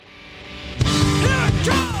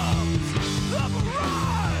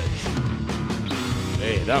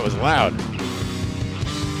That was loud.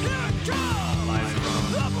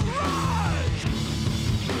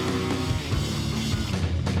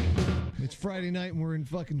 It's Friday night and we're in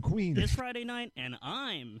fucking Queens. It's Friday night and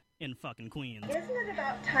I'm in fucking Queens. Isn't it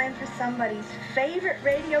about time for somebody's favorite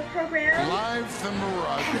radio program? Live from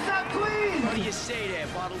Mirage. It's not Queens! What do you say there,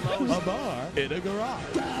 bottlenose? A bar in a garage.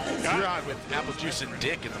 You're on with apple juice and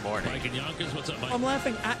dick in the morning. Mike and Yonkers, what's up, Mike? I'm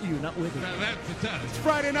laughing at you, not with you. That's the test. It's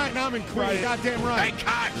Friday night and I'm in Queens. Goddamn right. Hey,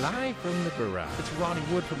 cut! Live from the garage. It's Ronnie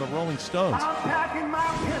Wood from the Rolling Stones. I'm packing my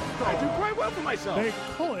pistol. I do quite well for myself. They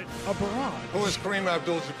call it a barrage. Who is Kareem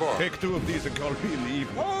Abdul-Jabbar? Take two of these and call me in the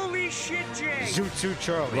evening. Holy shit, Jay! Zoot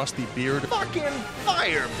Charlie. Rusty Beard. Fucking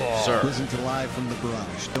fireball. Sir. Listen to Live from the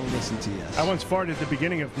Garage. Don't listen to yes. I once farted at the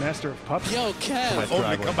beginning of Master of Puppets. Yo, Kev.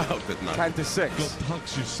 Only come out at night. 10 to 6. Go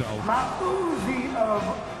tux yourself.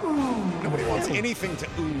 Nobody wants anything to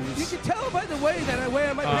You ooze. can tell by the way that I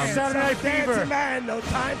wear my pants. Saturday Night Fever. Man, no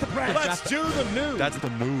time to practice. Let's do the news. That's the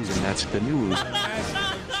news. And that's the news.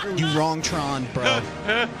 You wrong Tron, bro.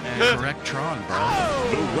 Correct Tron, bro.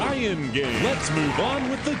 The Ryan game. Let's move on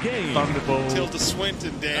with the game. Thunderbolt. Tilda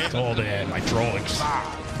Swinton, Dan. All day, my drawings.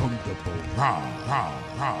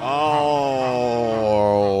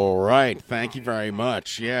 All right. Thank you very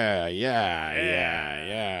much. Yeah.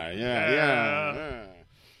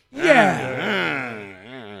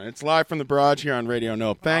 It's live from the barrage here on Radio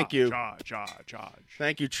Nope. Thank you.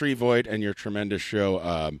 Thank you, Tree Void, and your tremendous show,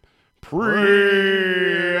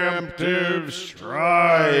 Preemptive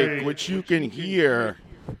Strike, which you can hear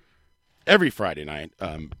every Friday night,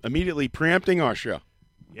 immediately preempting our show.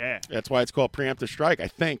 Yeah. That's why it's called Preemptive Strike, I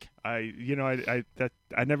think. I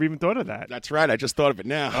never even thought of that. That's right. I just thought of it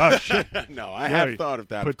now. Oh, shit. No, I have thought of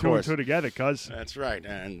that, Put of two and course. two together, cuz. That's right.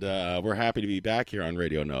 And we're happy to be back here on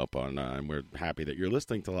Radio Nope. And we're happy that you're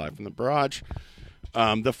listening to Live from the Barrage,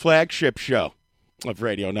 the flagship show of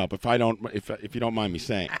Radio Nope. If you don't mind me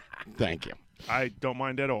saying, thank you. I don't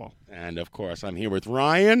mind at all. And, of course, I'm here with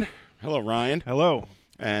Ryan. Hello, Ryan. Hello.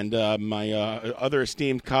 And my other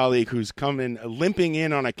esteemed colleague who's coming limping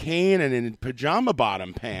in on a cane and in pajama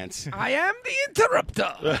bottom pants. I am the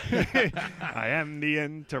interrupter. I am the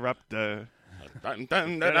interrupter. Dun,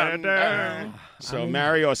 dun, dun, dun, dun. So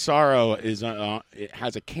Mario Sorrow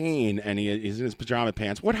has a cane and he's in his pajama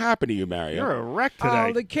pants. What happened to you, Mario? You're a wreck today.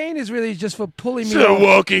 Oh, the cane is really just for pulling me Still off.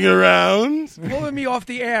 walking around. Pulling me off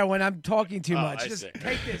the air when I'm talking too much. I Just see.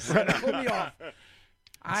 take this. Pull me off.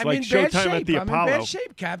 I'm like in bad Showtime shape. at the I'm Apollo. in bad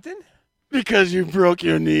shape, Captain. Because you broke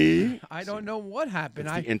your knee. I don't know what happened.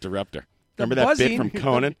 It's the interrupter. the Remember that bit buzzing- from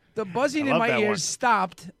Conan? The buzzing I in love my that ears one.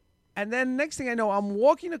 stopped, and then next thing I know, I'm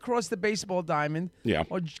walking across the baseball diamond, Yeah.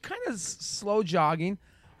 or kind of slow jogging,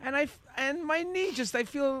 and my knee I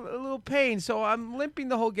feel a little pain, so I'm limping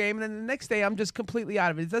the whole game, and then the next day I'm just completely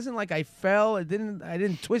out of it. It doesn't like I fell, I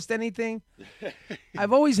didn't twist anything.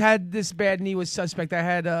 I've always had this bad knee was suspect. I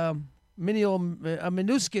had a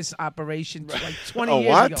meniscus operation like 20 A years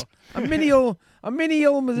what? ago. A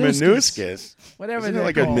menial meniscus. Meniscus. Whatever Isn't it they're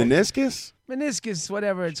like called. a meniscus? Meniscus,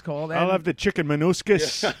 whatever it's called. I'll And have the chicken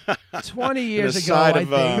meniscus. 20 years The ago, side I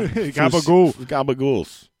of think. Gabagool.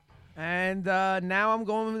 Gabagools. And now I'm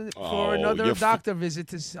going Oh, for another you're doctor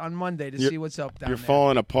visit on Monday to see what's up down You're there.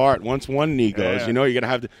 falling apart. Once one knee goes, Yeah. you know you're going to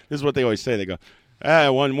have to. This is what they always say. They go,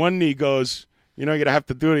 when one knee goes, you know you're going to have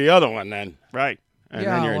to do the other one then. Right. And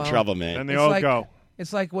Yeah, then you're in well, trouble, man. And they all go.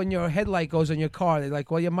 It's like when your headlight goes on your car. They're like,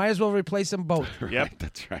 well, you might as well replace them both. Yep.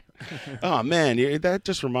 That's right. Oh, man, that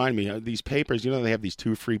just reminded me. These papers, you know, they have these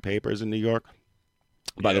 2 free papers in New York.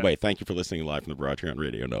 By the way, thank you for listening live from the Barrage here on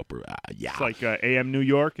Radio Nope. Yeah. It's like AM New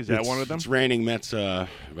York. Is that one of them? It's raining. Mets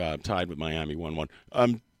tied with Miami 1-1.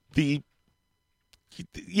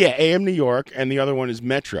 AM New York, and the other one is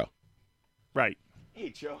Metro. Right. Hey,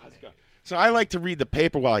 Joe, how's it going? So I like to read the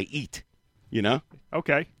paper while I eat, you know?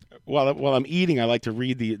 Okay. While I'm eating, I like to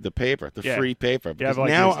read the paper, the Yeah. free paper. You Because have like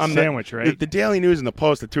now a sandwich, right? The Daily News and the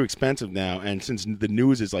Post are too expensive now, and since the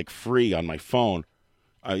news is like free on my phone,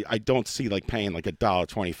 I don't see like paying like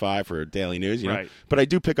 $1.25 for Daily News, you know. Right. But I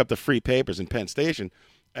do pick up the free papers in Penn Station,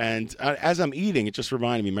 and as I'm eating, it just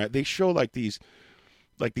reminded me, man, they show like these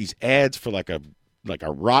ads for like a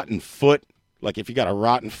rotten foot. Like if you got a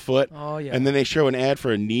rotten foot, Oh, yeah. and then they show an ad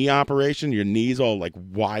for a knee operation, your knee's all like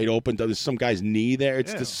wide open. There's some guy's knee there.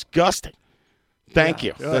 It's disgusting. Thank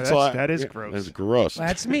you. Oh, That's all. that is gross. That's gross.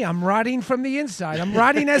 That's me. I'm rotting from the inside. I'm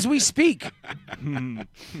rotting as we speak.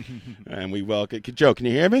 And we welcome Joe. Can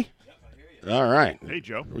you hear me? All right. Hey,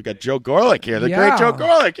 Joe. We got Joe Gorlick here, the Yeah. great Joe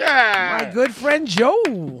Gorlick. Yeah. My good friend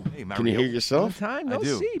Joe. Hey, Can you hear Long yourself? time no I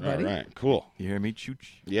do. see, buddy. All right. Cool. You hear me, Chooch?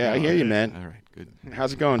 Yeah, I hear you, man. All right, good.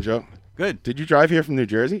 How's it going, Joe? Good. Did you drive here from New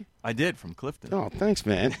Jersey? I did, from Clifton. Oh, thanks,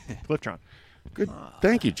 man. Cliftron. Good.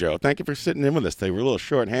 Thank you, Joe. Thank you for sitting in with us. They were a little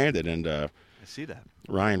short-handed, and I see that.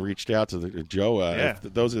 Ryan reached out to Joe. Yeah. If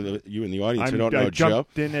those are you in the audience who don't I know Joe.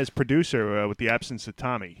 jumped in as producer with the absence of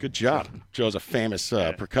Tommy. Good job. Joe's a famous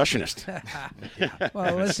percussionist.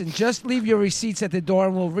 Well, listen, just leave your receipts at the door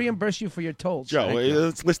and we'll reimburse you for your tolls. Joe,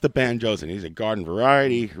 let's list the banjos. And he's a Garden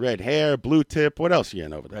Variety, Red Hair, Blue Tip. What else are you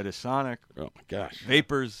in over there? Retisonic. Oh, my gosh.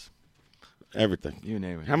 Vapors. Everything. You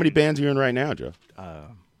name it. How many bands are you in right now, Joe?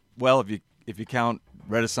 Well, if you count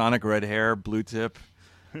Retisonic, Red Hair, Blue Tip,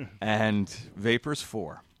 and Vapors,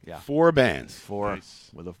 4. Yeah. 4 bands. 4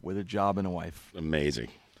 Nice. with a job and a wife. Amazing.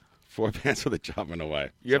 4 bands with a job and a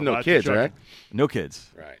wife. You have So no lots of kids, juggling. right? No kids.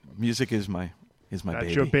 Right. Music is my That's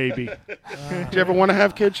baby. your baby. Did you ever want to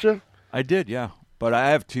have kids, Joe? I did, yeah. But I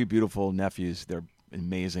have 2 beautiful nephews. They're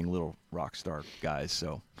amazing little rock star guys.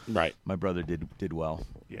 So Right. my brother did well.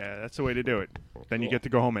 Yeah, that's the way to do it. Then you get to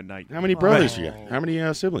go home at night. How many brothers do you have? How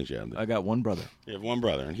many siblings do you have? I got one brother. You have one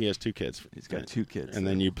brother, and he has 2 kids. He's got 2 kids. And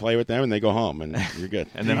then you play with them, and they go home, and you're good.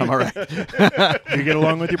 And then I'm all right. You get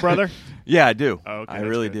along with your brother? Yeah, I do. Oh, okay, I that's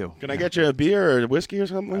really good. do. Can I get you a beer or a whiskey or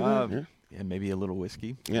something like that? Yeah, maybe a little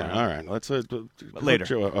whiskey. Yeah, all right. Let's later.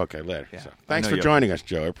 Joe, okay, later. Yeah. So, I thanks know for you- joining us,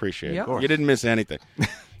 Joe. I appreciate Yeah. it. Of course. You didn't miss anything.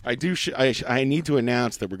 I do. I need to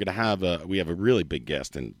announce that we're going to have we have a really big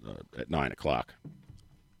guest at 9:00,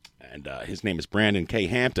 and his name is Brandon K.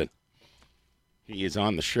 Hampton. He is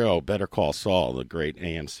on the show Better Call Saul, the great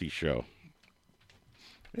AMC show.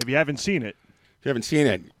 If you haven't seen it, If you haven't seen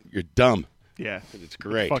it, you're dumb. yeah. It's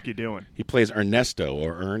great. What the fuck you doing? He plays Ernesto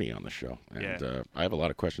or Ernie on the show, and Yeah. I have a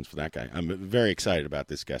lot of questions for that guy. I'm very excited about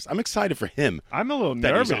this guest. I'm excited for him. I'm a little that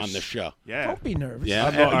nervous. he's on the show. Yeah. Don't be nervous. Yeah,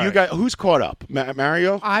 I'm all you right. got who's caught up?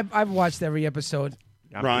 Mario, I've watched every episode.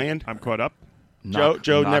 Ryan? I'm caught up. Joe.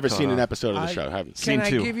 Not Never caught seen an up. episode of the show. Haven't Can I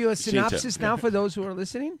two. give you a Seen two. synopsis now for those who are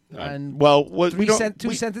listening? And well, two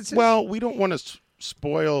sentences? Well, we don't want to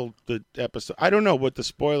spoil the episode. I don't know what the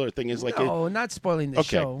spoiler thing is like. no, not spoiling the Okay,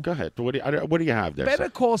 show. go ahead. But what do you have there? Better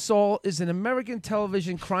Call Saul is an American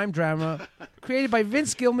television crime drama created by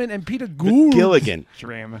Vince Gilligan and Peter Gould. Gilligan.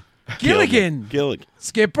 Drama. Gilligan. Gilligan.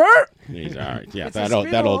 Skipper. He's all right. Yeah, It's a that'll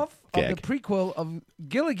spin-off gag. of the prequel of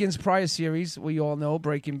Gilligan's prior series, we all know,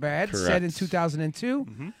 Breaking Bad, set Correct. in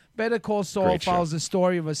 2002. Better Call Saul Great show. follows the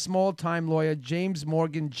story of a small-time lawyer, James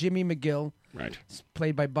Morgan Jimmy McGill, Right.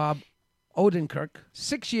 played by Bob Odenkirk,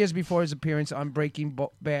 6 years before his appearance on Breaking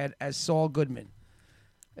Bad as Saul Goodman.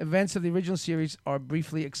 Events of the original series are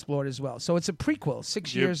briefly explored as well. So it's a prequel,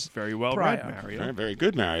 6 You're years very well prior. read, Mario. Very, very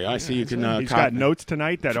good, Mario. I see you can. He's got notes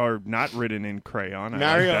tonight that are not written in crayon. I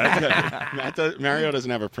Mario, like that. Mario doesn't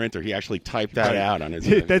have a printer. He actually typed that out on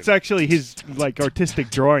his. That's actually his artistic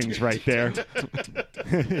drawings right there.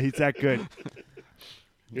 He's that good.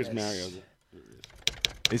 Here's Mario's.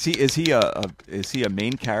 Is he a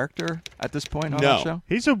main character at this point on No. the show?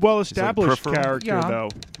 He's a well-established peripheral? character, Yeah. though.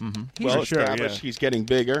 Well For sure, established. yeah. He's getting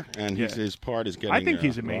bigger, and Yeah. his part is getting. I think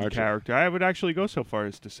he's a main larger. character. I would actually go so far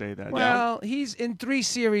as to say that. Well, he's in 3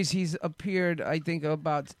 series. He's appeared, I think,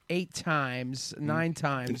 about 8 times, 9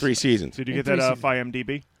 times. In 3 seasons. Did you in get that 3 off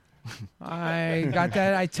IMDb? I got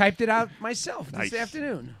that. I typed it out myself Nice. this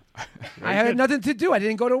afternoon. I had nothing to do. I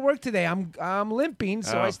didn't go to work today. I'm limping,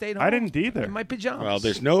 so Oh, I stayed home. I didn't either. In my pajamas. Well,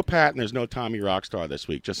 there's no Pat and there's no Tommy Rockstar this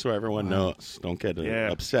week, just so everyone knows. Don't get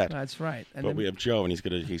upset. That's right. And But then- we have Joe, and he's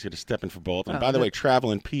gonna step in for both. And Oh, by the the- way,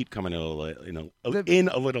 Traveling Pete coming in a little, in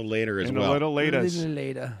a little later as In well. a little later. a little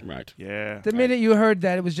later. Right. Yeah. The minute you heard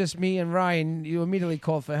that it was just me and Ryan, you immediately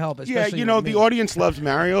called for help. Yeah, especially you know, with the me. audience loves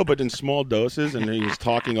Mario, but in small doses, and he's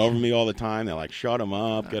talking over me all the time. They're like, shut him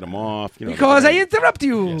up, get him off. You know, Because I they're- interrupt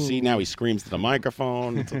you. Yeah, see, now he screams to the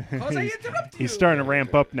microphone. Because I interrupt you. He's starting to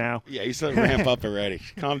ramp up now. Yeah, he's starting to ramp up already.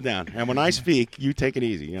 Calm down. And when I speak, you take it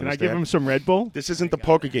easy. You Can I understand? give him some Red Bull? This isn't the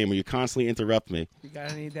poker game where you constantly interrupt me. You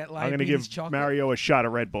gotta need that I'm going to give chocolate. Mario a shot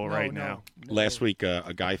of Red Bull No, right no. now. Last week,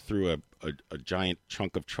 a guy threw a giant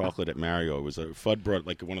chunk of chocolate at Mario. It was Fudd brought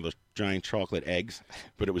like one of those giant chocolate eggs,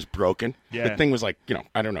 but it was broken. Yeah. The thing was like,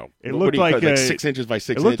 I don't know. It What looked do you like call it, a- 6 inches by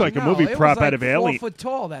 6 it looked inches. like a movie it prop was like out of Alien. 4 foot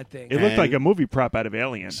tall, that thing. It looked like And- a movie prop out of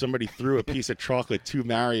Alien. Somebody threw a piece of chocolate to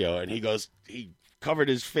Mario, and he covered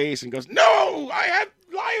his face and goes, "No, I have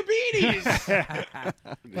diabetes."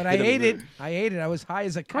 But I ate it. I was high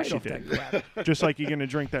as a kite you off that did. crap. Just like you're going to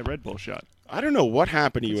drink that Red Bull shot. I don't know what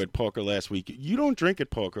happened to you at poker last week. You don't drink at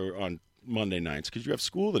poker on Monday nights because you have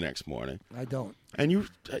school the next morning, I don't. and you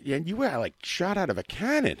were like shot out of a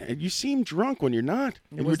cannon, and you seem drunk when you're not.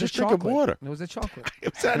 And It you were was the just drinking chocolate. water. It was the chocolate.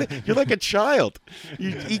 You're like a child.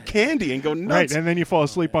 You eat candy and go nuts. Right, and then you fall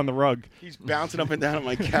asleep on the rug. He's bouncing up and down on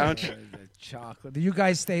my couch. chocolate. Did you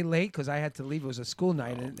guys stay late? Because I had to leave. It was a school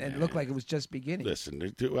night, and it looked like it was just beginning.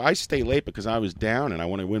 Listen, I stay late because I was down and I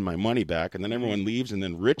want to win my money back, and then everyone leaves, and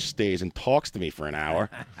then Rich stays and talks to me for an hour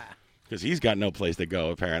because he's got no place to go,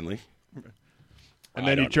 apparently. And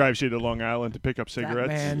then he drives you to Long Island to pick up cigarettes.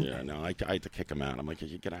 man. Yeah, no, I had to kick him out. I'm like,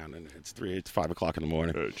 you get out, and it's 5 o'clock in the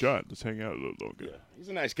morning. John, let's hang out a little longer. Yeah. He's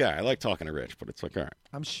a nice guy. I like talking to Rich, but it's like, all right.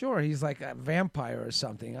 I'm sure he's like a vampire or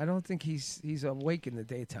something. I don't think he's awake in the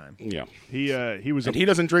daytime. Yeah. He was. And he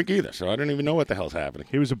doesn't drink either, so I don't even know what the hell's happening.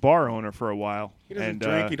 He was a bar owner for a while. He doesn't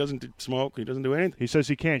drink. He doesn't smoke. He doesn't do anything. He says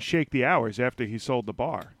he can't shake the hours after he sold the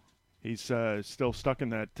bar. He's still stuck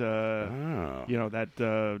in that,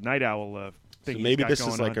 that night owl thing. So maybe he's this got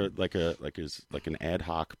is going like an ad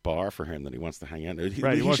hoc bar for him that he wants to hang out.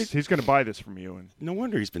 He's going to buy this from you. And no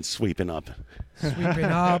wonder he's been sweeping up. Sweeping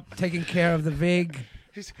up, taking care of the vig.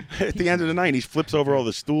 At the end of the night, he flips over all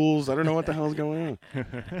the stools. I don't know what the hell's going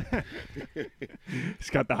on. He's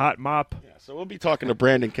got the hot mop. Yeah, so we'll be talking to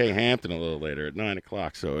Brandon K. Hampton a little later at 9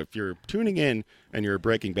 o'clock. So if you're tuning in and you're a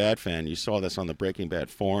Breaking Bad fan, you saw this on the Breaking Bad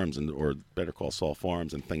forums or Better Call Saul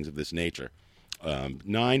forums and things of this nature.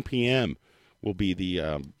 9 p.m. will be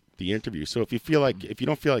the interview. So if you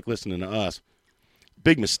don't feel like listening to us,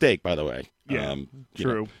 big mistake, by the way. Yeah,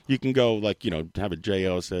 true. You can go have a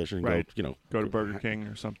JO session. Right. Go to Burger King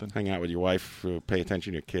or something. Hang out with your wife. Pay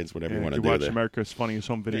attention to your kids. Whatever you want to you do. Watch there. America's Funniest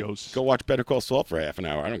Home Videos. Yeah, go watch Better Call Saul for half an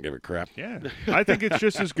hour. I don't give a crap. Yeah, I think it's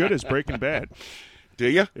just as good as Breaking Bad. Do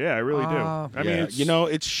you? Yeah, I really do. I mean,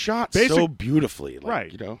 it's shot so beautifully.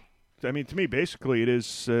 Right. I mean, to me, basically, it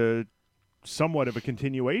is somewhat of a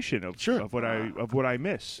continuation of what I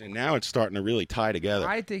miss. And now it's starting to really tie together.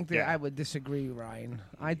 I think that I would disagree, Ryan.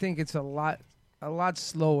 I think it's a lot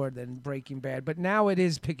slower than Breaking Bad, but now it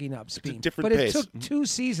is picking up speed. It's a different but pace. It took 2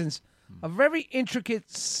 seasons of very intricate,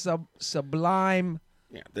 sublime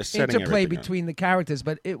interplay between the characters,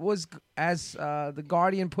 but it was, as the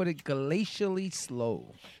Guardian put it, glacially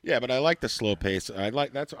slow. Yeah, but I like the slow pace. I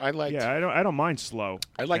like. Yeah, I don't mind slow.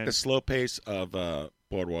 I like the slow pace of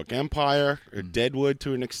Boardwalk Empire or Deadwood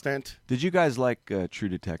to an extent. Did you guys like True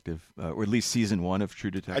Detective, or at least season 1 of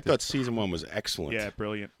True Detective? I thought season 1 was excellent. Yeah,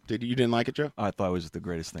 brilliant. You didn't like it, Joe? I thought it was the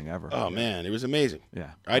greatest thing ever. Oh man, it was amazing. Yeah,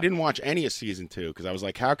 I didn't watch any of season 2 because I was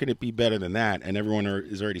like, how can it be better than that? And everyone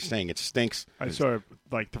is already saying it stinks. I saw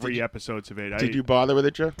like 3 episodes of it. Did you bother with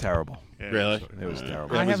it, Joe? Terrible. Yeah, really? It was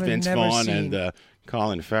terrible. That was Vince Vaughn and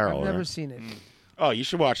Colin Farrell. I've never right? seen it. Oh, you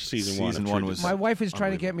should watch season 1. Season 1 was. My wife is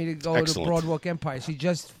trying to get me to go Excellent. to Boardwalk Empire. She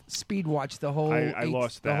just speed watched the whole. I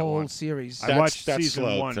lost that the whole one. series. I watched that's season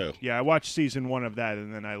slow, 1. too. Yeah, I watched season 1 of that,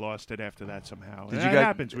 and then I lost it after that somehow. Did And you that guys-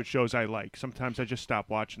 happens with shows I like. Sometimes I just stop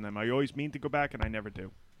watching them. I always mean to go back, and I never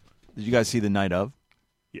do. Did you guys see The Night of?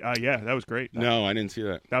 Yeah, that was great. No, I didn't see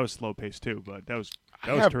that. That was slow paced too, but that was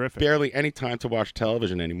I have terrific. barely any time to watch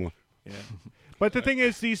television anymore. Yeah, but the thing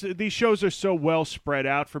is, these shows are so well spread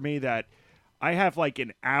out for me that I have like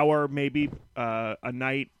an hour, maybe a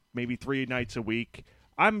night, maybe 3 nights a week.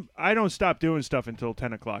 I don't stop doing stuff until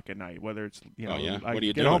 10 o'clock at night. Whether it's Oh, yeah? I What are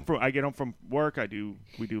you get doing? I get home from work.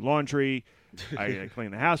 We do laundry. I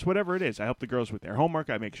clean the house. Whatever it is, I help the girls with their homework.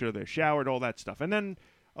 I make sure they're showered. All that stuff, and then.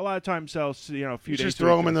 A lot of times, a few You days. just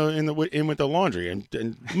throw them in with the laundry and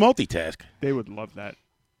multitask. They would love that.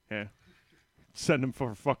 Yeah, send them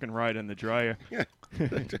for a fucking ride in the dryer. Yeah,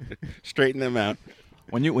 straighten them out.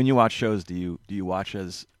 When you watch shows, do you watch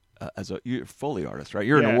as you're a Foley artist, right?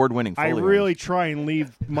 You're an award-winning Foley I artist. really try and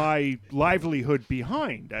leave my livelihood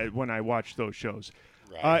behind when I watch those shows.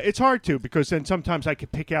 Right. It's hard to because then sometimes I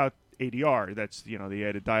could pick out ADR. That's the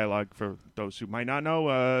added dialogue for those who might not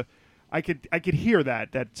know. I could hear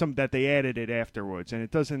that they added it afterwards, and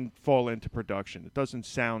it doesn't fall into production. It doesn't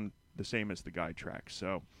sound the same as the guide tracks.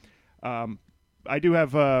 So, I do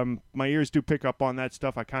have my ears do pick up on that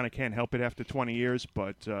stuff. I kind of can't help it after 20 years,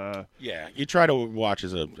 but yeah, you try to watch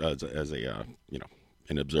as an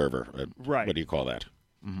observer. Right. What do you call that?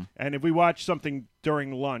 Mm-hmm. And if we watch something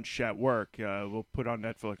during lunch at work, we'll put on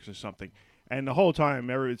Netflix or something. And the whole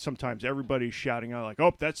time, sometimes everybody's shouting out like,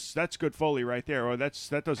 "Oh, that's good Foley right there," or that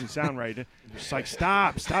doesn't sound right. It's like,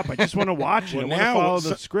 stop! I just want to watch it. Well, I want to now, follow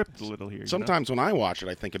the script a little here. Sometimes when I watch it,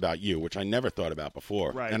 I think about you, which I never thought about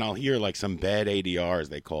before. Right. And I'll hear like some bad ADR, as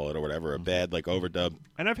they call it, or whatever, a bad like overdub.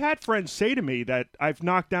 And I've had friends say to me that I've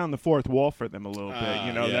knocked down the fourth wall for them a little bit.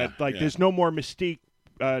 That there's no more mystique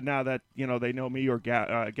now that they know me or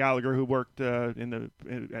Gallagher, who worked or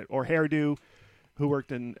Hairdo, who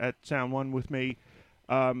worked at Sound One with me.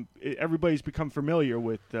 Everybody's become familiar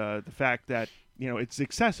with the fact that it's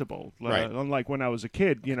accessible. Right. Unlike when I was a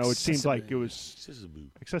kid, it seemed like it was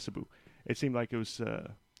accessible. It seemed like it was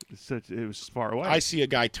it was far away. I see a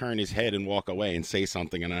guy turn his head and walk away and say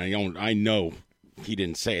something, and I know he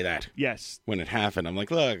didn't say that. Yes. When it happened, I'm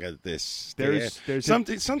like, look at this. There's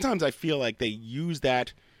sometimes I feel like they use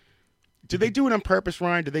that. Do they do it on purpose,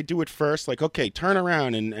 Ryan? Do they do it first? Like, okay, turn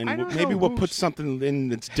around and maybe we'll put something in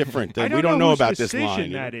that's different that we don't know about this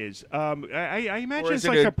line. That is. I imagine is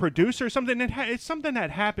it's it like a producer or something. It's something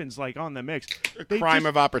that happens like on the mix. Crime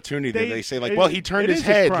of opportunity. They say like, well, he turned his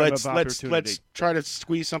head. Let's try to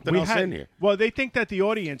squeeze something else in here. Well, they think that the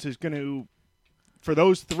audience is going to, for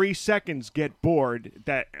those 3 seconds, get bored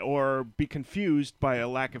or be confused by a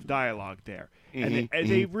lack of dialogue there. And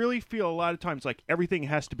they really feel a lot of times like everything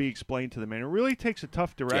has to be explained to them. And it really takes a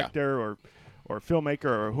tough director or filmmaker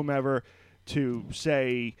or whomever to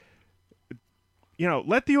say,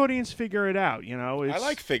 let the audience figure it out. I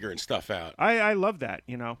like figuring stuff out. I love that,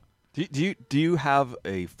 Do you have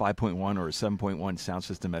a 5.1 or a 7.1 sound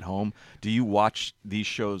system at home? Do you watch these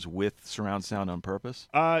shows with surround sound on purpose?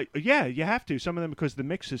 Yeah, you have to. Some of them because the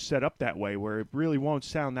mix is set up that way where it really won't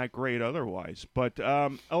sound that great otherwise. But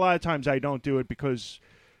a lot of times I don't do it because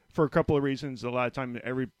for a couple of reasons. A lot of time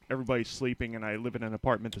everybody's sleeping, and I live in an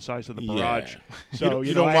apartment the size of the barrage. So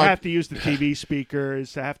I have to use the TV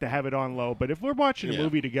speakers. I have to have it on low. But if we're watching a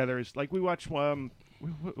movie together, it's like we watch.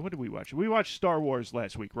 What did we watch? We watched Star Wars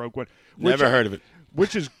last week, Rogue One. Never heard of it.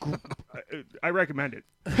 Which is, I recommend it.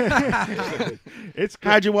 It's good.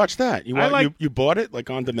 How'd you watch that? You bought it like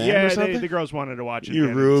on demand or something? Yeah, the girls wanted to watch it.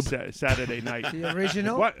 You rube. Saturday night. The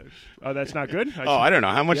original? What? Oh, that's not good? I don't know.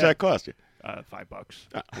 How much did that cost you? $5.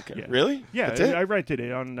 Okay. Yeah. Really? Yeah, That's it? I rented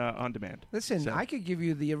it on demand. Listen, So- I could give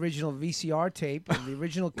you the original VCR tape and the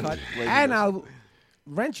original cut, and I'll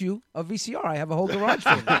rent you a VCR. I have a whole garage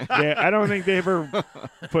full. Yeah, I don't think they ever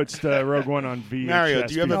puts the Rogue One on VHS. Mario,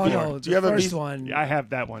 do you have a No, do you have the a first V- one. Yeah, I have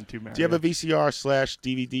that one too, Mario. Do you have a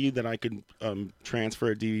VCR/DVD that I could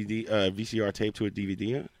transfer a VCR tape to a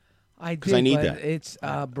DVD? I did, I need but that. it's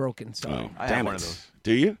broken. So I damn have it. one of those.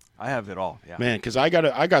 Do you? I have it all. Yeah. Man, because I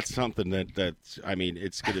got something that I mean,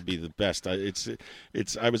 it's going to be the best.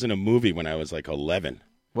 I was in a movie when I was like 11.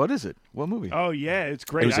 What is it? What movie? Oh yeah, it's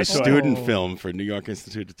great. It was I a saw student film for New York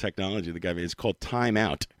Institute of Technology. It's called Time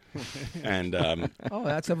Out. And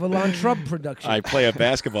that's a Valon Trub production. I play a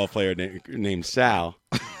basketball player named Sal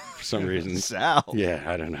for some reason. Sal? Yeah,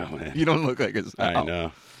 I don't know, man. You don't look like a Sal. I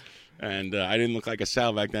know. And I didn't look like a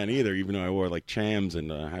Sal back then either, even though I wore like chams and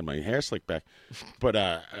had my hair slicked back.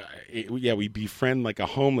 But we befriend like a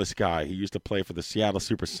homeless guy. He used to play for the Seattle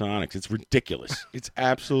Supersonics. It's ridiculous. It's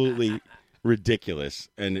absolutely ridiculous.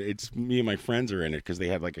 And it's me and my friends are in it because they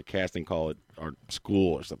had like a casting call at our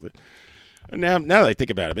school or something. And now that I think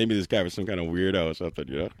about it, maybe this guy was some kind of weirdo or something.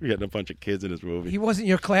 We had a bunch of kids in his movie. He wasn't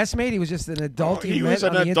your classmate. He was just an adult. He was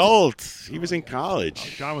an adult. He was in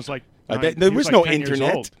college. John was like, there was no 10 years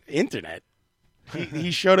internet. old.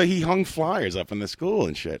 He hung flyers up in the school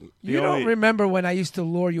and shit. You don't remember when I used to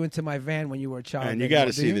lure you into my van when you were a child? And you got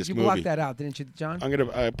to see this you movie. blocked that out, didn't you, John? I'm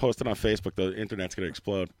gonna post it on Facebook. The internet's gonna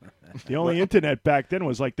explode. The only internet back then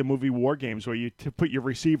was like the movie War Games, where you put your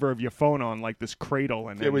receiver of your phone on like this cradle,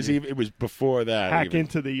 and then It was before that. hack even.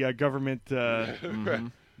 into the government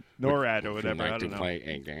NORAD or whatever. I don't know.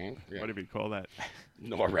 Yeah. Whatever you call that.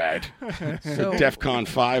 NORAD. So- DEFCON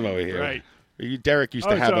 5 over here. Right. Derek used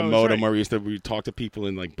to have a modem right. where we talk to people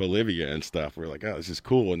in like Bolivia and stuff. We're like, oh, this is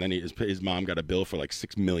cool. And then his mom got a bill for like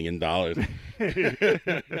 $6 million.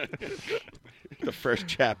 The first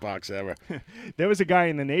chat box ever. There was a guy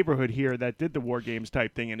in the neighborhood here that did the War Games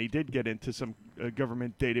type thing, and he did get into some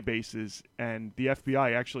government databases, and the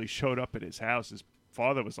FBI actually showed up at his house. His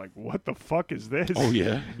father was like, what the fuck is this? Oh,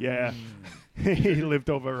 yeah? Yeah. He lived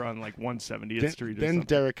over on like 170th Street or Then something.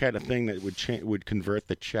 Derek had a thing that would convert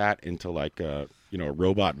the chat into like a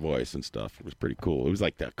robot voice and stuff. It was pretty cool. It was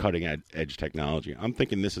like the cutting edge technology. I'm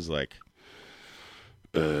thinking this is like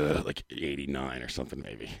 89 or something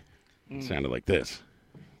maybe. It sounded like this.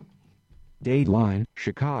 Dateline,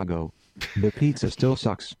 Chicago. The pizza still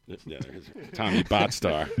sucks. Yeah, there's Tommy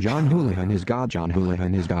Botstar. John Houlihan is God. John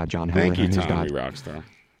Houlihan is God. John Thank Houlihan you, is Tommy God. Rockstar.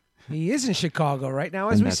 He is in Chicago right now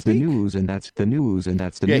as And we that's speak. the news, and that's the news, and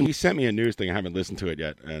that's the Yeah, news. he sent me a news thing. I haven't listened to it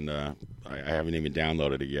yet, and I haven't even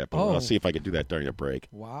downloaded it yet. But Oh. I'll see if I could do that during the break.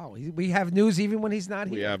 Wow. We have news even when he's not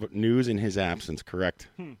here. We have news in his absence, correct?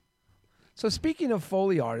 So speaking of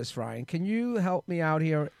Foley artists, Ryan, can you help me out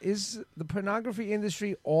here? Is the pornography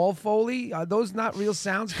industry all Foley? Are those not real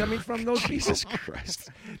sounds coming from those people? Jesus Christ.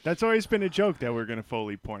 That's always been a joke that we're going to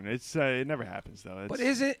Foley porn. It's it never happens though. But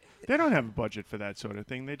is it? They don't have a budget for that sort of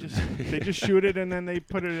thing. They just shoot it and then they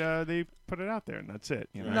put it out there and that's it.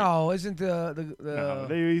 You know? No, isn't No,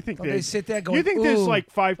 you think they sit there going? You think there's "Ooh, like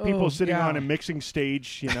 5 people ooh, sitting yeah." on a mixing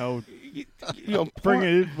stage, you know, You know,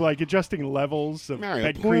 bringing like adjusting levels of Mario,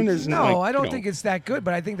 bed porn creeps? is No, like, I don't you know, think it's that good.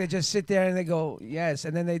 But I think they just sit there and they go yes,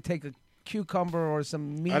 and then they take a cucumber or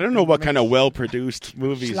some meat. I don't know and what make kind of well-produced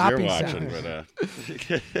movies sloppy you're watching, sounds.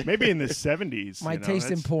 but Maybe in the 70s. My you know, taste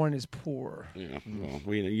in that's- porn is poor. yeah, well,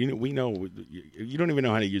 we know you don't even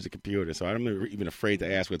know how to use a computer, so I'm not even afraid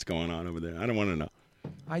to ask what's going on over there. I don't want to know.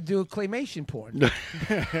 I do claymation porn.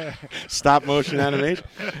 Stop motion animation.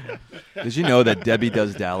 Did you know that Debbie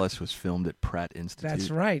Does Dallas was filmed at Pratt Institute? That's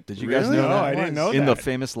right. Did you guys Really? know No, that? I didn't know In that. the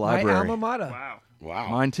famous My library. alma mater. Wow. Wow.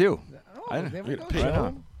 Mine too. Oh, there we go. Right Joe.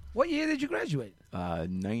 on. What year did you graduate?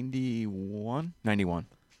 91? 91.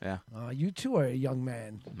 Yeah. You too are a young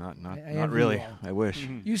man. Not I not envy really. you all. I wish.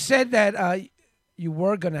 You said that you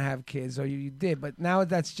were going to have kids, or you did, but now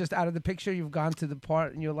that's just out of the picture. You've gone to the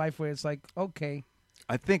part in your life where it's like, okay,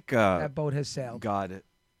 I think that boat has sailed. God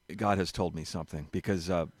has told me something because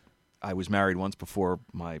I was married once before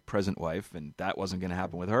my present wife, and that wasn't going to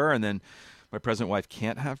happen with her. And then my present wife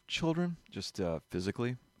can't have children, just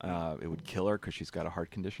physically. It would kill her because she's got a heart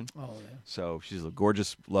condition. Oh, yeah. So she's a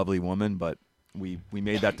gorgeous, lovely woman, but we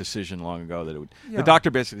made that decision long ago that it would. Yeah. The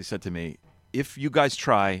doctor basically said to me, if you guys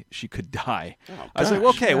try, she could die. Oh, I was like,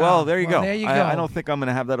 gosh. okay, well, there you Well, go. there you I go. don't think I'm going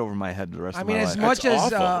to have that over my head the rest I of mean, my as life. much That's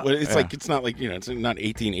as awful. It's Yeah. like it's not like it's not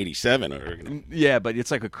 1887 or. Yeah, but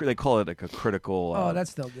it's like they call it like a critical. oh,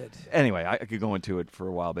 that's still good. Anyway, I could go into it for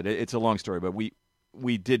a while, but it's a long story. But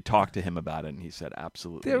we did talk to him about it, and he said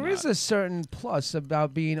absolutely. There is a certain plus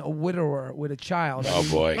about being a widower with a child. Oh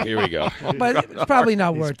boy, here we go. But it's probably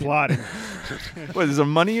not He's worth plotting. What is a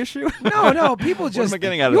money issue? it. No, people What just. am I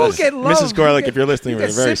getting out of you'll this? get love. Mrs. Garlic, You if you're listening, you we're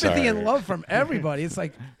get very sympathy sorry. and love from everybody. It's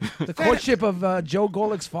like the courtship of Joe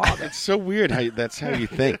Golick's father. It's so weird how that's how you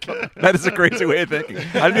think. That is a crazy way of thinking.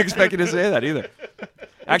 I didn't expect you to say that either.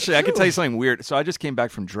 Actually, I can tell you something weird. So I just came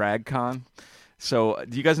back from DragCon. So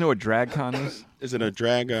do you guys know what DragCon is? Is it a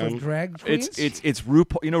drag? For drag queens? It's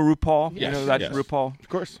RuPaul. You know RuPaul? Yes, You know that yes. RuPaul? Of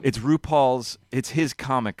course. It's RuPaul's. It's his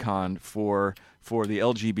Comic Con for the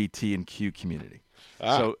LGBT and Q community.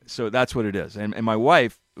 Ah. So that's what it is. And my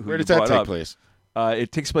wife, who Where you does that brought take up, place?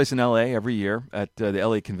 It takes place in L.A. every year at the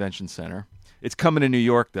L.A. Convention Center. It's coming to New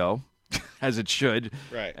York though, as it should.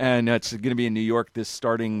 Right. And it's going to be in New York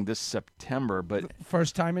starting this September. But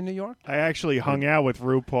First time in New York? I actually hung out with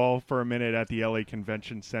RuPaul for a minute at the LA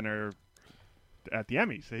Convention Center at the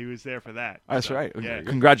Emmys. He was there for that. that's So, right. Yeah.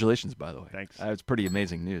 Congratulations, by the way. Thanks. It's pretty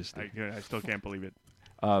amazing news. I still can't believe it.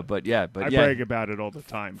 But yeah, I yeah. brag about it all the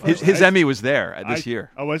time. His Emmy was there this I-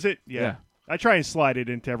 year. Oh, was it? Yeah. Yeah. I try and slide it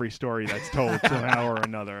into every story that's told somehow or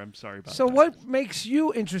another. I'm sorry about So that. what makes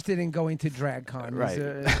you interested in going to DragCon?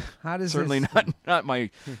 Right. How does Certainly this... not my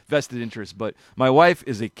vested interest, but my wife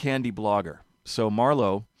is a candy blogger. So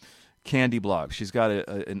Marlo, candy blog. She's got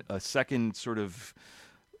a second sort of.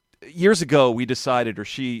 Years ago, we decided, or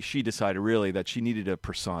she decided really, that she needed a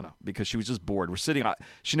persona because she was just bored. We're sitting.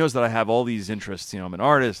 She knows that I have all these interests. You know, I'm an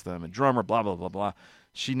artist. I'm a drummer. Blah blah blah blah.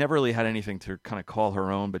 She never really had anything to kind of call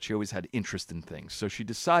her own, but she always had interest in things. So she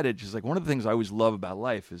decided. She's like, one of the things I always love about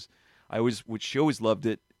life is, she always loved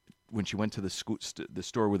it when she went to the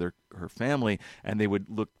store with her family, and they would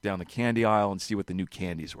look down the candy aisle and see what the new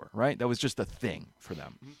candies were. Right, that was just a thing for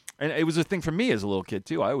them. And it was a thing for me as a little kid,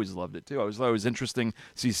 too. I always loved it, too. I always thought it was interesting,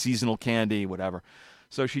 see seasonal candy, whatever.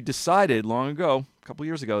 So she decided long ago, a couple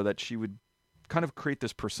years ago, that she would kind of create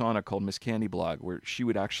this persona called Miss Candy Blog, where she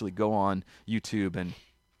would actually go on YouTube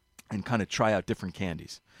and kind of try out different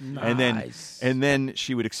candies. Nice. And then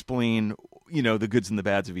she would explain, you know, the goods and the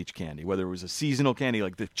bads of each candy, whether it was a seasonal candy,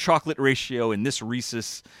 like the chocolate ratio in this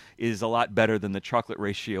Reese's is a lot better than the chocolate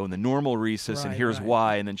ratio in the normal Reese's, and Right, here's right.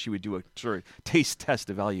 why. And then she would do a sort of taste test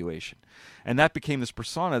evaluation. And that became this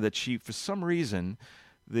persona that she, for some reason,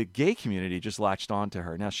 the gay community just latched onto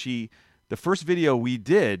her. Now, the first video we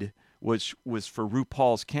did was for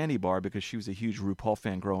RuPaul's Candy Bar because she was a huge RuPaul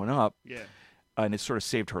fan growing up. Yeah. And it sort of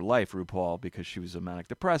saved her life, RuPaul, because she was a manic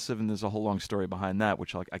depressive, and there's a whole long story behind that,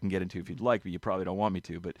 which I can get into if you'd like, but you probably don't want me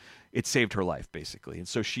to. But it saved her life, basically. And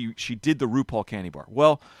so she did the RuPaul Candy Bar.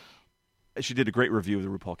 Well, she did a great review of the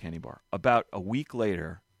RuPaul Candy Bar. About a week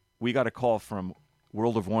later, we got a call from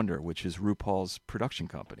World of Wonder, which is RuPaul's production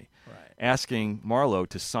company, asking Marlo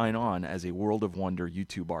to sign on as a World of Wonder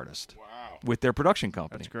YouTube artist. With their production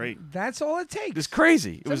company. That's great. That's all it takes. It's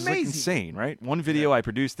crazy. It's It was like amazing. insane, right? One video, I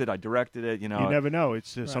produced it, I directed it. You know, You never know.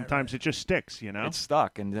 It's sometimes it just sticks. You know, it's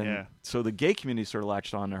stuck, and then Yeah. so the gay community sort of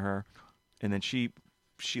latched on to her, and then she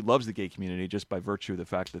loves the gay community just by virtue of the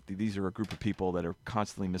fact that these are a group of people that are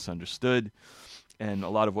constantly misunderstood, and a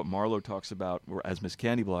lot of what Marlo talks about, as Miss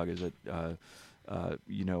Candy Blog, is that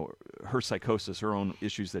you know, her psychosis, her own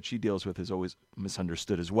issues that she deals with, is always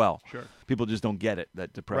misunderstood as well. Sure. People just don't get it,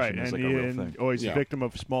 that depression right, is and like a real and thing. always a victim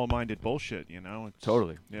of small-minded bullshit. You know,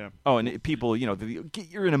 Totally. Yeah. Oh, and people, you know,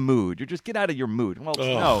 you're in a mood. You just get out of your mood. Well,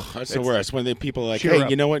 no, that's the worst. When people are like, Cheer hey, up.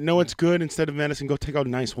 you know what? No, it's good. Instead of medicine, go take a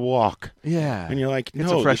nice walk. Yeah. And you're like, It's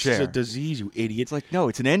no, a fresh this is air. a disease, you idiot. It's like, no,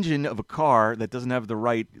 it's an engine of a car that doesn't have the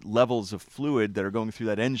right levels of fluid that are going through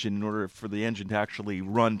that engine in order for the engine to actually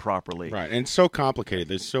run properly. Right, and it's so complicated.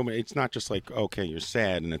 There's so many. It's not just like, okay, you're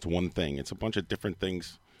sad and it's one thing. It's a bunch of different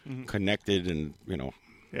things connected, and you know.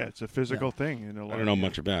 Yeah, it's a physical thing. You know, I don't know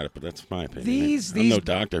much about it, but that's my opinion. These- I'm no these-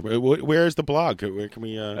 doctor. Where is the blog? Where can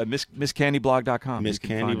we? MissCandyBlog.com.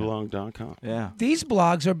 MissCandyBlog.com. Yeah. These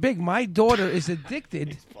blogs are big. My daughter is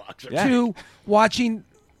addicted Yeah. to watching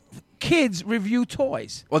kids review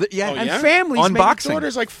toys. Well, yeah, and families Unboxing. Make,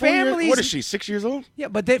 Daughter's like 4 years. families. What is she? 6 years old? Yeah,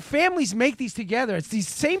 but their families make these together. It's these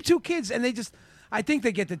same two kids, and they just. I think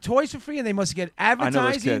they get the toys for free, and they must get I advertising.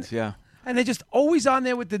 know those kids, yeah. And they're just always on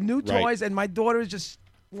there with the new Right. toys, and my daughter is just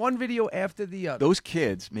one video after the other. Those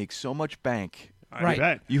kids make so much bank. Right.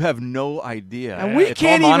 bet. You have no idea. And we it's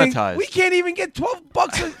can't all even monetized. we can't even get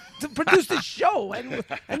 $12 to produce the show, and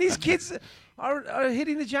these kids are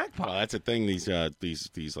hitting the jackpot. Well, that's the thing.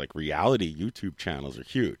 These like reality YouTube channels are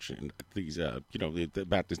huge, and these you know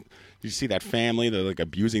about this. Did you see that family? They're like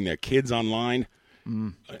abusing their kids online,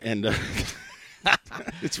 and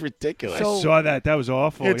it's ridiculous. I saw that. That was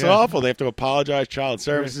awful. It's yeah. awful. They have to apologize. Child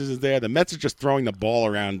Services is there. The Mets are just throwing the ball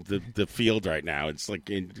around the field right now. It's like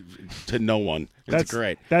to no one. It's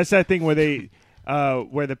great. That's that thing where they,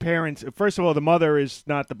 where the parents. First of all, the mother is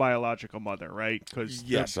not the biological mother, right? Because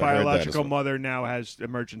Yes, the I heard that as biological well. mother now has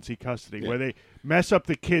emergency custody, Yeah. where they mess up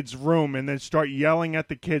the kid's room and then start yelling at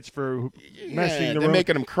the kids for messing the they're room.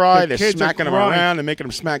 making them cry. The They're kids are smacking them crying. around. They're making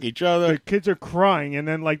them smack each other. The kids are crying, and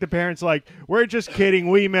then like the parents like, "We're just kidding.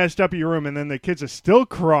 We messed up your room," and then the kids are still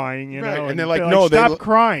crying, you Right. know, And they're like, "No, stop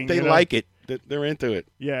crying." They you know? like it. They're into it.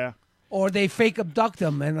 Yeah. Or they fake abduct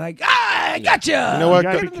them and like, I gotcha. You know what?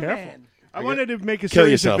 You gotta Go- be careful. I wanted to make a Kill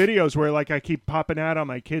series yourself. of videos where, like, I keep popping out on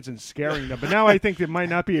my kids and scaring them. But now I think it might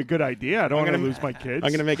not be a good idea. I don't want to lose my kids.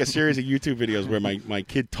 I'm going to make a series of YouTube videos where my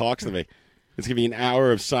kid talks to me. It's going to be an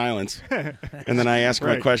hour of silence, and then I ask him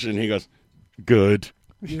a Right. question, and he goes, "Good."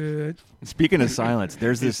 Good. Speaking of silence,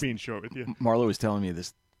 there's He's this. being short with you. Marlo was telling me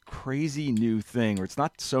this crazy new thing, or it's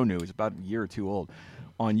not so new. It's about a year or two old,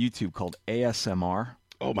 on YouTube called ASMR.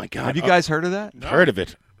 Oh my God! Have you guys heard of that? Heard of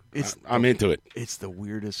it? It's I'm into it. It's the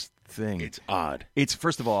weirdest thing. It's odd. It's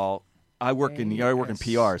first of all, I work in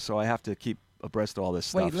PR, so I have to keep abreast of all this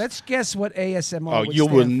stuff. Wait, let's guess what ASMR Oh, would you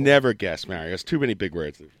stand will for. never guess, Mario. There's too many big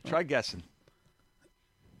words. Try guessing.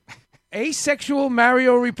 Asexual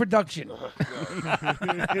Mario reproduction.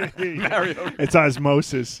 It's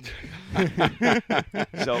osmosis.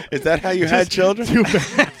 So is that how you had children?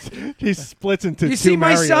 He splits into You two see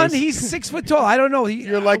my son? Marios. He's 6 foot tall. I don't know.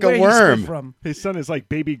 You're like a where he split worm. From. His son is like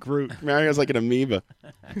Baby Groot. Mario's like an amoeba.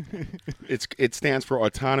 It stands for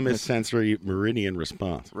Autonomous Sensory Meridian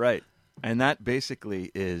Response. Right. And that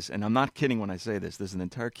basically is, and I'm not kidding when I say this, there's an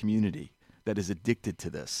entire community that is addicted to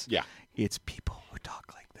this. Yeah. It's people who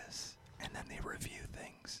talk like this, and then they review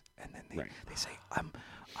things, and then they say, I'm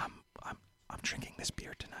drinking this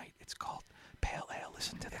beer tonight. It's called Pale Ale.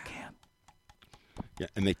 Listen to the can. Yeah,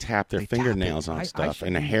 and they tap their fingernails on I stuff, should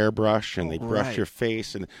and a be- hairbrush, and they brush Right. your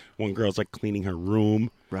face, and one girl's like cleaning her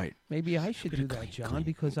room. Right. Maybe I should do that, John,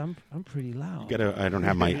 because I'm pretty loud. I don't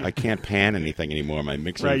have I can't pan anything anymore. My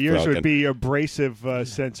mixer Right, is yours broken. would be abrasive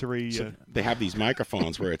sensory. So they have these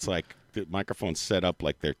microphones where it's like the microphone's set up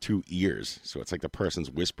like they're two ears, so it's like the person's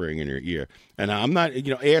whispering in your ear. And I'm not,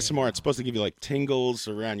 ASMR. It's supposed to give you like tingles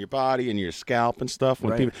around your body and your scalp and stuff.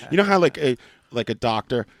 When Right. people, you know how like a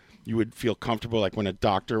doctor, you would feel comfortable like when a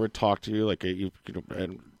doctor would talk to you, like Or your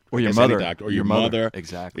I guess mother. any doctor, or Your your mother. mother.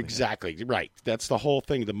 Exactly. Exactly. Right. That's the whole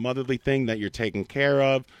thing. The motherly thing that you're taking care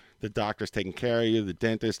of. The doctor's taking care of you. The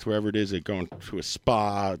dentist, whoever it is, they're going to a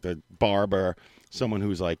spa. The barber, someone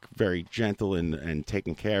who's like very gentle and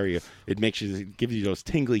taking care of you. It gives you those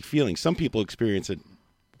tingly feelings. Some people experience it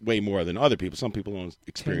way more than other people. Some people don't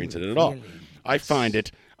experience it at all. I find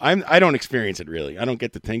it. I don't experience it really. I don't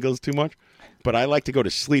get the tingles too much, but I like to go to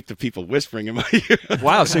sleep to people whispering in my ear.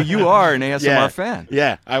 Wow, so you are an ASMR fan.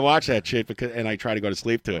 Yeah, I watch that shit and I try to go to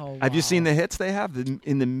sleep to it. Oh, Have you seen the hits they have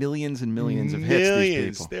in the millions and millions of hits?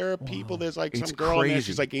 These people. There are people. There's like It's some girl in there. crazy.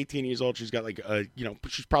 She's like 18 years old. She's got like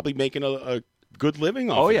she's probably making a good living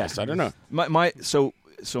off of this. I don't know.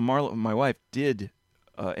 So Marla, my wife, did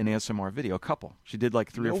an ASMR video, a couple. She did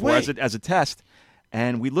like 3 or 4 way. as a test,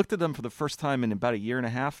 and we looked at them for the first time in about a year and a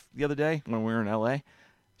half the other day when we were in L.A.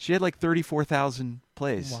 She had like 34,000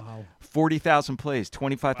 plays, Wow. 40,000 plays,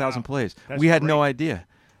 25,000 plays. That's We had no great. idea.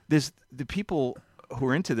 The people who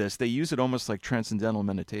are into this, they use it almost like transcendental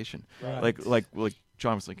meditation. Right. Like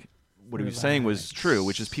John was like, what he was saying was true,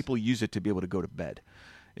 which is people use it to be able to go to bed.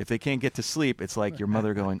 If they can't get to sleep, it's like your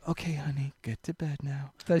mother going, "Okay, honey, get to bed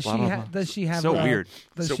now." Does Blah, she blah, ha- blah. does she have So weird.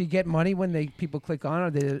 Does So- she get money when people click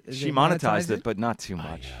on her? Is She it monetized it, but not too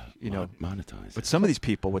much. Monetize. But some of these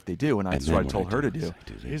people, what they do, and that's then what I what told her to do.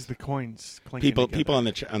 Here's the coins clinking People together.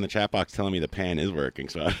 on the chat box telling me the pan is working,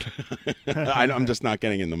 so I'm just not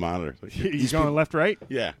getting in the monitor. You going left, right?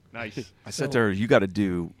 Yeah. Nice. I said to her, "You got to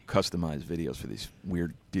do customized videos for these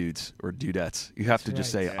weird dudes or dudettes. You have to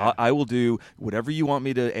just right. say, I will do whatever you want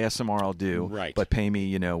me to ASMR. I'll do, Right. but pay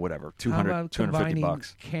me, whatever, How 200, about 250 combining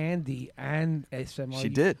bucks." candy and ASMR? She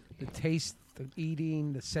did. The taste, the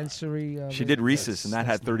eating, the sensory. Of She it. did Reese's, and that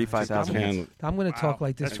had That's 35,000 nice. hits. I'm going to talk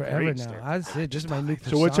like this that's forever great now. stuff. That's it. This is my new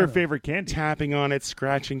So what's her persona. favorite candy? Tapping on it,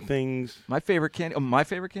 scratching things. My favorite candy. My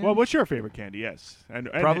favorite candy. Well, what's your favorite candy? Yes, and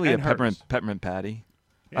Probably and a hers. peppermint patty.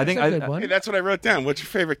 Yeah, I think That's a good one. Hey, that's what I wrote down. What's your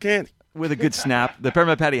favorite candy? with a good snap. The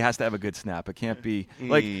peppermint patty has to have a good snap. It can't be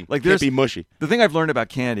like Can't there's be mushy. The thing I've learned about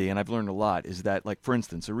candy, and I've learned a lot, is that, like, for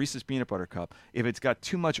instance, a Reese's peanut butter cup, if it's got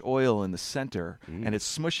too much oil in the center and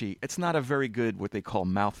it's smushy, it's not a very good what they call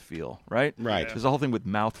mouthfeel, right? Right. There's a whole thing with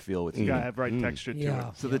mouthfeel with You gotta have right texture to Yeah.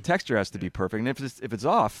 it. So the texture has to be perfect, and if it's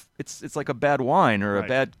off, it's like a bad wine or a Right.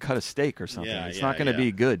 bad cut of steak or something. Yeah, it's yeah, not going to yeah.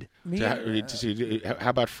 be good. How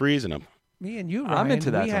about freezing them? Me and you, I'm Ryan, into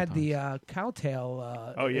that we had sometimes. the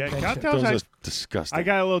cowtail. Oh yeah, adventure. cowtails. Those are disgusting. I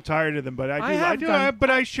got a little tired of them, but I have gone- but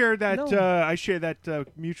I share that. No. I share that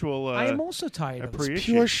mutual. I am also tired of it.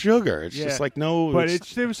 appreciation. Pure sugar. It's Yeah. just like no. But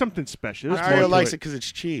there was something special. There was Mario more to likes it. it because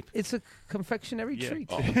it's cheap. It's a confectionery Yeah. treat.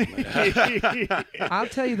 Oh, I'll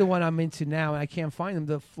tell you the one I'm into now, and I can't find them.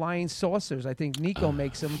 The flying saucers. I think Nico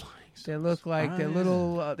makes them. They look like they're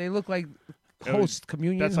little. They look like host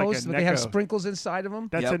communion that's like a hosts, but they have Necco. sprinkles inside of them.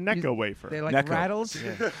 That's Yep. a Necco wafer. They're like Necco. rattles.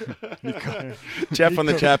 Jeff on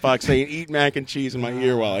the chat box saying, "Eat mac and cheese in my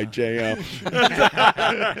ear while I jo."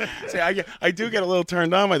 See, I do get a little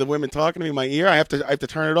turned on by the women talking to me in my ear. I have to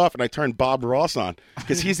turn it off, and I turn Bob Ross on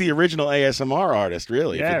because he's the original ASMR artist.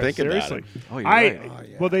 Really, yeah, if you think seriously. about it. Oh, you're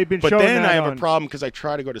right. Well, they've been But showing then that I have on, a problem because I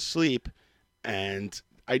try to go to sleep, and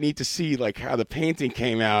I need to see like how the painting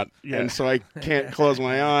came out, Yeah. and so I can't close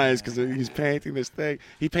my eyes because he's painting this thing.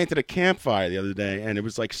 He painted a campfire the other day, and it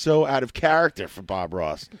was like so out of character for Bob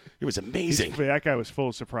Ross. It was amazing. That guy was full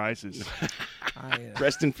of surprises.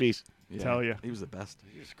 Rest in peace. Yeah, Tell ya. he was the best.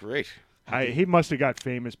 He was great. He must have got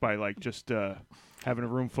famous by like just having a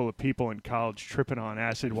room full of people in college tripping on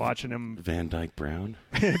acid, watching him Van Dyke Brown,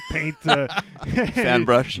 paint Fan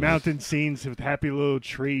brush. mountain scenes with happy little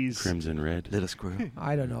trees. Crimson Red. Little squirrel.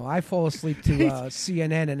 I don't know. I fall asleep to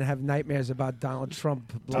CNN and have nightmares about Donald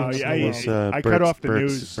Trump. Oh, blowing yeah, the world. It's, I cut Bert's- off the Bert's-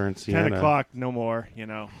 news. Bert's 10 Sienna. o'clock, no more. You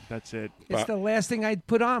know, that's it. It's the last thing I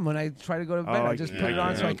put on when I try to go to bed. Oh, I just put it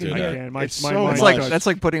on so I don't can do hear. that. it. My It's mind so It's much. starts- that's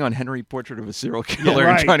like putting on Henry Portrait of a Serial Killer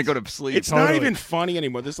right. and trying to go to sleep. It's not Totally. even funny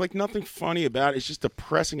anymore. There's like nothing funny about it. It's just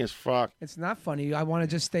depressing as fuck. It's not funny. I want to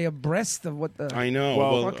just stay abreast of what the. I know.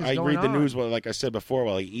 Well, fuck is I going read the on? news. Well, like I said before,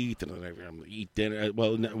 while I eat and I eat dinner.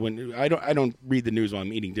 Well, when I don't read the news while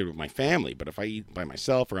I'm eating dinner with my family. But if I eat by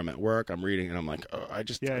myself or I'm at work, I'm reading and I'm like, oh, I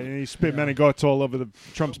just. Yeah, and he spit men and guts all over the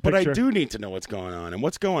Trump's But picture. I do need to know what's going on, and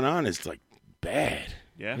what's going on is like bad.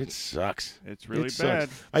 Yeah. It sucks. It's really It sucks. bad.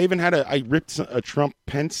 I even had I ripped a Trump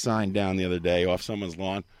Pence sign down the other day off someone's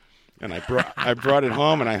lawn, and I brought it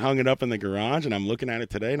home and I hung it up in the garage, and I'm looking at it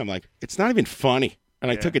today, and I'm like, it's not even funny,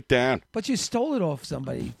 and I took it down. But you stole it off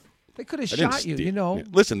somebody. They could have I didn't shot you. steal- You know, Yeah.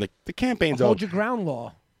 Listen, the campaign's hold over. your ground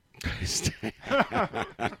law.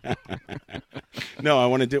 No, I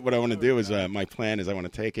want to do what I want to do is my plan is I want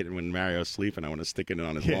to take it and when Mario's sleeping, I want to stick it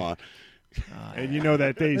on his Yeah. lawn. And you know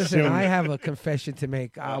that they Listen, soon. I have a confession to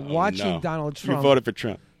make. Watching No. Donald Trump. You voted for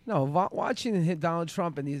Trump. No, watching Donald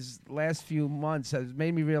Trump in these last few months has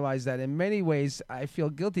made me realize that in many ways I feel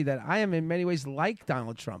guilty that I am in many ways like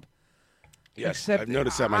Donald Trump. Yes, Except I've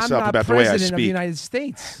noticed that I'm myself not about the way I president of the speak. United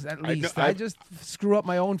States, at I know- least. I, I've- just screw up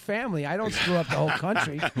my own family. I don't screw up the whole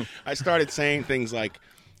country. I started saying things like,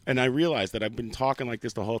 And I realized that I've been talking like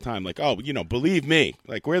this the whole time. Like, oh, believe me.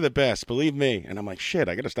 Like, we're the best. Believe me. And I'm like, shit,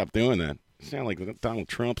 I got to stop doing that. I sound like Donald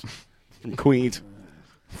Trump from Queens.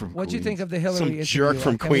 What'd you think of the Hillary Some interview? jerk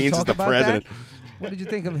from Can we Queens talk is the about president. that? What did you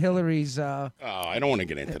think of Hillary's I don't want to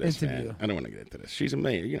get into this, interview? man. I don't want to get into this. She's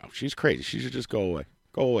amazing. She's crazy. She should just go away.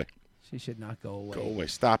 Go away. She should not go away. Go away.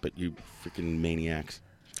 Stop it, you freaking maniacs.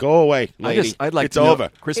 Go away, lady. I'd like it's to know, over.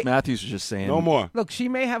 Chris Matthews was just saying. No more. Look, she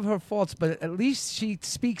may have her faults, but at least she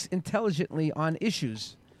speaks intelligently on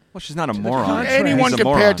issues. Well, she's not a To the moron. contrast- Anyone He's a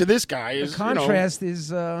compared moron. to this guy is The contrast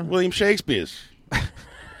is. William Shakespeare's.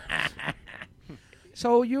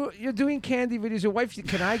 So you're doing candy videos. Your wife?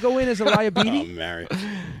 Can I go in as a liability? Oh, Mary.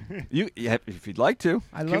 If you'd like to.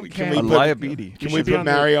 I love Can candy. we A liability. Can we put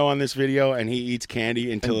Mario on this video and he eats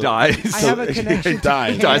candy until And dies. I have a connection. He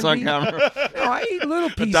dies. To Dies on candy. camera. No, I eat little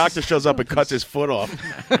The pieces. doctor shows up and cuts his foot off,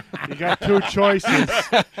 You got two choices.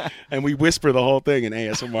 and we whisper the whole thing in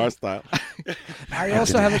ASMR style. I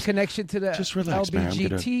also have a connection to the Just relax, man.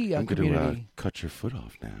 LBGT I'm community. gonna cut your foot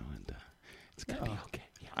off now, and it's gonna be okay.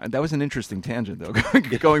 That was an interesting tangent, though,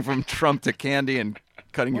 going from Trump to candy and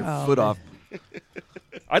cutting your Wow. foot off.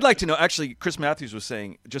 I'd like to know, actually, Chris Matthews was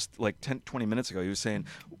saying just like 10, 20 minutes ago, he was saying,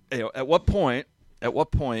 at what point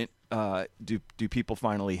do people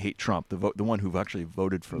finally hate Trump, the one who actually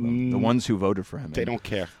voted for them, the ones who voted for him? They don't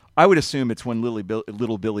care. I would assume it's when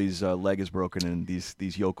little Billy's leg is broken and these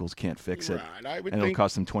yokels can't fix it, Right, I would and it'll think-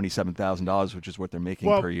 cost them $27,000, which is what they're making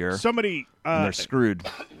Well, per year. somebody and they're screwed.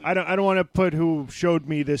 I don't want to put who showed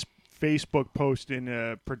me this Facebook post in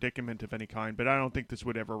a predicament of any kind, but I don't think this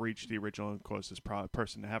would ever reach the original and closest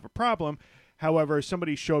person to have a problem. However,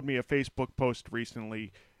 somebody showed me a Facebook post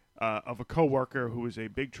recently of a coworker who is a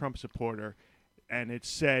big Trump supporter, and it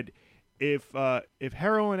said, if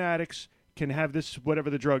heroin addicts can have this, whatever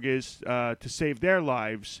the drug is, to save their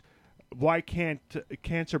lives, why can't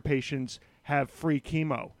cancer patients have free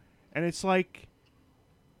chemo? And it's like,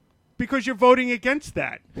 because you're voting against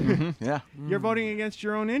that. Yeah. You're voting against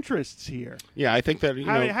your own interests here. Yeah, I think that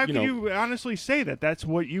How can you honestly say that that's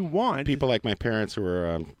what you want? people like my parents who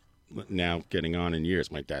are now getting on in years.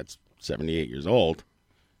 My dad's 78 years old.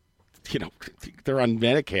 They're on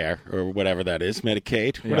Medicare or whatever that is,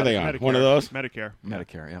 Medicaid. What are they on? Medicare. One of those? Medicare.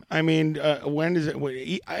 Medicare, yeah. I mean, when is it?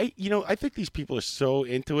 I think these people are so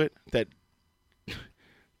into it that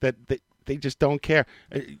they just don't care.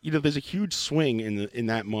 There's a huge swing in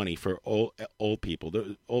that money for old people.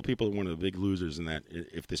 The old people are one of the big losers in that.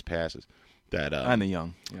 If this passes, that And the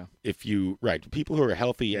young, yeah. People who are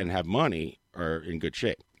healthy and have money are in good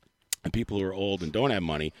shape. And people who are old and don't have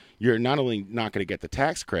money, you're not only not going to get the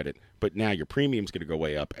tax credit, but now your premium's going to go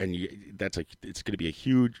way up, and it's going to be a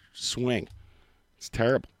huge swing. It's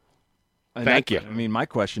terrible. And Thank you. I mean, my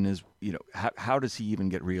question is, how does he even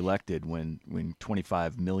get reelected when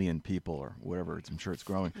 25 million people or whatever, I'm sure it's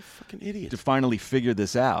growing, fucking idiot, to finally figure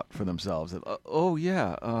this out for themselves?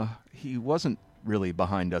 That, he wasn't really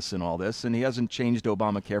behind us in all this, and he hasn't changed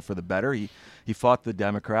Obamacare for the better. He fought the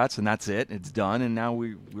Democrats, and that's it. It's done, and now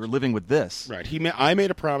we're living with this. Right. I made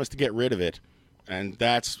a promise to get rid of it, and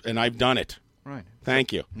I've done it. Right.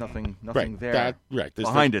 Thank you. Nothing Right. there. There's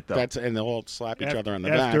behind it, though. And they'll all slap each other on the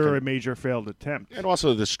back. After a major failed attempt. And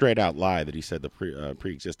also the straight out lie that he said the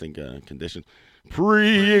pre-existing condition.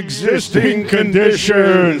 Pre-existing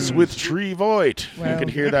conditions with Tree Voigt. You can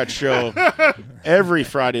hear that show every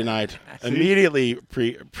Friday night, immediately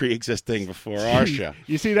pre-existing before our show.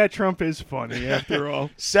 You see, that Trump is funny after all.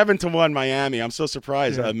 7-1 Miami. I'm so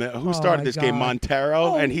surprised. Yeah. Who started this game?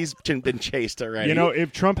 Montero, and he's been chased already.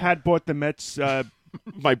 If Trump had bought the Mets,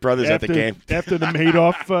 my brother's at the game after the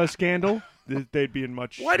Madoff scandal, they'd be in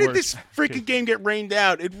much. Why did worse this freaking game get rained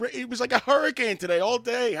out? It was like a hurricane today all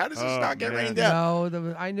day. How does this not get rained out?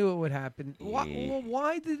 No, I knew it would happen.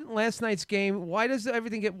 Why did last night's game? Why does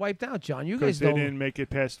everything get wiped out, John? You guys They don't. didn't make it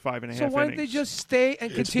past 5.5 So why innings. didn't they just stay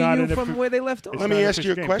and It's not continue an from effi- where they left off? It's Let not me an ask you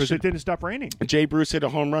a efficient game, 'cause question. it didn't stop raining. Jay Bruce hit a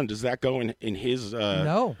home run. Does that go in his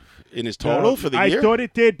No. in his total for the I year? thought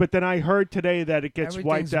it did, but then I heard today that it gets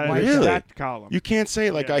Everything's wiped out of wiped the out. stat column. You can't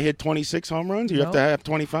say like Yeah. I hit 26 home runs. You have No. to have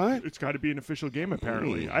 25. It's got to be an official game,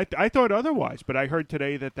 apparently. I thought otherwise, but I heard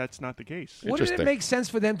today that that's not the case. Wouldn't it Interesting. make sense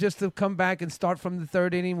for them just to come back and start from the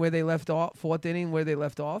third inning where they left off, fourth inning where they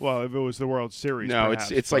left off? Well, if it was the World Series, No, perhaps,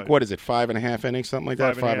 it's like but what is it? 5.5 innings, something like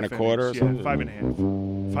that. 5 and a quarter. Or innings, something? yeah,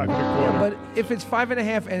 5.5. 5.25. But if it's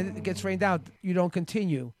 5.5 and it gets rained out, you don't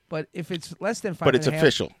continue. But if it's less than 5.5, But it's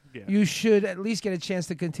official. You should at least get a chance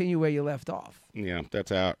to continue where you left off. Yeah,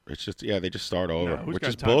 that's out. It's just they just start over, who's which got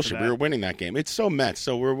is time for bullshit. We that? were winning that game. It's so Mets.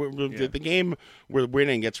 So the game we're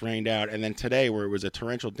winning gets rained out, and then today where it was a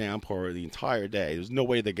torrential downpour the entire day. There's no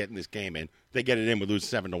way they're getting this game in. They get it in, we lose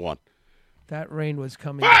 7-1. That rain was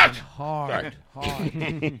coming down hard.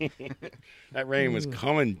 That rain was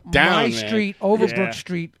coming down. My man. street, Overbrook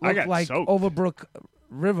Street, I looked got like soaked. Overbrook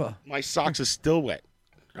River. My socks are still wet.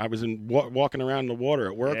 I was walking around the water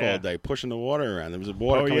at work Yeah. all day, pushing the water around. There was a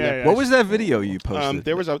water coming down. What was that video you posted?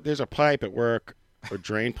 There's a pipe at work, a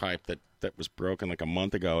drain pipe that was broken like a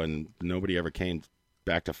month ago, and nobody ever came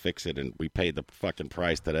back to fix it, and we paid the fucking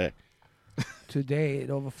price today. Today it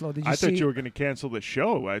overflowed. Did you I see? thought you were going to cancel the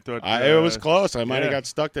show. I thought It was close. I might have yeah. got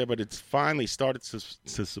stuck there, but it's finally started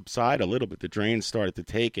to subside a little bit. The drain started to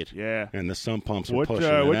take it. Yeah. And the sump pumps were What pushing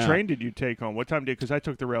it what out. train did you take home? What time did? Because I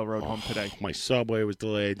took the railroad home today. My subway was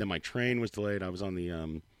delayed. Then my train was delayed. I was on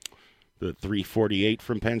the 348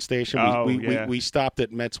 from Penn Station. We stopped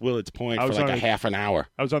at Mets Willits Point I for was like on a half an hour.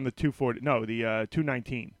 I was on the 240. No, the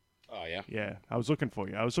 219. Oh yeah. Yeah, I was looking for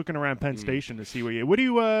you. I was looking around Penn Station to see where you. What do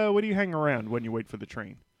you hang around when you wait for the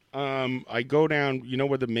train? I go down. You know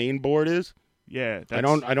where the main board is? Yeah, I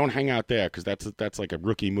don't hang out there because that's like a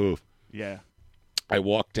rookie move. Yeah. I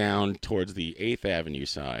walk down towards the 8th Avenue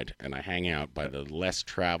side, and I hang out by the less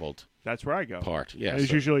traveled. That's where I go. Part. Yeah. There's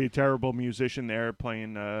so- usually a terrible musician there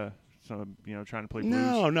playing some trying to play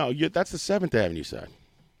blues. No, that's the 7th Avenue side.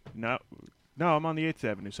 No, I'm on the 8th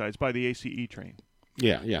Avenue side. It's by the ACE train.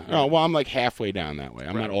 Yeah. Oh, well, I'm like halfway down that way.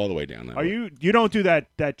 I'm not all the way down that way. You don't do that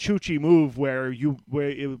choochie move when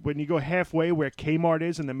you go halfway where Kmart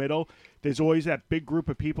is in the middle. There's always that big group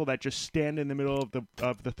of people that just stand in the middle of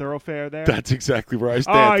the thoroughfare there. That's exactly where I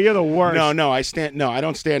stand. Oh, you're the worst. No, I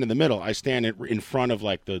don't stand in the middle. I stand in front of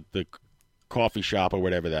like the coffee shop or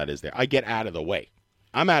whatever that is there. I get out of the way.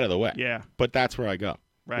 I'm out of the way. Yeah. But that's where I go.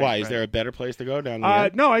 Right, Why? Is right. there a better place to go down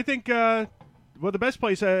there? No, I think the best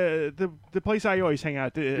place, the place I always hang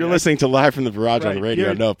out. You're listening to Live from the Barrage on the radio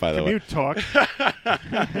You're note, by the way. Commute talk.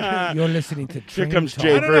 You're listening to Here Train comes Talk.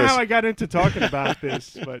 Jay I don't know Bruce. how I got into talking about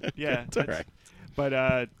this, but yeah, It's all right.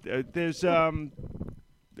 But there's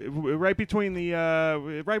right between the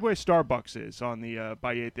right where Starbucks is on the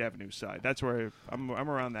by 8th Avenue side. That's where I'm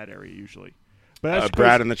around that area usually. But that's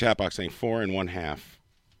Brad in the chat box saying 4 1/2.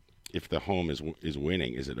 If the home is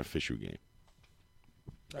winning, is it an official game?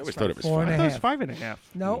 I always thought it was 4 5. and a It's half. 5.5.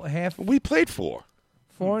 No, half. We played 4.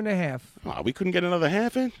 4.5. Oh, we couldn't get another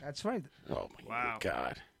half in? That's right. Oh, my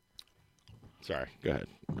God. Sorry. Go ahead,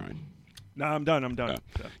 Ryan. No, I'm done.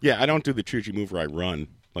 So, Yeah, I don't do the choo-choo move where I run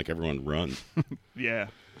like everyone runs. yeah.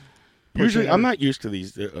 Usually, I'm not used to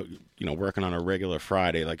these, working on a regular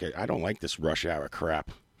Friday. Like, I don't like this rush hour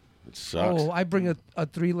crap. It sucks. Oh, I bring a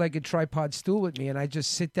three-legged tripod stool with me, and I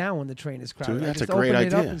just sit down when the train is crowded. Dude, that's I just a great open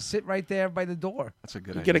it up idea. and sit right there by the door. That's a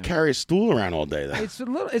good You idea. got to carry a stool around all day, though. It's a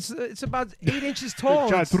little. It's about 8 inches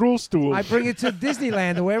tall. Got It's- rule stool. I bring it to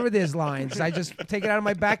Disneyland or wherever there's lines. I just take it out of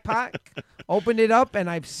my backpack, open it up, and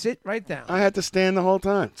I sit right down. I had to stand the whole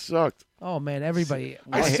time. It sucked. Oh man, everybody!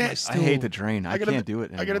 I wanted my hate stool. the train. I can't do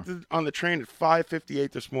it I got anymore. on the train at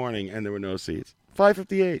 5:58 this morning, and there were no seats.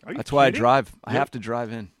 5:58. That's why I kidding? drive. I Yep. have to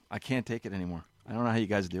drive in. I can't take it anymore. I don't know how you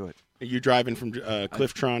guys do it. Are you driving from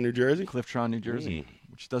Clifftron, New Jersey? Clifftron, New Jersey,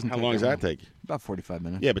 which doesn't. How take long does that long. take? About 45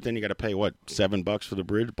 minutes. Yeah, but then you got to pay what, $7 for the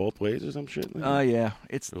bridge both ways or some shit. Yeah.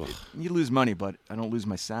 You lose money, but I don't lose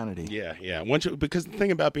my sanity. Yeah. Because the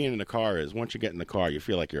thing about being in the car is once you get in the car, you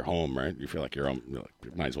feel like you're home, right? You feel like you're home. You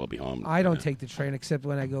might as well be home. I don't take the train except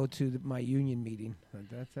when I go to my union meeting.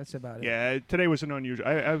 That's about it. Yeah, today was an unusual.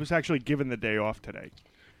 I was actually given the day off today.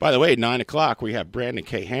 By the way, 9 o'clock, we have Brandon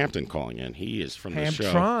K. Hampton calling in. He is from the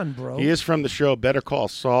show. Hamtron, bro. He is from the show Better Call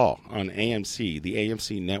Saul on AMC, the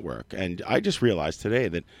AMC network. And I just realized today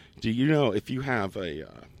that, do you know if you have a,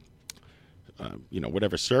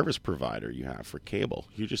 whatever service provider you have for cable,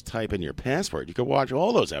 you just type in your password. You can watch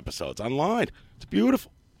all those episodes online. It's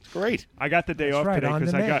beautiful. It's great. I got the day That's off right, today on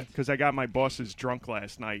demand. because I got my bosses drunk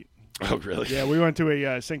last night. Oh, really? Yeah, we went to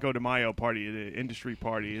a Cinco de Mayo party, the industry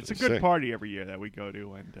party. It's a good Sick. party every year that we go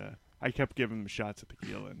to, and I kept giving them shots of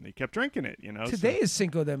tequila, and they kept drinking it. Today is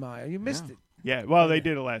Cinco de Mayo. You missed it. Yeah, well, they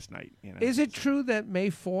did it last night. Is it true that May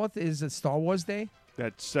 4th is a Star Wars Day?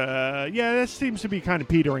 That's that seems to be kind of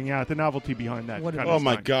petering out. The novelty behind that. What kind Oh, of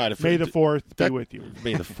my time. God. May the 4th be that- with you.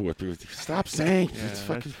 May the 4th be with you. Stop saying. It's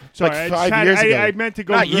fucking Sorry, like I 5 years ago. I meant to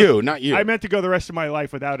go. Not you. I meant to go the rest of my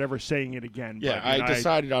life without ever saying it again. Yeah, but, I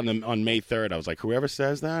decided on May 3rd. I was like, whoever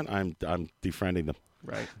says that, I'm defriending them.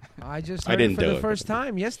 Right. I just I heard didn't it for do the it. first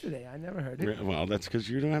time yesterday. I never heard it. Well, that's because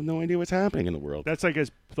you don't have no idea what's happening in the world. That's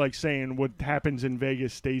like saying what happens in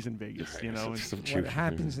Vegas stays in Vegas. You know. What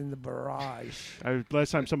happens in the barrage?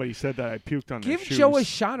 Last time somebody said that, I puked on their Give shoes. Joe a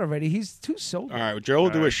shot already. He's too sober. All right, Joe will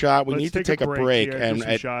do a right. shot. We Let's need to take take a a break. break. Yeah, do And some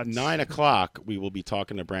at shots. 9 o'clock, we will be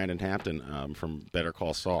talking to Brandon Hampton from Better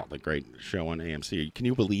Call Saul, the great show on AMC. Can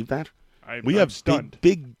you believe that? We I'm have stunned.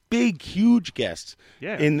 big, huge guests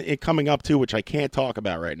Yeah. in it coming up, too, which I can't talk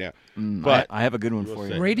about right now. But I have a good one for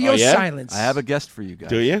you. Radio Oh, yeah? silence. I have a guest for you guys.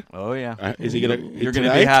 Do you? Oh, yeah. Is he gonna? You're going to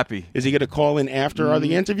tonight? be happy. Is he going to call in after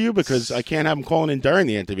the interview? Because I can't have him calling in during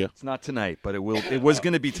the interview. It's not tonight, but it will. It was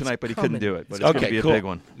going to be tonight, but he couldn't do it. But it's going to Okay, be a cool. big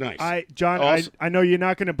one. Nice. John, Also- I know you're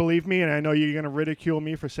not going to believe me, and I know you're going to ridicule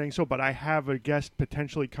me for saying so, but I have a guest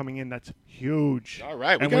potentially coming in that's huge. All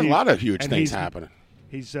right, we And got a lot of huge and things he's- happening.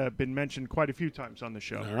 He's been mentioned quite a few times on the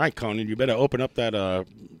show. All right, Conan, you better open up that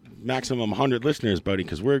maximum 100 listeners, buddy,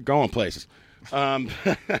 because we're going places.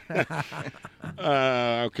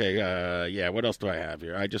 Okay, yeah. What else do I have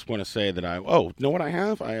here? I just want to say that you know what I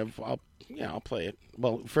have? I'll play it.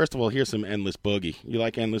 Well, first of all, here's some Endless Boogie. You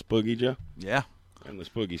like Endless Boogie, Joe? Yeah. Endless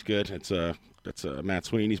Boogie's good. That's Matt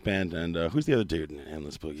Sweeney's band, and who's the other dude in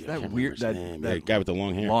Endless Boogie? I That can't weird, remember his name. that The guy with the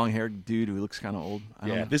long hair. long-haired dude who looks kind of old. I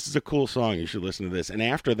don't Yeah, know. this is a cool song. You should listen to this. And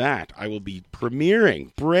after that, I will be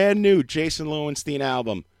premiering brand new Jason Lowenstein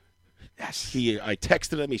album. Yes. I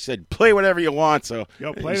texted him. He said, "Play whatever you want." So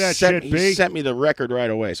Yo, play he that sent, shit, He B. sent me the record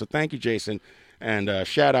right away. So thank you, Jason, and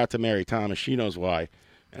shout out to Mary Thomas. She knows why.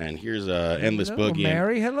 And here's Endless Hello, Boogie.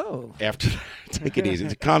 Mary, hello. After take it easy.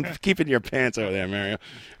 Keep it in your pants over there, Mario.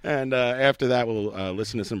 And after that, we'll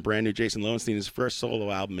listen to some brand new Jason Lowenstein, his first solo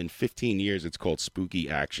album in 15 years. It's called Spooky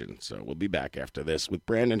Action. So we'll be back after this with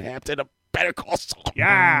Brandon Hampton of Better Call Saul.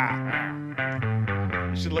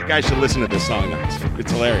 Yeah. You guys should listen to this song now.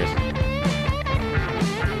 It's hilarious.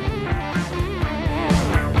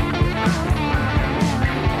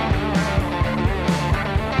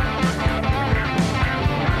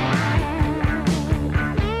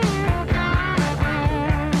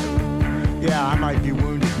 Yeah, I might be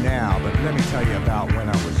wounded now, but let me tell you about when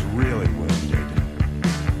I was really wounded.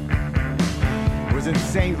 It was in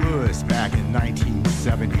St. Louis back in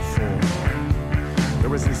 1974. There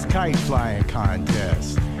was this kite flying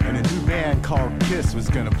contest, and a new band called Kiss was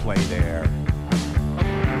gonna play there.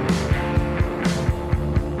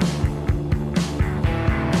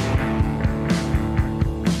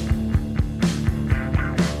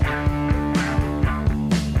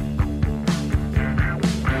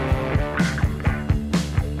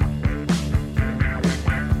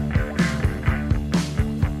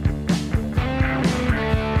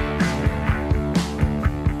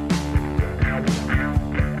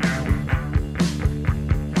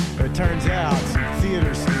 It turns out some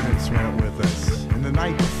theater students went with us, and the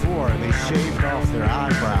night before they shaved off their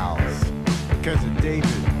eyebrows because of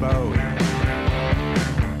David Bowie.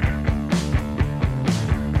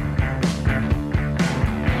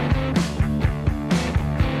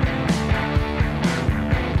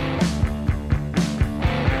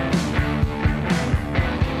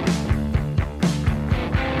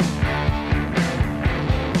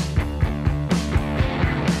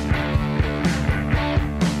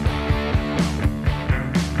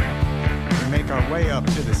 We make our way up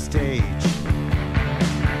to the stage.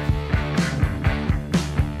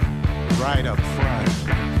 Right up front,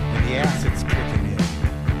 and the acid's kicking in.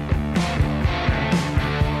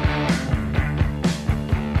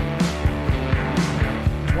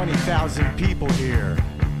 $20,000 people here.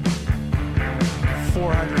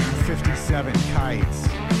 457 kites.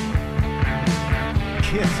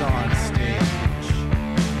 Kiss on stage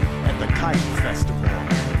at the Kite Festival.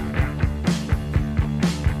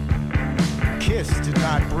 Kiss did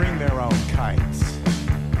not bring their own kites.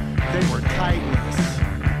 They were kiteless,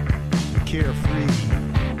 carefree.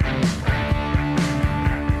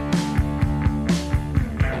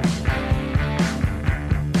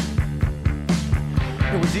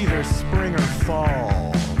 It was either spring or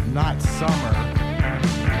fall, not summer.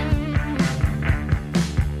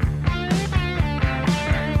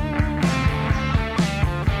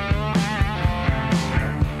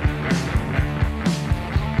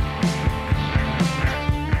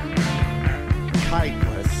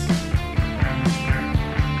 Kiteless.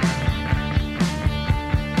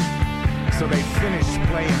 So they finished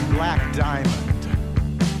playing Black Diamond.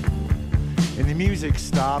 And the music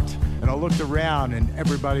stopped, and I looked around, and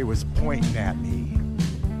everybody was pointing at me.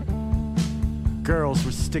 Girls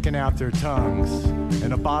were sticking out their tongues,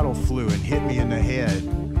 and a bottle flew and hit me in the head.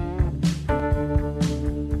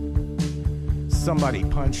 Somebody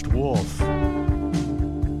punched Wolf.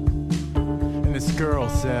 And the This girl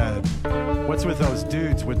said, "What's with those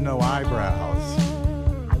dudes with no eyebrows?"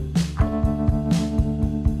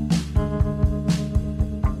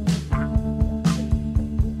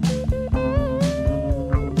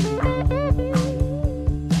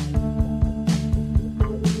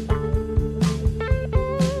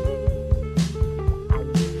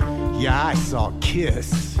 Yeah, I saw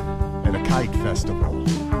Kiss at a kite festival.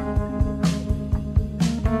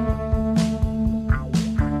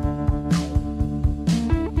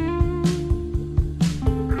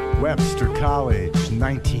 Webster College,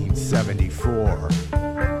 1974.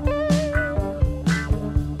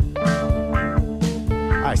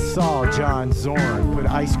 I saw John Zorn put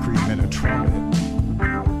ice cream in a trumpet.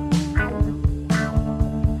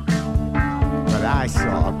 But I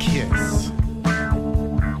saw Kiss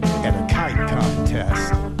at a kite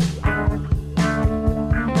contest.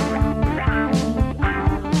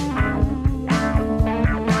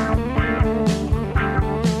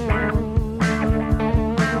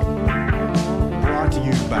 Brought to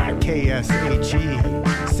you by KSHE,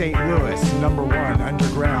 St. Louis, #1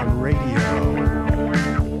 underground radio.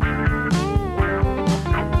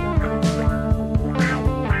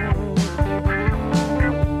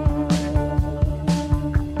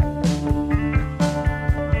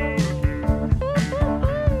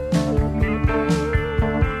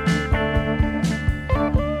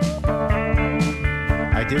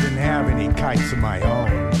 I didn't have any kites of my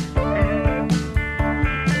own.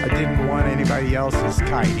 I didn't want anybody else's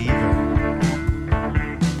kite either.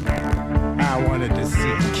 I wanted to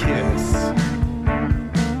see Kiss.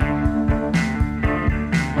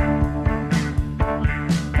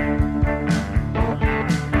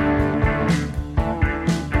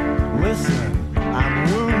 Listen, I'm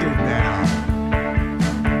wounded now,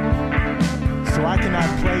 so I cannot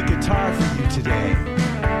play guitar for you today.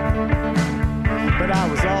 But I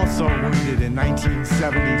was also wounded in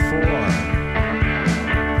 1974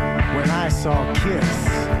 when I saw Kiss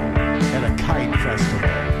at a kite festival,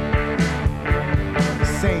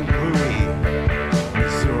 St. Louis,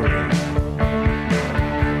 Missouri.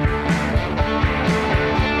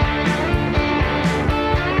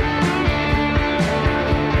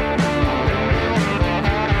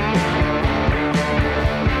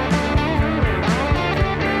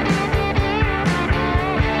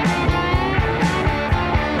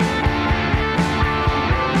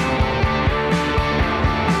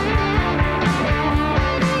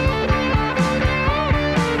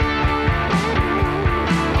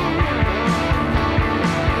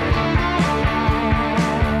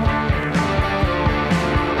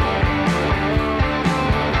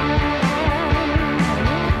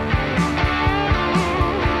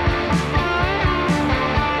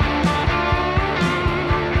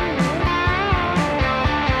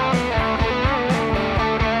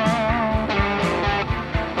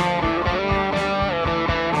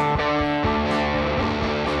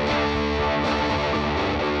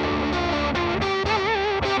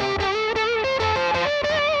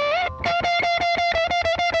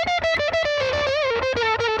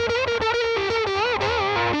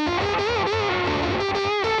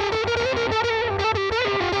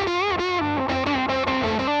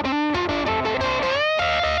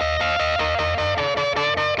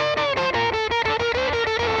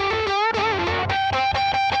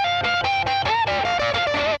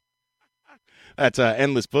 That's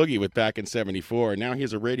Endless Boogie with Back in 74. Now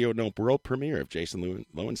here's a Radio Nope world premiere of Jason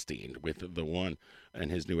Lowenstein with The One, and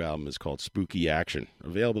his new album is called Spooky Action.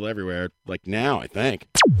 Available everywhere, like now, I think.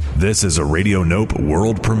 This is a Radio Nope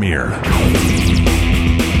world premiere.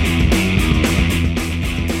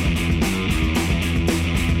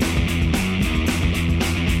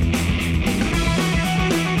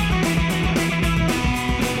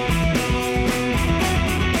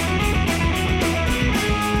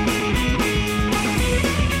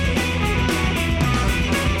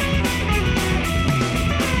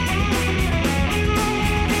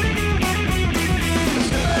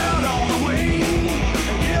 Out on the wing,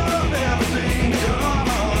 give up everything, come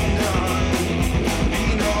undone.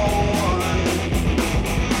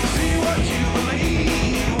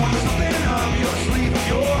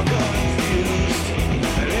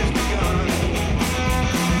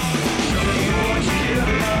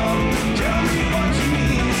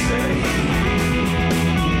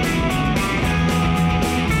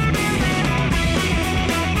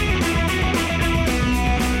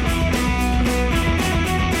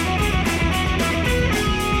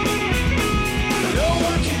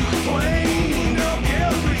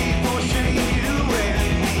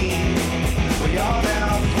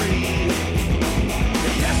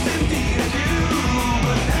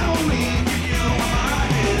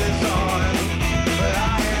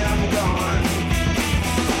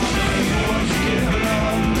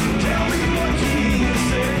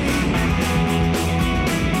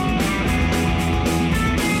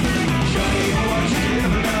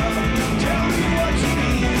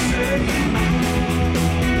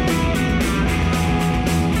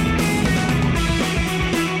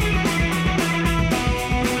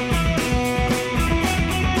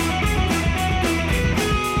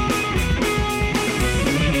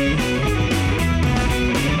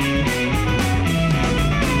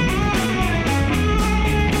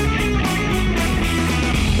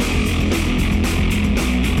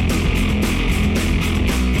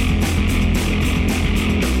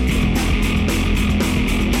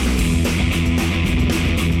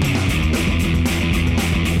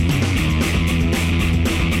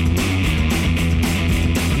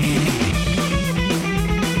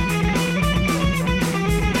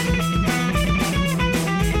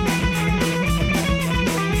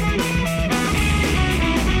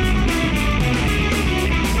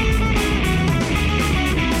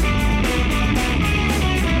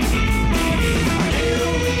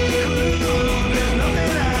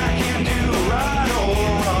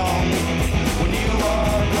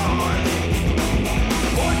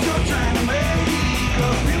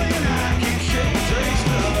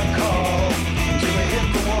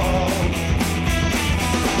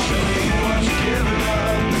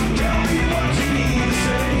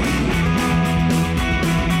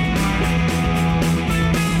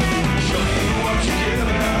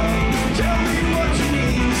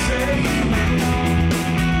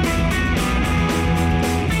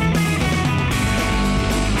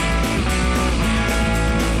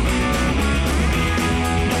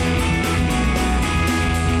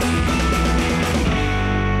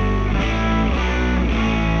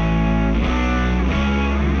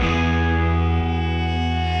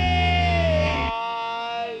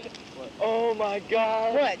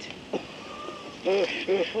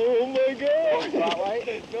 Oh my god!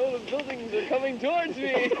 No, the buildings are coming towards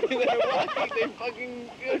me. They're fucking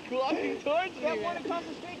walking towards me. That one across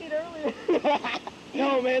the street did earlier.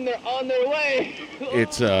 No, man, they're on their way.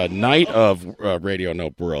 It's a night of Radio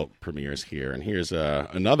Nope World premieres here, and here's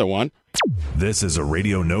another one. This is a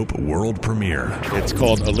Radio Nope world premiere. It's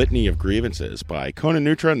called A Litany of Grievances by Conan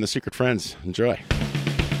Nutra and the Secret Friends. Enjoy.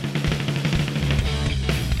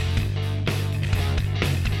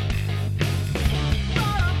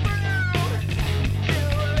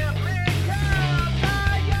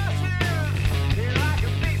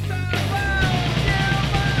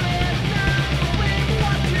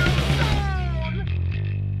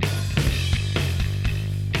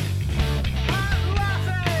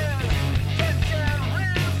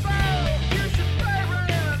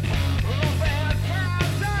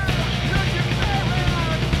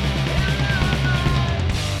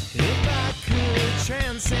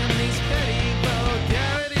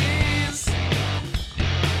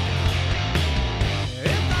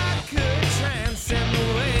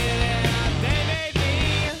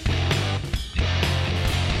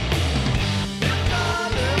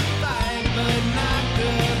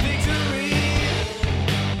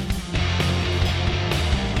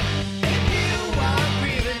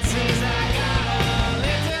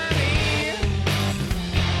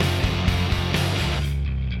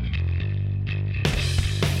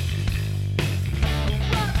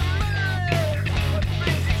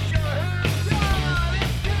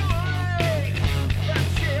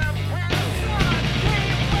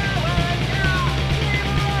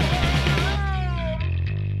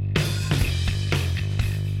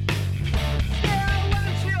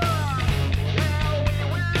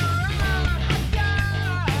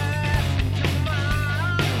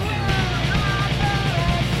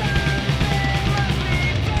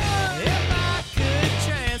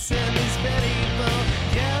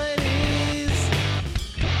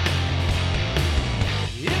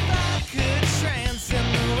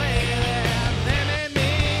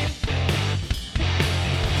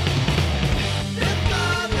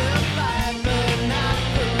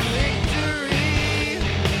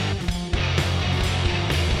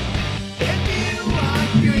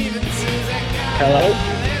 Hello?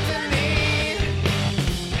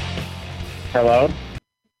 Hello?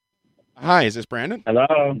 Hi, is this Brandon?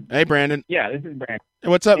 Hello? Hey, Brandon. Yeah, this is Brandon. Hey,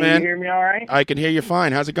 what's up, Can man? you hear me all right? I can hear you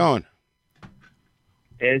fine. How's it going?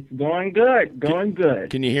 It's going good. Going good.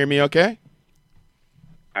 Can you hear me okay?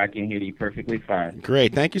 I can hear you perfectly fine.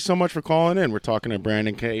 Great. Thank you so much for calling in. We're talking to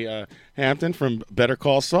Brandon K. Hampton from Better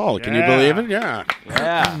Call Saul. Can you Yeah. believe it? Yeah.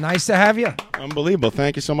 Yeah. Nice to have you. Unbelievable.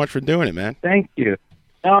 Thank you so much for doing it, man. Thank you.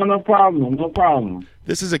 No problem. No problem.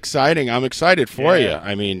 This is exciting. I'm excited for Yeah.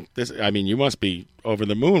 you. I mean, you must be over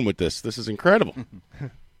the moon with this. This is incredible.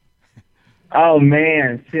 Oh,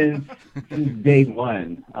 man, since day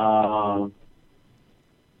one,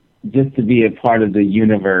 just to be a part of the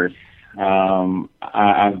universe. I've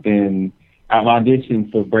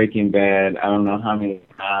auditioned for Breaking Bad. I don't know how many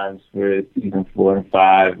times for season 4 and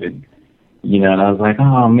 5, and and I was like,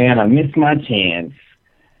 oh man, I missed my chance.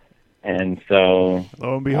 And so,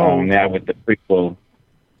 lo and behold, now with the prequel,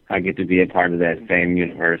 I get to be a part of that same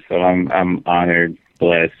universe. So I'm honored,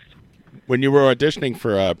 blessed. When you were auditioning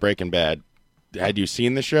for Breaking Bad, had you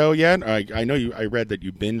seen the show yet? I know you. I read that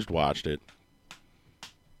you binged watched it.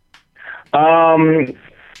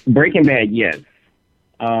 Breaking Bad, yes.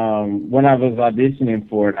 When I was auditioning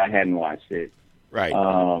for it, I hadn't watched it. Right.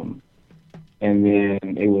 And then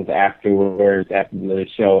it was afterwards, after the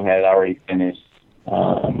show had already finished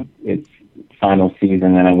its final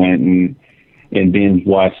season, and I went and binge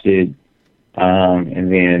watched it.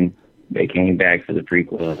 And then they came back for the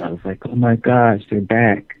prequel, and I was like, oh my gosh, they're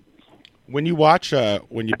back. When you watch,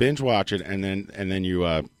 when you binge watch it, and then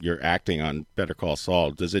you're acting on Better Call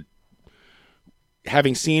Saul, does it?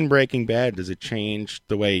 Having seen Breaking Bad, does it change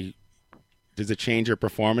the way? Does it change your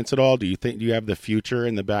performance at all? Do you have the future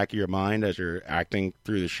in the back of your mind as you're acting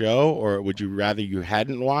through the show, or would you rather you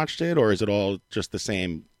hadn't watched it, or is it all just the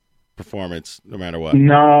same performance no matter what?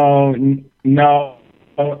 No. And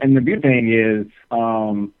the good thing is,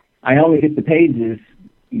 I only get the pages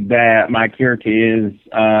that my character is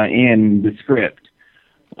in the script,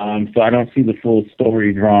 so I don't see the full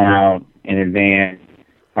story drawn out in advance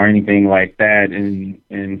or anything like that. And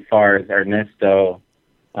as far as Ernesto,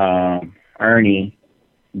 Ernie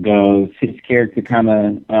goes, his character kind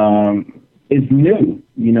of is new,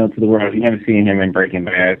 to the world. You haven't seen him in Breaking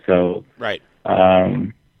Bad, so right.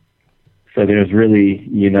 So there's really,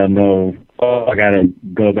 no. Oh, I got to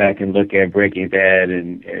go back and look at Breaking Bad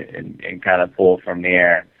and kind of pull from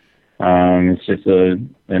there. It's just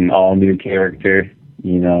an all new character,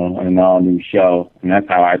 an all new show, and that's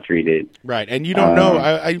how I treat it. Right, and you don't know.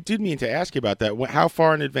 I did mean to ask you about that. How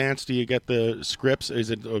far in advance do you get the scripts? Is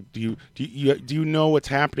it do you know what's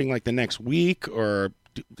happening like the next week or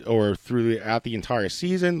throughout the entire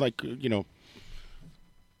season?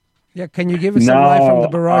 Yeah, can you give us some live from the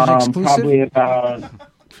Barrage exclusive? Probably about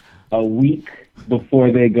a week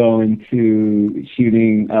before they go into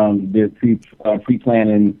shooting their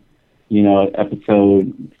pre-planning,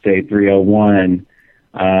 episode, say 301,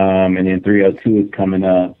 and then 302 is coming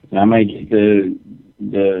up. And I might get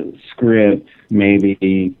the script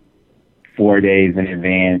maybe 4 days in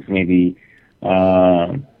advance, maybe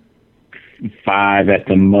 5 at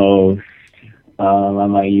the most. I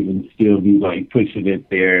might even still be pushing it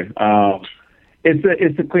there.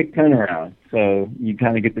 It's a quick turnaround. So you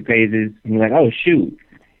kind of get the pages and you're like, oh shoot,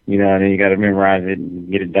 and then you got to memorize it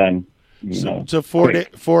and get it done. So 4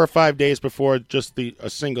 or 5 days before just a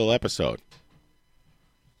single episode.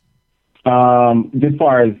 As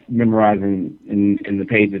far as memorizing in the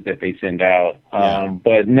pages that they send out,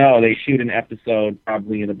 but no, they shoot an episode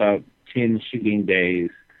probably in about 10 shooting days.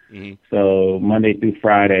 Mm-hmm. So Monday through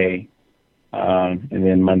Friday. And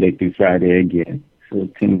then Monday through Friday again. So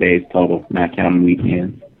 10 days total, not counting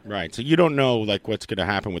weekends. Right. So you don't know what's going to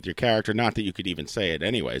happen with your character. Not that you could even say it,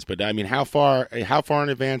 anyways. But I mean, how far in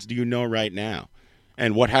advance do you know right now?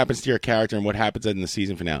 And what happens to your character and what happens in the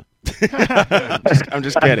season finale? I'm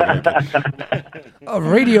just kidding. A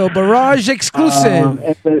Radio Barrage exclusive.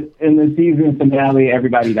 In the season finale,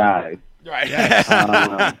 everybody dies. Right. Yes.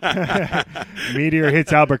 Meteor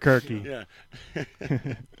hits Albuquerque.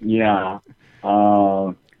 Yeah.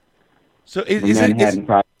 So is it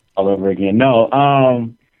all over again? No.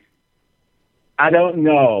 I don't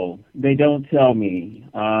know. They don't tell me.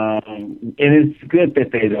 And it's good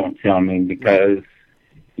that they don't tell me because,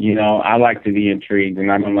 I like to be intrigued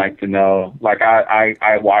and I don't like to know. Like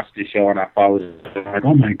I watched the show and I followed it. I'm like,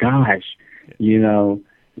 oh my gosh,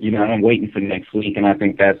 I'm waiting for next week, and I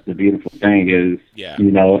think that's the beautiful thing is,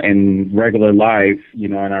 in regular life,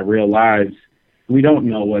 in our real lives, we don't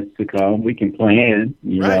know what's to come. We can plan,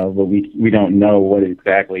 but we don't know what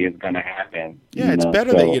exactly is going to happen. Yeah, it's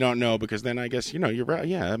better that you don't know because then I guess, you're right.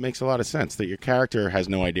 Yeah, that makes a lot of sense that your character has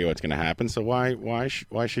no idea what's going to happen. So why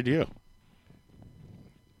should you?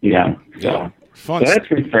 Yeah. So that's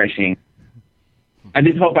refreshing. I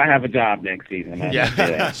just hope I have a job next season.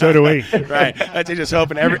 So do we. Right. That's just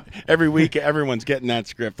hoping every week everyone's getting that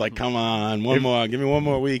script. Like, come on, more. Give me one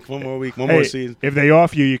more week, one more season. If they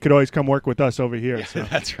offer you, you could always come work with us over here. Yeah, so.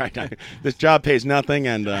 That's right. This job pays nothing,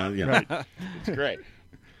 and right. It's great.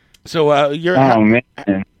 So you're man.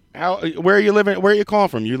 Where are you living? Where are you calling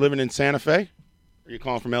from? You living in Santa Fe? Are you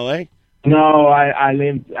calling from L.A.? No, I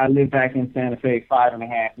live back in Santa Fe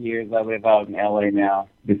 5.5 years. I live out in L.A. now.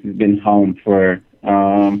 This has been home for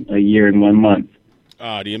a year and 1 month.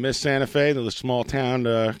 Do you miss Santa Fe, the small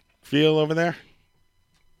town feel over there?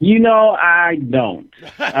 I don't.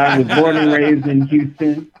 I was born and raised in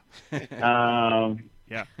Houston.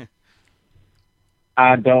 Yeah.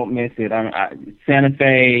 I don't miss it. Santa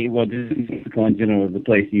Fe, well, just Mexico in general is the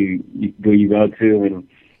place you go to, and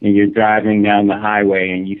you're driving down the highway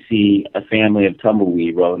and you see a family of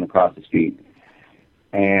tumbleweed rolling across the street.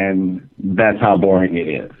 And that's how boring it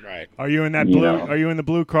is. Right. Are you in that blue? Are you in the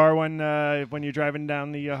blue car when you're driving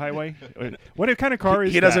down the highway? What kind of car is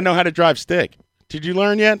that? He doesn't know how to drive stick. Did you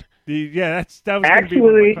learn yet? That was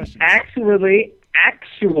actually.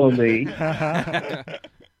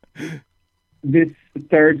 This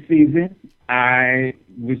third season, I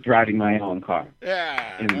was driving my own car.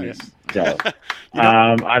 Yeah. Nice. So,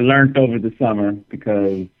 I learned over the summer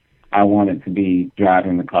because I wanted to be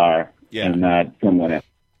driving the car. Yeah. And not someone else.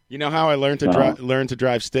 You know how I learned to learn to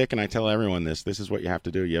drive stick, and I tell everyone this. This is what you have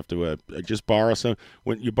to do. You have to just borrow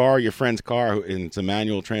when you borrow your friend's car and it's a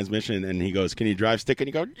manual transmission, and he goes, "Can you drive stick?" And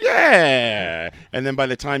you go, "Yeah." And then by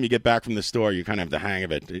the time you get back from the store, you kind of have the hang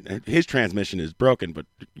of it. His transmission is broken, but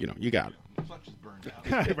you got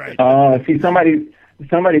it. Right. See, somebody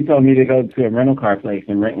told me to go to a rental car place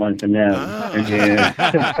and rent one from them. And then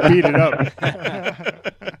beat it up.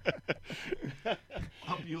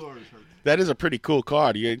 That is a pretty cool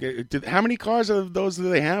car. How many cars of those do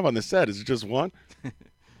they have on the set? Is it just one?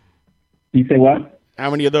 You say what?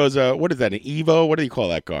 How many of those? What is that? An Evo? What do you call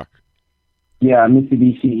that car? Yeah,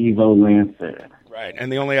 Mitsubishi Evo Lancer. Right,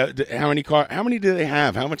 and they only how many do they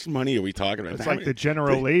have? How much money are we talking about? It's like the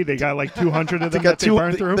General Lee. They got like 200 of them. They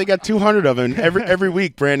burn through. They got 200 of them. Every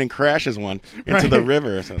week, Brandon crashes one into the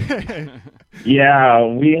river or something. Yeah,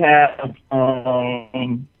 we have.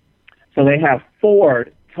 So they have 4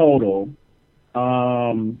 total.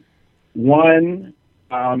 One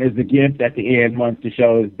is a gift at the end once the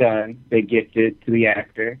show is done. They gift it to the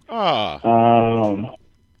actor.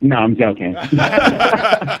 No, I'm joking. I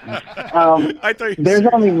thought there's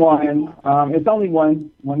only one. It's only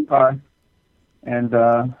one car, and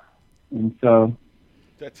so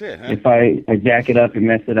that's it. Huh? if I jack it up and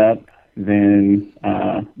mess it up, then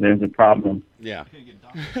there's a problem. Yeah.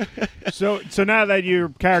 So now that your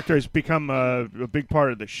character has become a big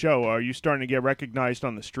part of the show, are you starting to get recognized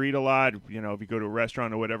on the street a lot? You know, if you go to a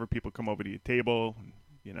restaurant or whatever, people come over to your table,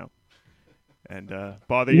 you know, and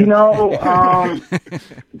bother you. You know,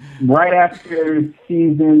 right after the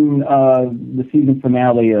season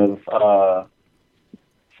finale of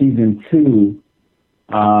season 2,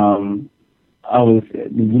 I was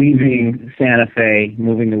leaving Santa Fe,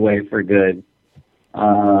 moving away for good.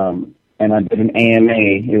 And I did an AMA.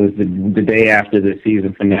 It was the day after the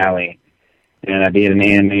season finale. And I did an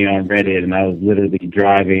AMA on Reddit, and I was literally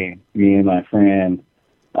driving, me and my friend,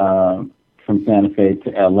 from Santa Fe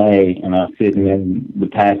to L.A., and I was sitting in the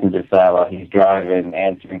passenger side while he's driving,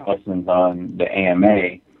 answering questions on the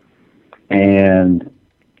AMA. And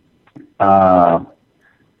I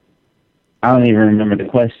don't even remember the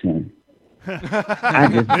question. I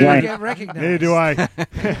just blanked. Get recognized. Neither do I.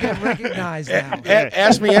 Get recognized now.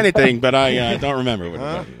 Ask me anything, but I don't remember what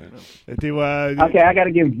it was. Okay, I got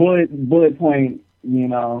to give bullet point,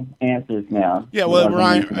 answers now. Yeah, well,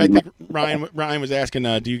 Ryan, I think Ryan was asking,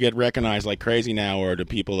 do you get recognized like crazy now, or do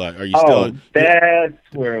people? Are you still? Oh, that's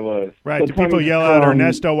where it was. Right? So Do people yell out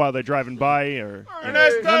Ernesto while they're driving by, or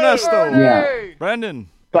Ernesto? Yeah. Brandon.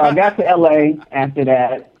 So I got to L.A. after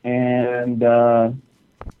that, and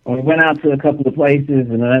we went out to a couple of places,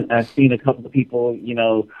 and I've seen a couple of people,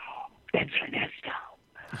 that's Ernesto.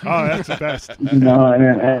 Oh, that's the best. And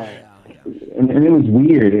it was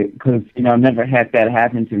weird because, I've never had that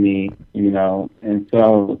happen to me, and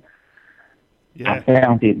so I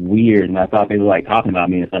found it weird, and I thought they were, like, talking about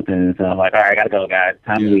me or something, and so I'm like, all right, I got to go, guys.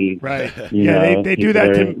 Time to leave. Right. They do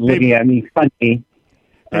that to looking at me funny.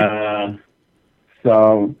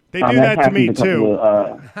 So they do that to me too.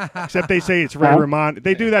 Of, except they say it's Ray Romano.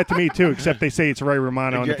 They do that to me too. Except they say it's Ray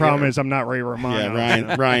Romano, and the problem is I'm not Ray Romano.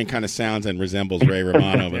 Yeah, Ryan kind of sounds and resembles Ray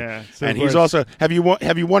Romano. But, Yeah, and he's also have you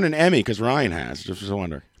won an Emmy? Because Ryan has. Just a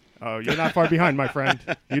wonder. Oh, you're not far behind, my friend.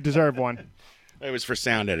 You deserve one. It was for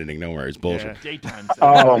sound editing. No worries, bullshit. Yeah. Daytime.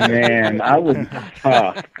 Oh man, I was.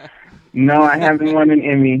 No, I haven't won an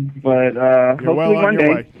Emmy, but hopefully well on one your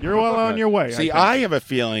day. way. You're well on your way. See, I have a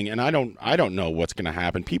feeling, and I don't know what's going to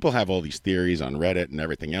happen. People have all these theories on Reddit and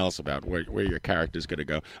everything else about where your character's going to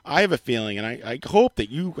go. I have a feeling, and I hope that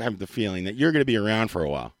you have the feeling that you're going to be around for a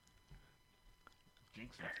while.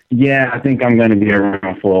 Yeah, I think I'm going to be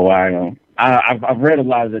around for a while. I've read a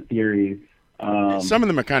lot of the theories. Some of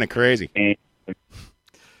them are kind of crazy. And,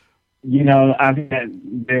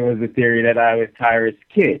 there was a theory that I was Tyrus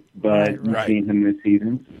Kitt, but I've seen him this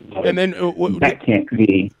season. So and then that can't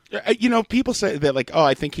be. People say that like, oh,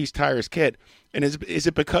 I think he's Tyrus Kitt. And is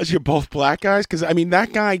it because you're both black guys? Because I mean,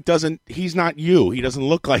 that guy he's not you. He doesn't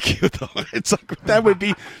look like you, though. It's like that would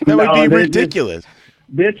be ridiculous.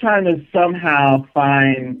 They're trying to somehow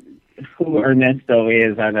find who Ernesto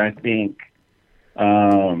is, and I think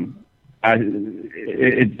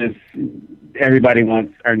it just everybody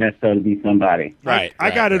wants Ernesto to be somebody. Right.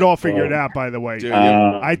 I got it all figured out, by the way.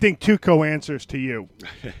 I think Tuco answers to you.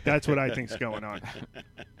 That's what I think's going on.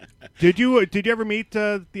 Did you ever meet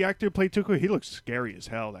the actor who played Tuco? He looks scary as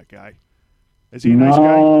hell, that guy. Is he a nice guy?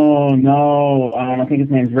 No. I think his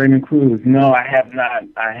name's Raymond Cruz. No, I have not.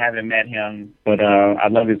 I haven't met him, but I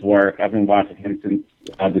love his work. I've been watching him since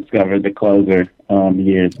I discovered The Closer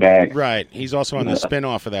years back. Right. He's also on the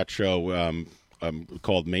spin-off of that show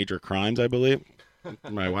called Major Crimes, I believe.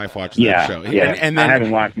 My wife watched that show. Yeah, and then I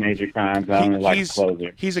haven't watched Major Crimes. I only watched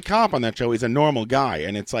Closer. He's a cop on that show. He's a normal guy.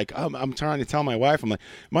 And it's like, I'm trying to tell my wife, I'm like,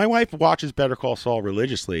 my wife watches Better Call Saul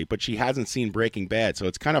religiously, but she hasn't seen Breaking Bad. So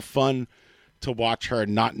it's kind of fun to watch her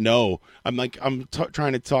not know. I'm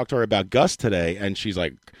trying to talk to her about Gus today, and she's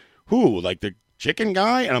like, who? Like the chicken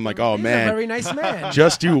guy? And I'm like, oh, He's man. a very nice man.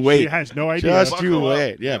 Just you wait. She has no idea. Just you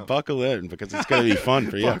wait. Yeah, buckle in, because it's going to be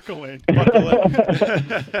fun for you. Buckle in.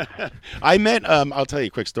 I met, I'll tell you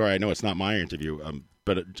a quick story. I know it's not my interview,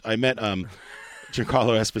 but I met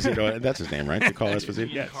Giancarlo Esposito. That's his name, right? Giancarlo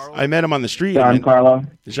Esposito? Yes. I met him on the street.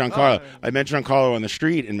 Giancarlo. I met Giancarlo on the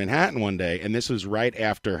street in Manhattan one day, and this was right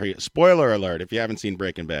after, spoiler alert, if you haven't seen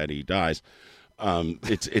Breaking Bad, he dies.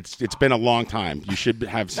 It's been a long time. You should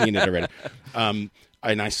have seen it already. And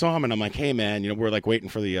I saw him, and I'm like, hey, man, we're like waiting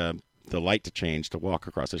for the light to change to walk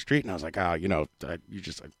across the street. And I was like,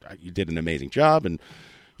 you did an amazing job. And,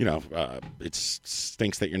 it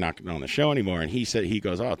stinks that you're not on the show anymore. And he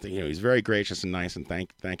goes, oh, he's very gracious and nice and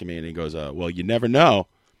thanking me. And he goes, well, you never know.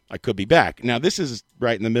 I could be back. Now, this is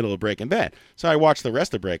right in the middle of Breaking Bad. So I watch the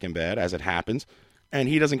rest of Breaking Bad as it happens, and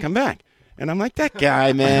he doesn't come back. And I'm like, that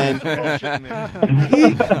guy, man. I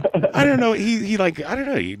don't know. I don't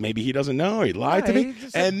know. Maybe he doesn't know. He lied to me.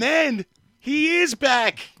 And then he is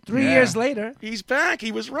back. 3 years later. He's back.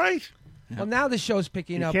 He was right. Well, now the show's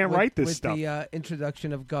picking up can't write this with stuff. the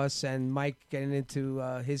introduction of Gus and Mike getting into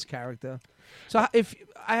his character. So if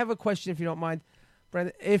I have a question, if you don't mind,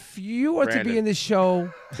 Brandon, if you were to be in the show,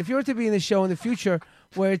 in the future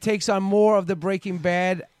where it takes on more of the Breaking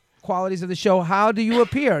Bad qualities of the show, how do you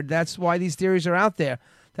appear? That's why these theories are out there.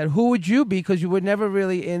 That who would you be? Because you were never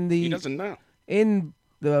really in the. He doesn't know. In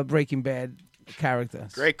the Breaking Bad character.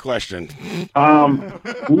 Great question.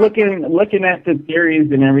 Looking at the theories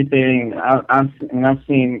and everything, I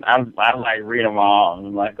like read them all, and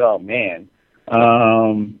I'm like, oh man,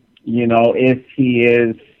 if he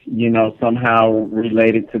is, somehow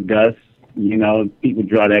related to Gus, people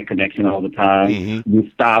draw that connection all the time. Mm-hmm.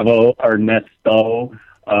 Gustavo Ernesto,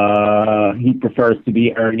 he prefers to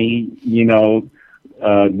be Ernie.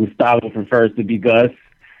 Gustavo prefers to be Gus.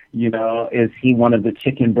 Is he one of the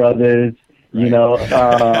Chicken brothers?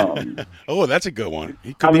 Oh, that's a good one.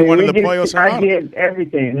 He could be one of the Pollo Serrano. I get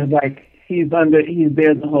everything. It's like he's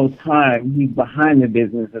there the whole time. He's behind the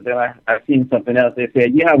business. And then I've seen something else. They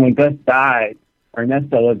said, yeah, when Gus died,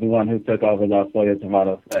 Ernesto was the one who took over Los Pollos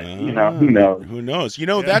Tomatos. Who knows? Who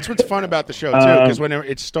knows? That's what's fun about the show, too, because when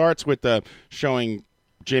it starts with showing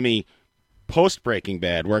Jimmy post-Breaking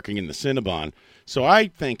Bad working in the Cinnabon. So I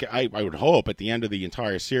think, I would hope at the end of the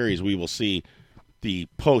entire series we will see the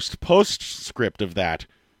postscript of that,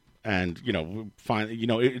 and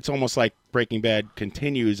it's almost like Breaking Bad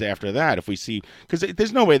continues after that. If we see, because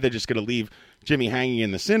there's no way they're just going to leave Jimmy hanging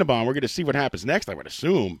in the Cinnabon. We're going to see what happens next, I would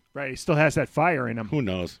assume. Right, he still has that fire in him. Who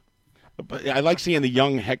knows? But I like seeing the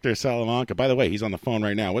young Hector Salamanca. By the way, he's on the phone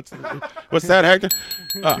right now. What's that, Hector?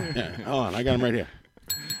 Oh, yeah. Hold on, I got him right here.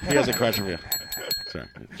 He has a question for you. Sorry,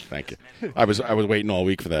 thank you. I was waiting all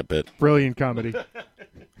week for that bit. Brilliant comedy.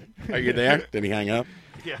 Are you there? Did he hang up?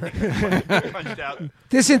 Yeah. Punched out.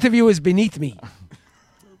 This interview is beneath me.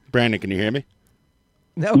 Brandon, can you hear me?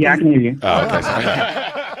 No. Yeah, I can hear you. Oh, okay. Sorry.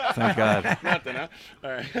 Thank God. Nothing, huh?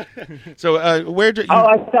 All right. So, where did you...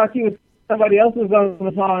 I thought somebody else was on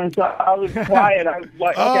the phone, and so I was quiet. I was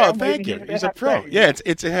like, okay, I'm thank you. He's a pro. Yeah,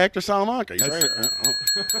 it's a Hector Salamanca. He's right.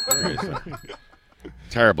 There he is.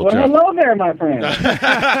 Terrible joke. Hello there, my friend.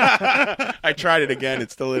 I tried it again.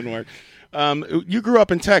 It still didn't work. You grew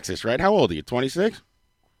up in Texas, right? How old are you? 26?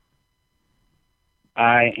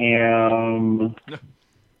 I am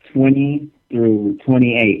 20 through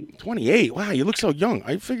 28. 28? Wow, you look so young.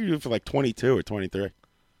 I figured you were for like 22 or 23.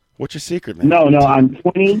 What's your secret, man? No, I'm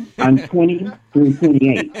 20. I'm 20 through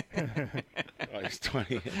 28. Oh, he's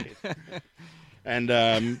 28.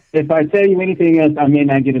 And if I tell you anything else, I may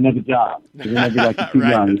not get another job. Then I'd be like, you're too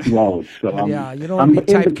young, you're too old. So you don't want to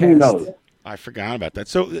be typecast. I forgot about that.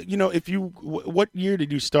 So, what year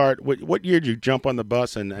did you start? What year did you jump on the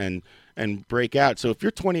bus and break out? So, if you're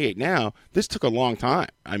 28 now, this took a long time.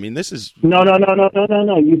 I mean, this is no.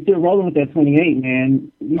 You're still rolling with that 28,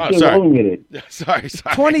 man. You're still rolling with it. Sorry.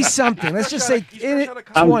 20-something. Let's just say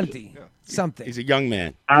 20-something. He's a young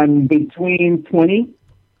man. I'm between 20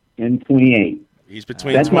 and 28. He's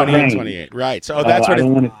between 20 and 28. Right. So that's what I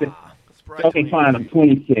don't want to say. Okay, fine. I'm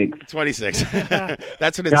 26. 26.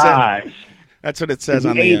 That's what it says. That's what it says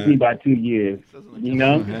on the. Aged me by 2 years.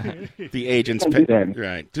 The agents pay,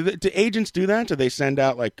 right? Do agents do that? Do they send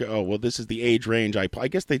out like, oh, well, this is the age range? I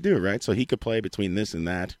guess they do, right? So he could play between this and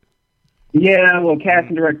that. Yeah, well,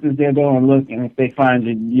 casting directors, they'll go and look, and if they find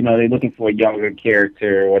they're looking for a younger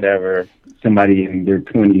character or whatever, somebody in their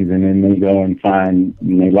 20s, and then they go and find,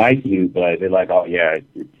 and they like you, but they're like, oh yeah,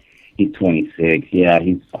 he's 26. Yeah,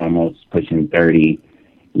 he's almost pushing 30.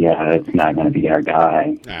 Yeah, that's not going to be our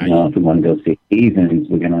guy. If we want to go 6 seasons,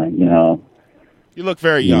 we're going to, You look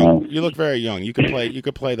very young. You look very young. You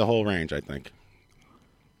could play the whole range, I think.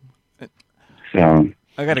 So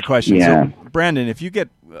I got a question. Yeah. So, Brandon, if you get,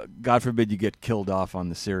 God forbid, you get killed off on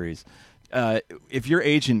the series, if your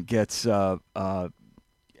agent gets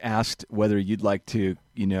asked whether you'd like to,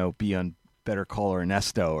 be on Better Call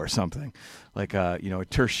Ernesto or something, like a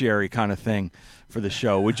tertiary kind of thing for the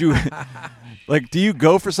show, would you, do you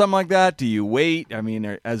go for something like that? Do you wait? I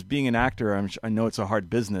mean, as being an actor, I know it's a hard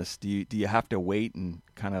business. Do you have to wait and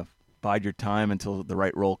kind of bide your time until the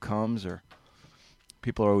right role comes, or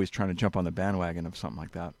people are always trying to jump on the bandwagon of something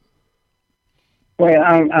like that? Wait,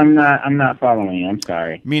 I'm not following. I'm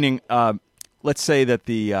sorry. Meaning, let's say that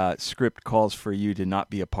the script calls for you to not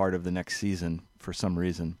be a part of the next season for some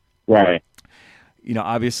reason. Right. You know,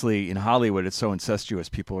 obviously in Hollywood, it's so incestuous.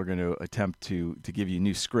 People are going to attempt to give you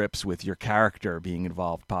new scripts with your character being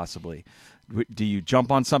involved, possibly. Do you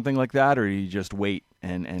jump on something like that, or do you just wait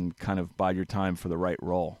and kind of bide your time for the right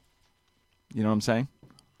role? You know what I'm saying?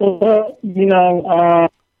 Well,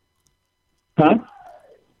 huh?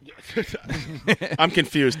 I'm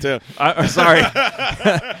confused too. Sorry.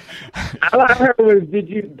 All I heard was,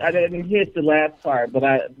 I didn't hear the last part, but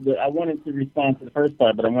I wanted to respond to the first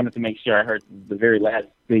part, but I wanted to make sure I heard the very last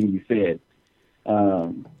thing you said.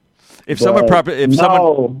 If someone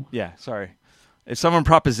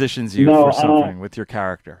propositions you for something with your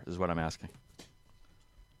character, is what I'm asking.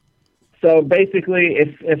 So basically,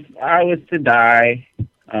 if I was to die,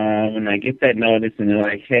 and I get that notice, and they're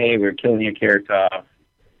like, "Hey, we're killing your character off.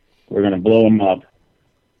 We're gonna blow him up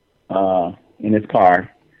in his car."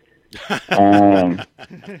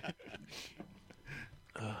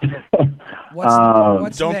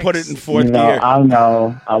 What's don't next? put it in fourth gear.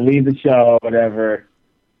 I'll leave the show, whatever,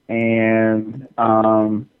 and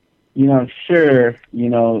sure,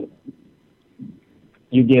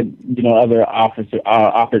 you get other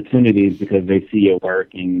opportunities because they see your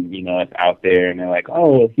work and it's out there, and they're like,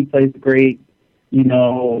 "Oh, he plays a great,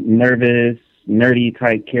 nervous, nerdy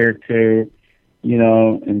type character,"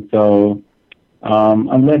 and so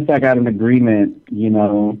unless I got an agreement,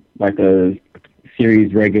 like a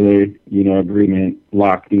series regular, agreement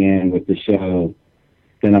locked in with the show,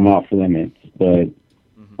 then I'm off limits. But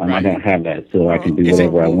I don't have that, so I can do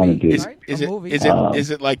whatever I want to do. Is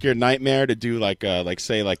it like your nightmare to do do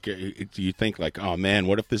you think like, oh man,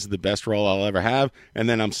 what if this is the best role I'll ever have, and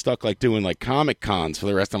then I'm stuck like doing like Comic Cons for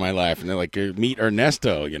the rest of my life, and they're like, meet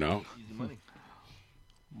Ernesto,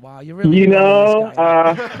 Wow, you're really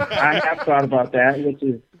I have thought about that, which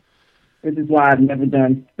is why I've never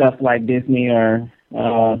done stuff like Disney or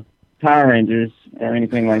Power Rangers or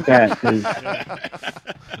anything like that. 'Cause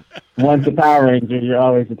once a Power Ranger, you're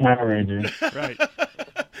always a Power Ranger. Right.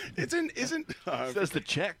 Isn't says the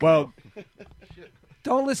check. Well,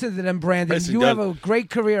 don't listen to them, Brandon. Listen, you have a great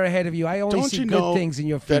career ahead of you. I only don't see you good know things in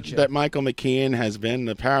your future. that Michael McKean has been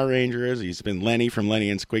the Power Rangers. He's been Lenny from Lenny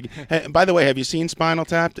and Squiggy. Hey, by the way, have you seen Spinal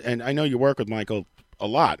Tap? And I know you work with Michael a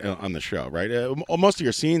lot on the show, right? Most of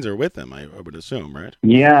your scenes are with him, I would assume, right?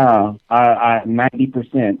 Yeah,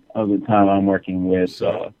 90% of the time I'm working with.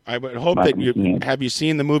 So I would hope that have you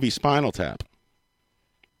seen the movie Spinal Tap?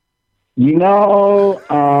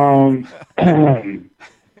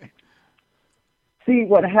 See,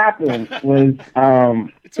 what happened was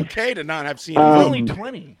it's okay to not have seen. Only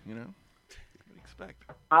 20,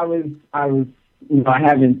 I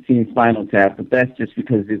haven't seen Spinal Tap, but that's just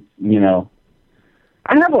because it's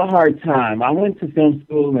I have a hard time. I went to film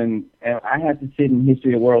school and I had to sit in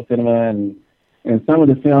history of world cinema, and some of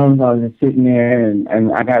the films I was just sitting there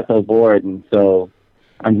and I got so bored, and so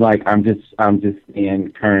I'm just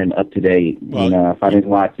staying current, up to date. Well, if I didn't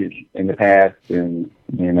watch it in the past, then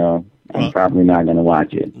I'm probably not going to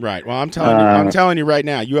watch it. Right. Well, I'm telling you right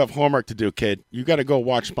now, you have homework to do, kid. You got to go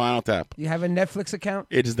watch Spinal Tap. You have a Netflix account?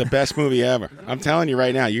 It is the best movie ever. I'm telling you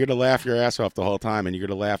right now, you're going to laugh your ass off the whole time, and you're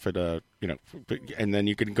going to laugh at and then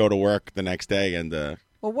you can go to work the next day and.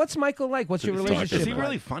 Well, what's Michael like? What's your relationship? Is he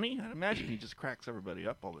really funny? I imagine he just cracks everybody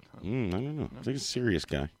up all the time. I don't know. I think he's a serious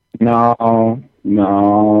guy. No.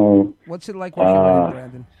 What's it like working with him,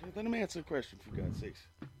 Brandon? Let him answer the question, for God's sakes.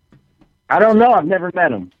 I don't know. I've never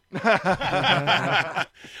met him. I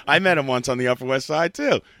met him once on the Upper West Side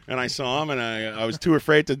too, and I saw him, and I was too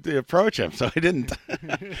afraid to approach him, so I didn't.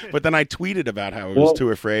 But then I tweeted about how I was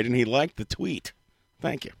too afraid, and he liked the tweet.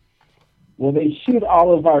 Thank you. Well, they shoot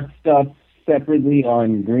all of our stuff separately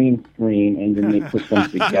on green screen, and then they put them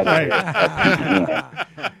together.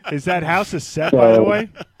 Is that house a set, by the way?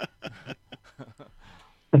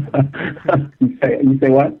 You say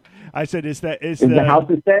what? I said, is the house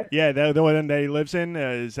a set? Yeah, the one that he lives in.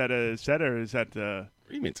 Is that a set, or is that? What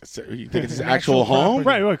do you mean? You think it's his actual home?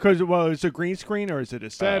 Right. Because is it a green screen, or is it a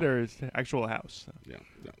set, or is it an actual house? Yeah.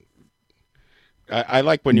 No. I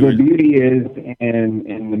like when you. The beauty is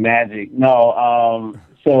in the magic. No.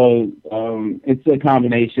 So it's a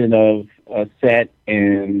combination of a set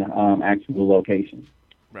and actual location.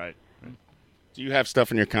 Right. Do you have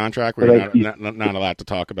stuff in your contract where you're not allowed to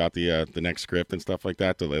talk about the next script and stuff like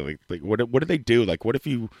that? Do they, like what do they do? Like what if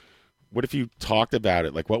you talked about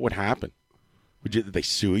it? Like what would happen? Would they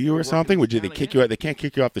sue you or something? Would they kick you out? They can't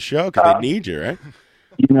kick you off the show because they need you, right?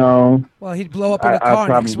 Well, he'd blow up in a car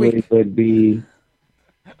next week.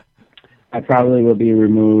 I probably would be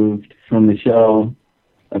removed from the show.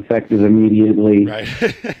 effective immediately. Right.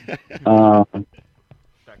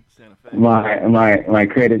 My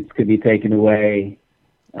credits could be taken away.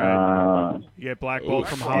 Yeah, blackballed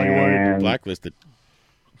from Hollywood. and Blacklisted.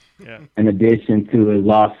 Yeah. In addition to a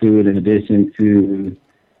lawsuit, in addition to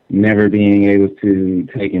never being able to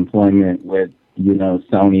take employment with,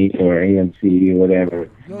 Sony or AMC or whatever.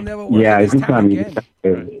 You'll never work Yeah, in it's this just town kind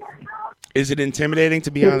again. Is it intimidating to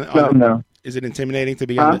be on? Is it intimidating to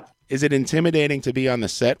be on? Is it intimidating to be on the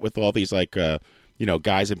set with all these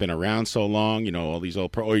guys have been around so long, all these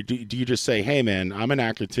old pro? Or do you just say, hey man, I'm an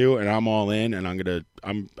actor too, and I'm all in, and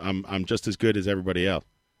I'm just as good as everybody else?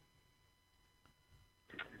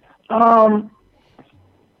 I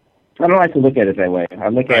don't like to look at it that way. I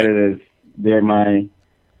look at it as they're my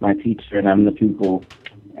teacher and I'm the pupil,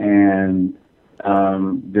 and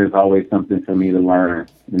there's always something for me to learn.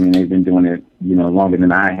 I mean, they've been doing it, longer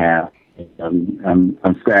than I have.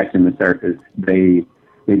 I'm scratching the surface. They've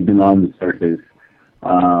been on the surface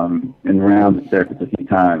and around the surface a few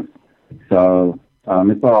times. So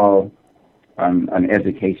it's all an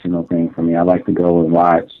educational thing for me. I like to go and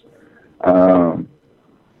watch.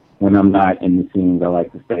 When I'm not in the scenes, I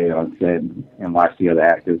like to stay on set and watch the other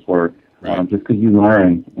actors work. Just because you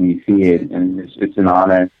learn when you see it, and it's an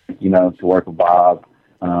honor, to work with Bob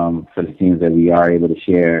for the scenes that we are able to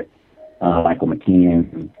share. Michael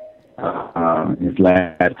McKean, his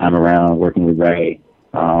last time around working with Ray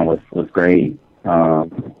was great. Yeah,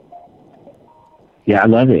 I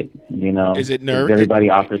love it. Is it nerve?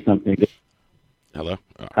 Everybody offers something. Hello.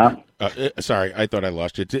 Huh? Sorry, I thought I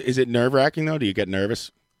lost you. Is it nerve-wracking though? Do you get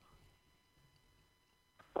nervous?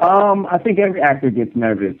 I think every actor gets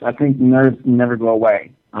nervous. I think nerves never go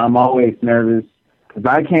away. I'm always nervous because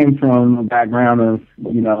I came from a background of,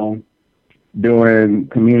 doing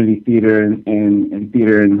community theater and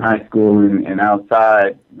theater in high school and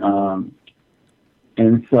outside.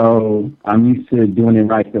 And so I'm used to doing it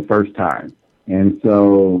right the first time. And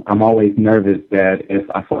so I'm always nervous that if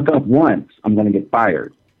I fuck up once, I'm going to get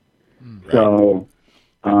fired. Right. So,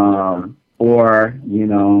 or,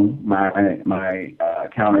 my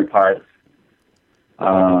counterparts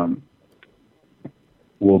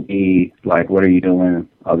will be like, what are you doing?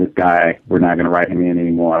 Oh, this guy, we're not going to write him in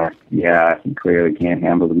anymore. Yeah, he clearly can't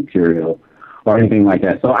handle the material or anything like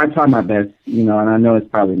that. So I try my best, and I know it's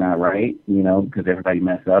probably not right, because everybody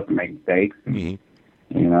messes up and makes mistakes.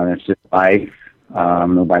 Mm-hmm. That's just life.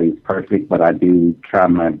 Nobody's perfect, but I do try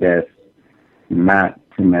my best not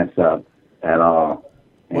to mess up at all.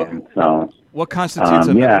 And so, what constitutes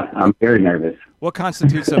I'm very nervous. What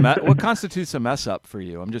constitutes a mess up for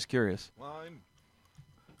you? I'm just curious.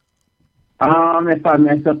 If I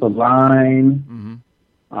mess up a line,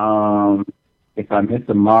 if I miss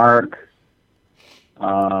a mark,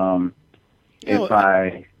 if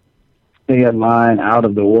I say a line out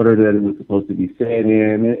of the order that it was supposed to be said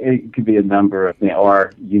in, it could be a number of things,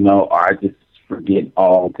 or I just forget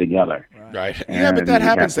altogether. Right. Yeah, but that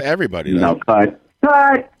happens to everybody. Cut.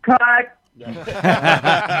 What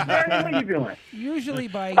are you doing? Usually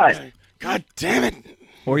by... God damn it.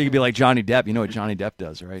 Or you could be like Johnny Depp. You know what Johnny Depp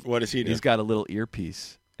does, right? What does he do? He's got a little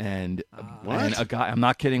earpiece. And what? A guy, I'm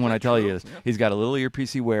not kidding when I tell you this. He's got a little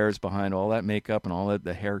earpiece he wears behind all that makeup and all that,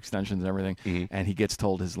 the hair extensions and everything, and he gets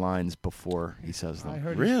told his lines before he says them.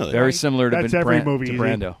 Really? Very similar to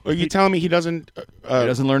Brando. Are you telling me he doesn't? He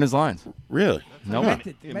doesn't learn his lines. Really? No.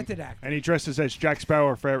 Method actor. And he dresses as Jack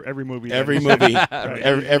Sparrow for every movie. Every movie. Right.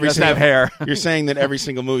 every doesn't single, have hair. You're saying that every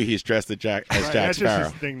single movie he's dressed as Jack That's Sparrow.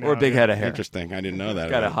 just his thing now, Or a big head of hair. Interesting. I didn't know that.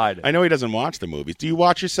 Gotta hide it. I know he doesn't watch the movies. Do you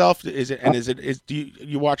watch yourself? Do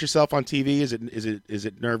you watch yourself on TV? Is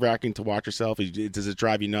it nerve-wracking to watch yourself? Does it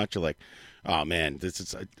drive you nuts? You're like, oh man,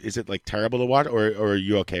 is it like terrible to watch, or are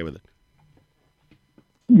you okay with it?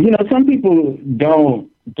 Some people don't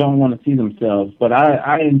want to see themselves, but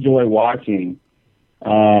I enjoy watching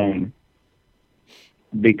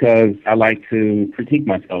because I like to critique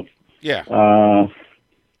myself. Yeah.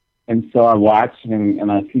 And so I watch and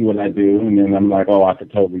I see what I do, and then I'm like, oh, I could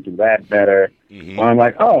totally do that better. Mm-hmm. Or I'm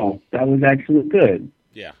like, oh, that was actually good.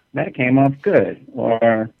 Yeah. That came off good.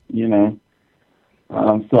 Or,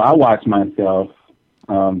 so I watch myself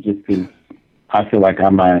just because I feel like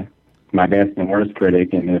I'm my best and worst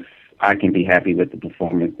critic, and if I can be happy with the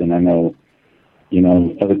performance, then I know,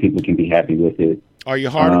 other people can be happy with it. Are you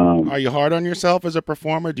hard? Are you hard on yourself as a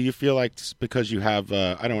performer? Do you feel like because you have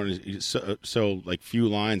I don't want to so like few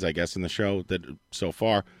lines, I guess, in the show that so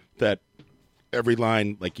far that every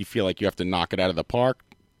line like you feel like you have to knock it out of the park,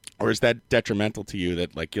 or is that detrimental to you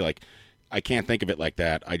that like you're like I can't think of it like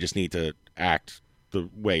that. I just need to act the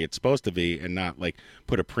way it's supposed to be and not like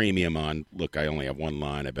put a premium on. Look, I only have one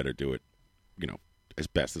line. I better do it, as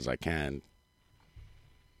best as I can.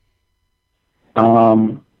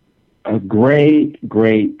 A great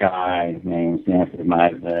guy named Sanford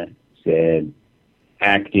Meisner said,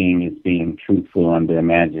 acting is being truthful under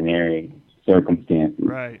imaginary circumstances.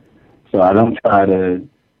 Right. So I don't try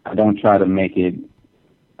to make it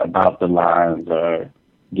about the lines or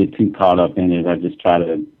get too caught up in it. I just try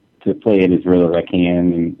to play it as real as I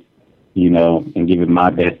can, and and give it my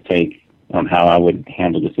best take on how I would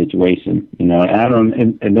handle the situation. And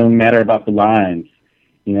it doesn't matter about the lines.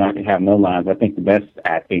 I can have no lines. I think the best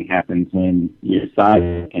acting happens when you're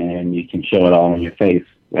silent and you can show it all on your face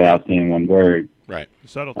without saying one word. Right.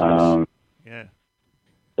 Subtleties. Yeah.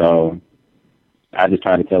 So I just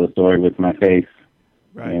try to tell a story with my face.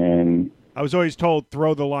 Right. And I was always told,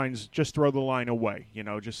 throw the line away.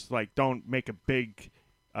 Just like don't make a big,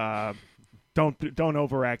 don't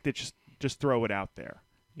overact it. Just throw it out there.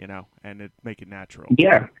 And make it natural.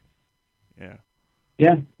 Yeah. Yeah.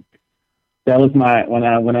 Yeah. That was when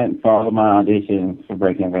I went and followed my audition for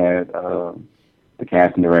Breaking Bad. The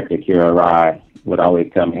casting director Kira Rai would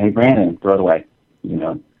always tell me, "Hey, Brandon, throw it away,"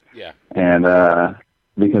 Yeah. And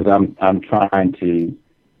because I'm trying to,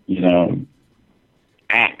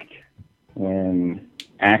 act when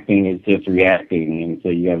acting is just reacting, and so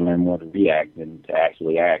you got to learn more to react than to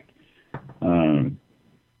actually act. And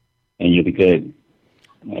you'll be good.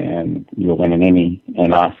 And you'll win an Emmy,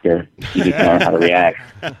 an Oscar. You just learn how to react.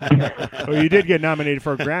 Well, you did get nominated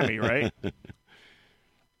for a Grammy, right?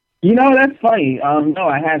 That's funny. No,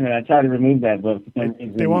 I haven't. I tried to remove that, but for some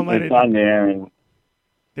reason they won't let it's it on there. And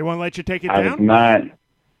they won't let you take it I down? was not.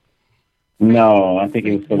 No, I think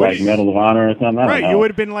it was for Medal of Honor or something. I don't know. You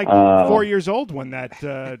would have been like 4 years old when that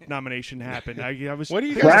nomination happened. I was. What do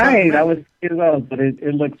you guys Right, I was 6 years old, but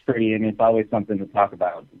it looks pretty, and it's always something to talk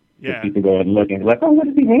about. Yeah. People go and look and be like, "Oh, what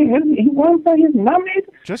did he mean? He won for his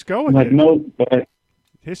nominated?" Just go with like, it. No, but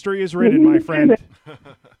history is written, my friend.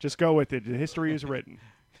 Just go with it. The history is written.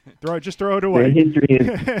 Just throw it away. The history is.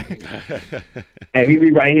 Hey, we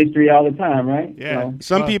rewrite history all the time, right? Yeah.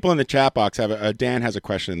 Some people in the chat box have Dan has a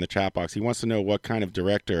question in the chat box. He wants to know what kind of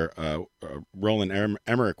director Roland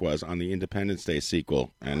Emmerich was on the Independence Day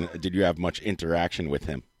sequel, and did you have much interaction with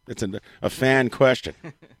him? It's a fan question.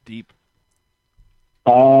 Deep.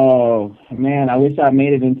 Oh man, I wish I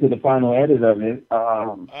made it into the final edit of it.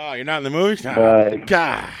 Oh, you're not in the movie? But,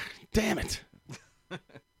 God damn it!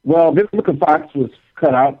 Well, Vivica Fox was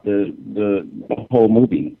cut out the whole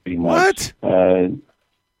movie pretty much. What?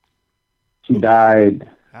 She died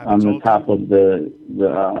on the top of on the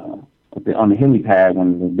helipad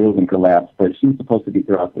when the building collapsed, but she was supposed to be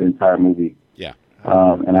throughout the entire movie. Yeah.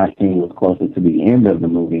 And I think it was closer to the end of the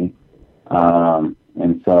movie,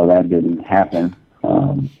 and so that didn't happen.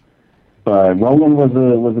 But Roland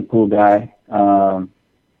was a cool guy.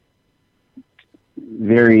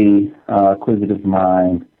 Very acquisitive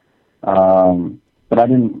mind. But I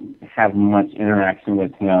didn't have much interaction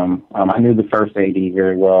with him. I knew the first AD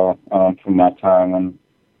very well from my time when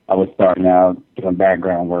I was starting out doing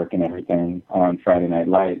background work and everything on Friday Night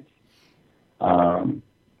Lights. And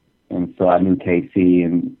so I knew KC,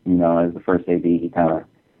 and as the first AD, he kind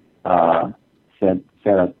of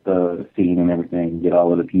set up the scene and everything, get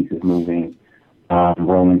all of the pieces moving.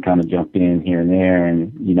 Roland kind of jumped in here and there,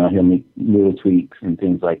 and he'll make little tweaks and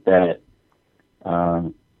things like that.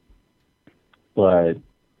 But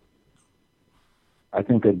I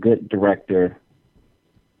think a good director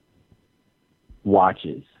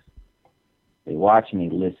watches. They watch and they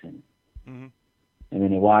listen. Mm-hmm. And then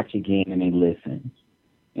they watch again and they listen.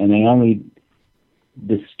 And they only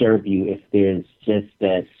disturb you if there's just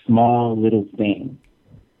that small little thing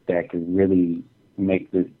that could really make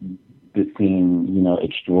the scene,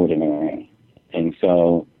 extraordinary. And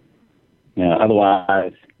so,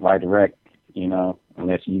 otherwise, why direct,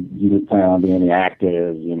 unless you plan on being the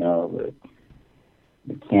actor, the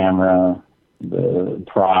camera, the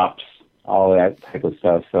props, all that type of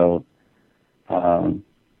stuff. So, I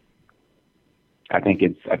think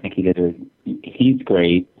he's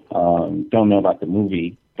great. Don't know about the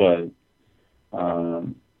movie, but,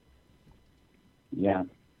 yeah,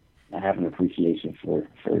 I have an appreciation for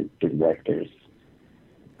directors.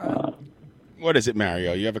 What is it,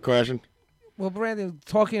 Mario? You have a question? Well, Brandon,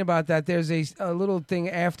 talking about that, there's a little thing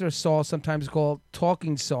after Saul, sometimes called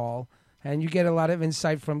Talking Saul, and you get a lot of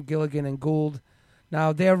insight from Gilligan and Gould.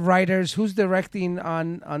 Now, they're writers. Who's directing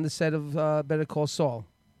on the set of Better Call Saul?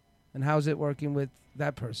 And how's it working with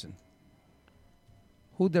that person?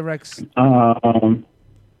 Who directs?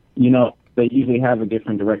 They usually have a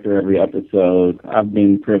different director every episode. I've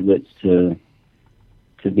been privileged to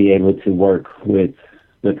be able to work with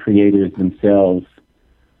the creators themselves.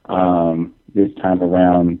 this time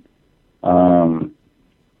around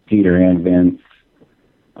Peter and Vince.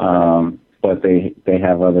 But they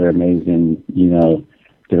have other amazing,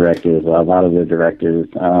 directors. A lot of the directors,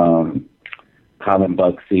 Colin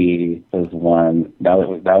Buxey was one. That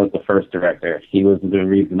was the first director. He was the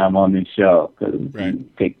reason I'm on this show because he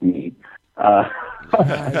picked me.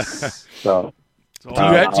 So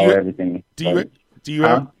everything. Do you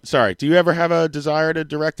ever have a desire to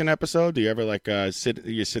direct an episode? Do you ever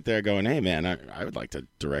sit there going, "Hey man, I would like to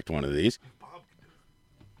direct one of these"?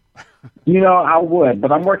 I would,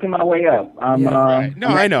 but I'm working my way up. I know.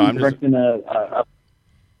 I'm directing a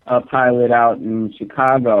pilot out in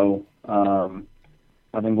Chicago.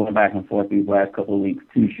 I've been going back and forth these last couple of weeks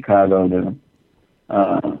to Chicago to.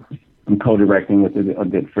 I'm co-directing with a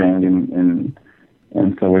good friend,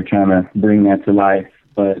 and so we're trying to bring that to life.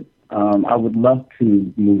 But I would love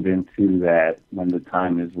to move into that when the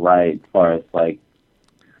time is right, as far as like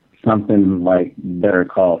something like Better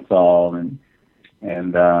Call Saul,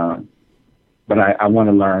 but I want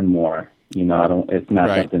to learn more. It's not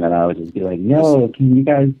something that I would just be like, "Yo, can you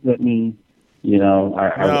guys let me?"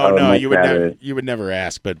 No, you would never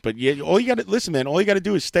ask. But all you got to listen, man. All you got to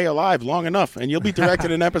do is stay alive long enough, and you'll be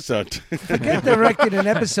directing an episode. Forget directing an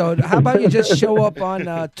episode. How about you just show up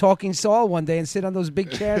on Talking Saul one day and sit on those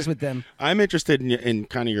big chairs with them? I'm interested in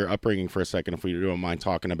kind of your upbringing for a second, if we don't mind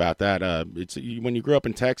talking about that. When you grew up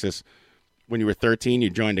in Texas, when you were 13,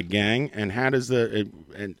 you joined a gang, and how does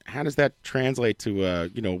that translate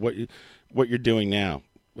to what you're doing now?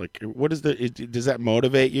 Like, what is does that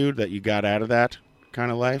motivate you that you got out of that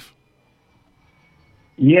kind of life?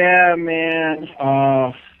 Yeah, man.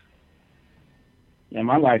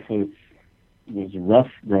 My life was rough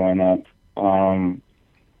growing up. And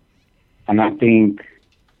I think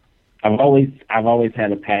I've always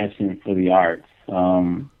had a passion for the arts.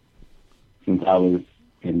 Since I was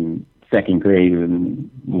in second grade and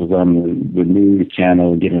was on the news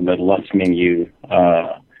channel getting the lunch menu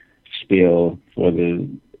spiel for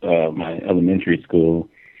my elementary school,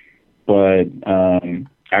 but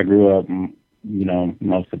I grew up,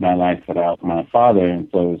 most of my life without my father, and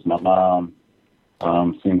so it was my mom,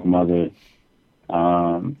 single mother,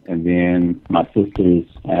 and then my sisters.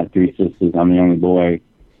 I have 3 sisters. I'm the only boy,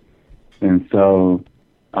 and so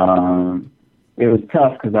it was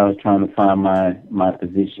tough because I was trying to find my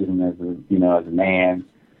position as a man.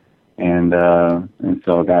 And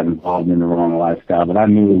so I got involved in the wrong lifestyle. But I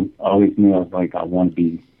always knew I was like, I want to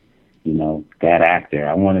be, that actor.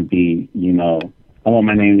 I want to be, I want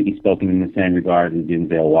my name to be spoken in the same regard as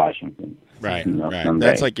Denzel Washington. Right, right. Someday.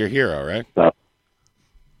 That's like your hero, right?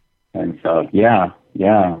 So, yeah.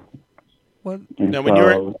 What? Now, when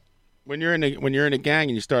you're in a gang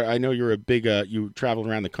and you start, I know you're a big, you traveled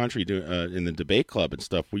around the country in the debate club and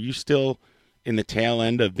stuff. Were you still in the tail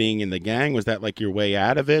end of being in the gang? Was that like your way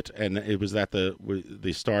out of it, and was that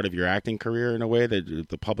the start of your acting career in a way,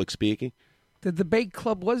 the public speaking? The debate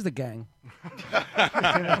club was the gang.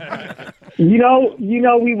 we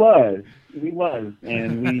was,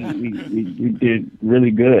 and we did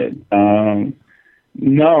really good. It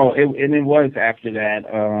was after that.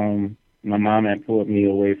 My mom had pulled me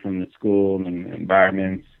away from the school and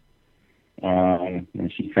environments, and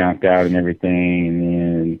she found out and everything, and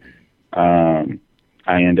then I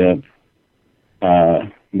ended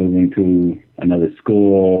up moving to another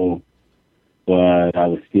school, but I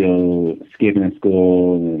was still skipping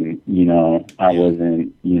school, and I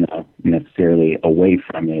wasn't necessarily away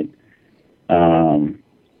from it.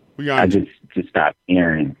 I just stopped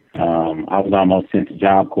caring. I was almost sent to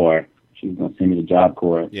Job Corps. She was going to send me to Job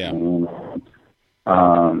Corps. Yeah. And,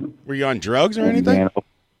 were you on drugs or anything?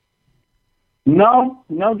 No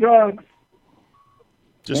drugs.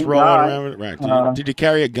 Just rolling around with it? Right. Did you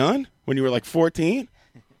carry a gun when you were like 14?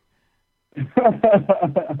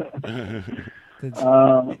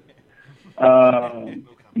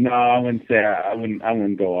 No, I wouldn't say I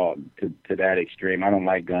wouldn't go all to that extreme. I don't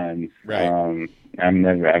like guns. Right. I've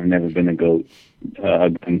never been a gun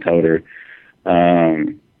toter.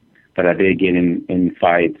 But I did get in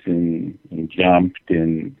fights and jumped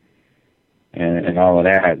and all of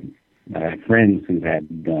that. I had friends who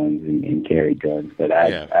had guns and carried guns, but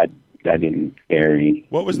I didn't carry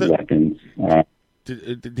weapons.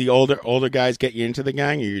 Did the older guys get you into the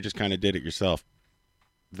gang, or you just kind of did it yourself?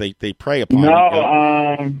 They prey upon you.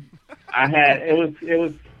 It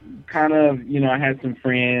was kind of, I had some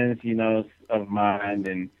friends, of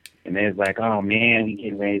mine, and they was like, oh man, we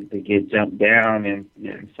getting ready to get jumped down and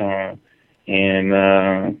so on. And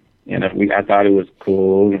I thought it was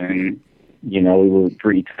cool, and we were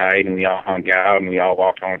pretty tight, and we all hung out, and we all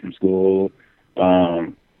walked home from school.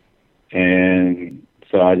 And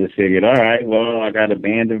So I just figured, all right, well, I got a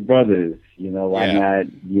band of brothers. Why not,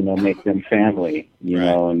 make them family,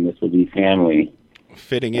 know, and this will be family.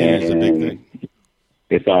 Fitting in is a big thing.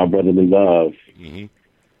 It's all brotherly love. Mm-hmm.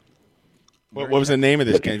 What was the name of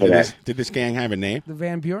this gang? Did this gang have a name? The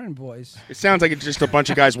Van Buren Boys. It sounds like it's just a bunch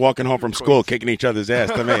of guys walking home from school kicking each other's ass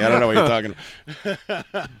to me. I don't know what you're talking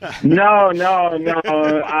about. No.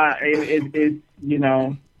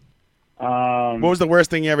 What was the worst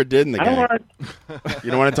thing you ever did in the gang?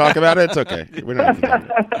 You don't want to talk about it? It's okay. We don't have to talk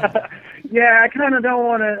about it. Yeah, I kind of don't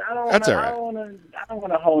want to. That's all right. I don't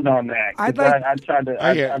want to hold on that. I'd like. I tried to.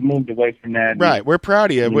 I moved away from that. Right, we're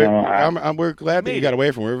proud of you. We're glad that you got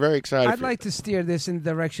away from it. We're very excited. I'd like to steer this in the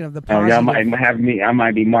direction of the Oh, positive. y'all might have me. I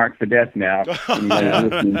might be marked for death now.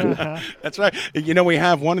 That's right. We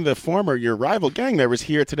have one of the former your rival gang members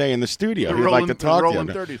here today in the studio. He'd like to talk to you.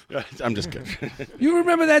 30s. I'm just kidding. You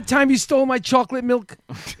remember that time you stole my chocolate milk?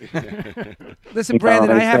 Listen,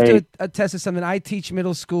 Brandon, I have to attest to something. I teach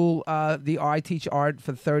middle school. I teach art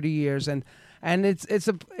for 30 years, and it's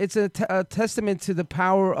a testament to the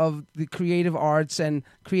power of the creative arts and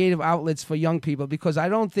creative outlets for young people. Because I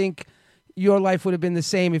don't think your life would have been the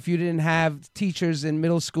same if you didn't have teachers in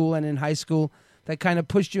middle school and in high school that kind of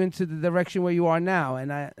pushed you into the direction where you are now.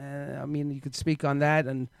 And I mean, you could speak on that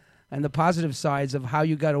and the positive sides of how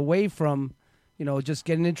you got away from, just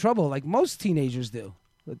getting in trouble like most teenagers do.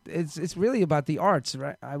 It's really about the arts,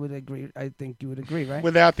 right? I would agree. I think you would agree, right?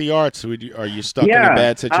 Without the arts, are you stuck in a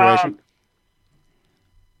bad situation?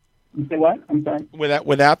 You say what? I'm sorry.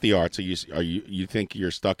 Without the arts, you think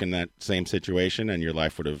you're stuck in that same situation, and your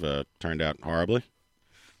life would have turned out horribly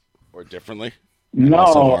or differently?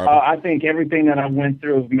 No, I think everything that I went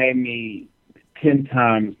through made me 10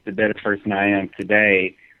 times the better person I am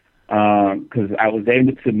today. Because I was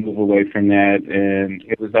able to move away from that, and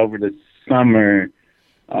it was over the summer.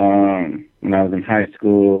 When I was in high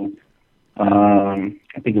school, I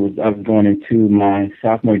was going into my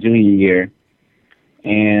sophomore, junior year,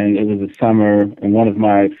 and it was a summer, and one of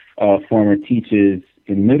my former teachers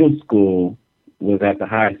in middle school was at the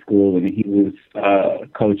high school, and he was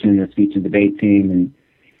coaching the speech and debate team, and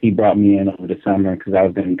he brought me in over the summer because I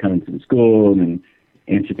was going to be coming to the school and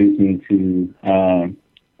introduced me to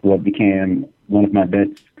what became one of my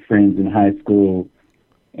best friends in high school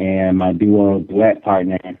and my duet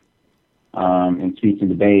partner in speech and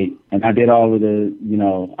debate. And I did all of the,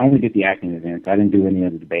 I only did the acting events. I didn't do any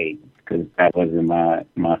of the debate because that wasn't my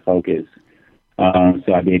focus.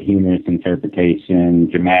 So I did humorous interpretation,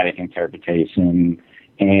 dramatic interpretation,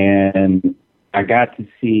 and I got to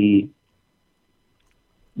see,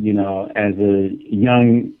 as a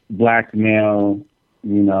young black male,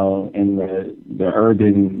 in the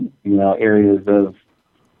urban, areas of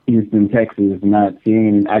Houston, Texas, not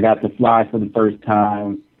seeing. I got to fly for the first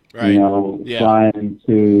time, flying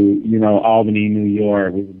to, Albany, New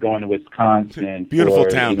York. We were going to Wisconsin. Beautiful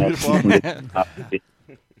town.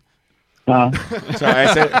 Sorry,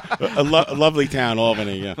 I said a lovely town,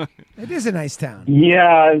 Albany. Yeah, it is a nice town.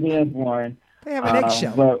 Yeah, Warren. They have an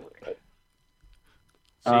eggshell.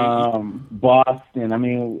 Boston. I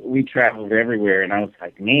mean, we traveled everywhere, and I was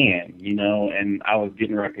like, man, and I was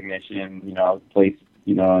getting recognition. I was placed,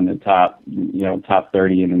 in the top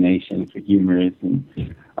 30 in the nation for humorous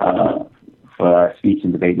and for our speech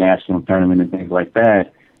and debate national tournament and things like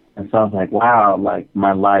that. And so I was like, wow, like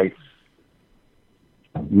my life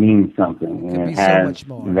means something and it has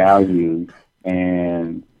value,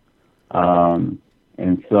 and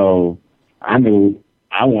so I knew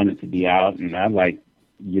I wanted to be out, and I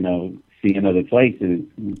seeing other places.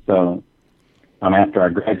 And so after I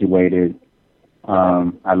graduated,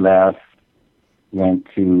 I left, went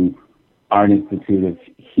to Art Institute of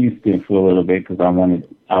Houston for a little bit because I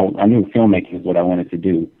knew filmmaking is what I wanted to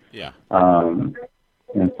do. Yeah.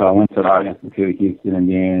 And so I went to the Art Institute of Houston, and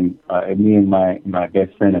then me and my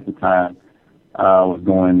best friend at the time was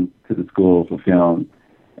going to the school for film.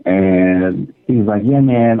 And he was like, yeah,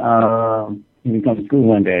 man, you can come to school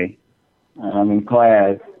one day. I'm in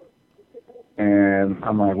class. And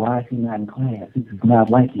I'm like, why is he not in class? This is not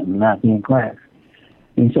like him not being in class.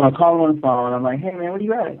 And so I call him on the phone. I'm like, hey, man, where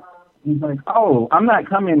you at? He's like, oh, I'm not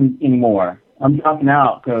coming anymore. I'm dropping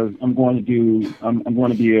out because I'm going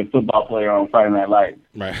to be a football player on Friday Night Lights.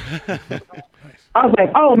 Right. I was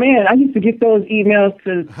like, oh, man, I used to get those emails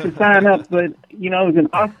to sign up, but, it was in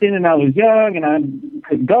Austin, and I was young, and I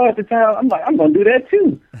couldn't go at the time. I'm like, I'm going to do that,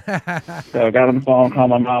 too. So I got on the phone, called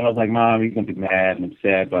my mom. I was like, Mom, you're going to be mad and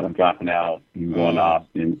upset, but I'm dropping out. I'm going to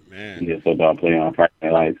Austin to be a football player on Friday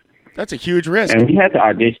Night Lights. That's a huge risk. And we had to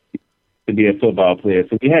audition to be a football player,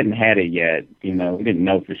 so we hadn't had it yet. We didn't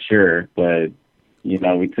know for sure, but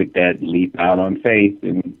we took that leap out on faith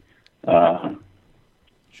and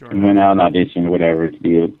went out and auditioned, whatever, to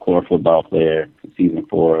be a core football player for season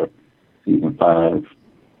 4, season 5,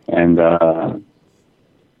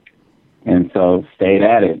 and so stayed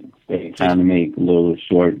at it, stayed trying to make little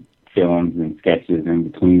short films and sketches in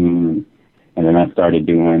between, and then I started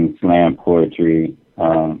doing slam poetry,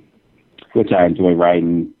 which I enjoy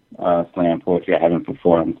writing slam poetry. I haven't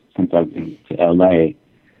performed since I've been to LA,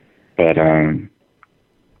 but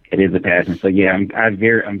it is a passion. So yeah, I'm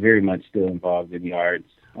very much still involved in the arts.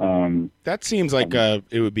 That seems like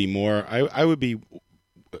it would be more. I would be.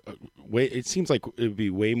 It seems like it would be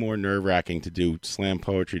way more nerve-wracking to do slam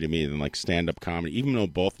poetry to me than like stand-up comedy. Even though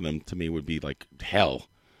both of them to me would be like hell.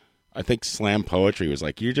 I think slam poetry was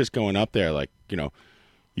like you're just going up there like you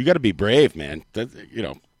got to be brave, man. That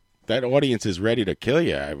that audience is ready to kill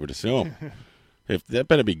you. I would assume. If that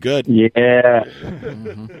better be good. Yeah.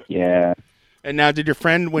 Yeah. And now, did your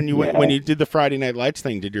friend when you did the Friday Night Lights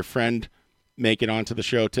thing? Did your friend make it onto the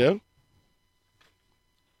show too?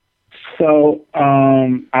 So,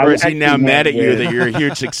 or is he now mad at you that you're a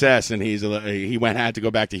huge success and he had to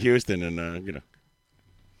go back to Houston and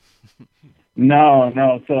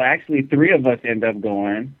No. So actually, 3 of us end up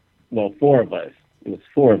going. Well, 4 of us. It was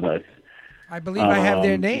 4 of us. I believe I have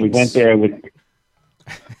their names. We went there with.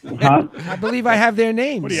 Huh? I believe I have their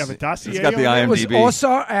names. What do you have, a dossier? It's got the It was IMDb.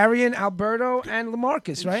 Osar, Arian, Alberto, and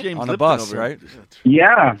Lamarcus, right? On the bus, right?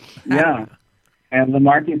 Yeah. And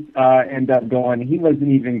LaMarcus ended up going. He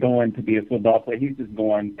wasn't even going to be a football player. He was just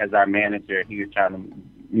going as our manager. He was trying to,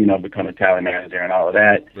 become a talent manager and all of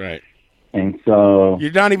that. Right. And so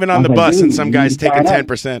you're not even on the bus, and some guy's taking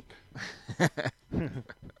 10%.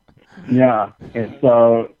 Yeah, and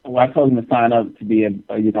so I told him to sign up to be an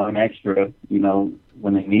extra,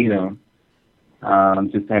 when they need him.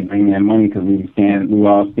 Just to bring in money because we were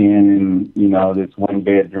all staying in, this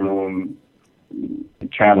 1-bedroom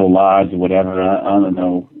travel lodge or whatever. I don't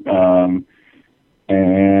know,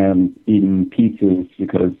 and eating pizzas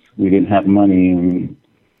because we didn't have money,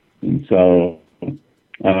 and so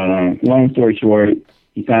long story short,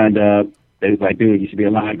 he signed up. They was like, dude, you should be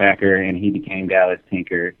a linebacker, and he became Dallas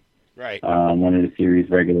Tinker. Right. One of the series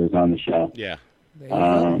regulars on the show. Yeah.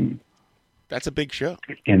 That's a big show.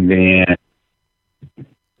 And then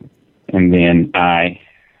I,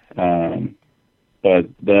 but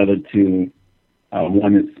the other 2,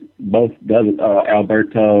 one is both the other,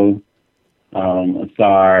 Alberto,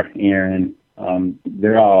 Asar, Aaron,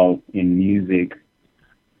 they're all in music.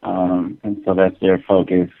 And so that's their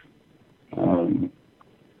focus. And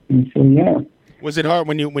so, yeah. Was it hard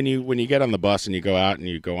when you get on the bus and you go out and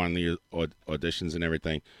you go on the auditions and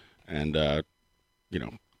everything, and you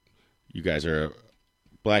guys are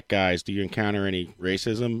black guys? Do you encounter any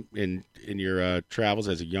racism in your travels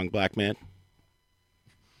as a young black man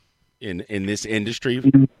in this industry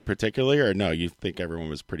particularly, or no? You think everyone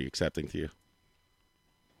was pretty accepting to you?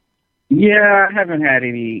 Yeah, I haven't had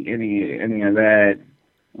any of that.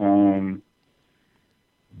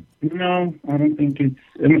 No, I don't think it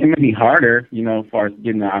may be harder, as far as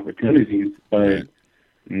getting the opportunities, but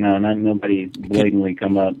no, nobody blatantly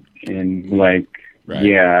come up and be like,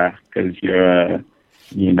 yeah, because you're a,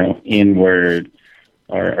 N-word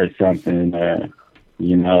or something,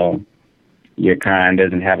 your kind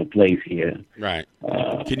doesn't have a place here. Right.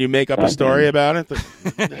 Can you make up a story about it?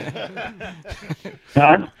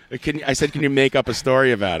 Huh? I said, can you make up a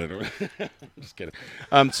story about it? Just kidding.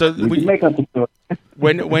 So we can make up a story.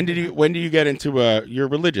 When did you get into you're a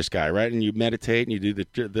religious guy, right? And you meditate and you do the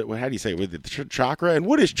how do you say it, with the chakra? And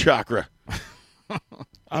what is chakra?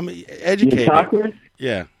 I'm educated. Chakras?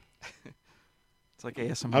 Yeah. It's like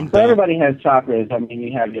ASMR. So everybody has chakras. I mean,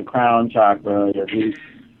 you have your crown chakra, your root.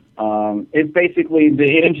 It's basically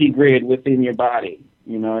the energy grid within your body.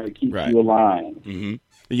 It keeps you aligned. Mm-hmm.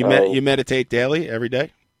 You meditate daily, every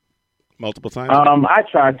day, multiple times. I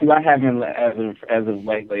try to. I haven't as of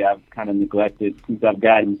lately. I've kind of neglected since I've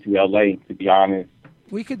gotten to LA. To be honest,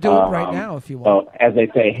 we could do it right now if you want. Well, as they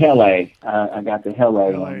say, LA. I got the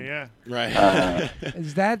LA. Yeah. Right.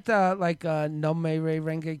 Is that like Nome Re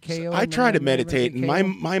Renge Keo? I try to meditate, and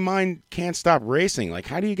my mind can't stop racing. Like,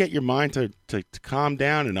 how do you get your mind to calm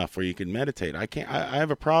down enough where you can meditate? I can't. I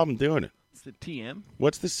have a problem doing it. It's the TM.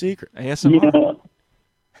 What's the secret? ASMR.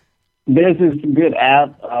 There's this good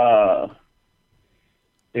app.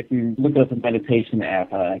 If you look up a meditation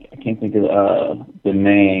app, I can't think of the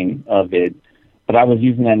name of it, but I was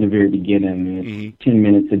using that in the very beginning. It's 10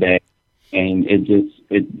 minutes a day, and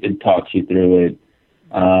it talks you through it.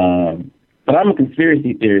 But I'm a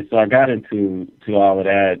conspiracy theorist, so I got into all of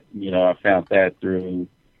that. I found that through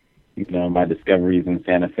my discoveries in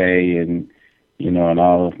Santa Fe, and and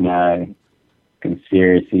all of my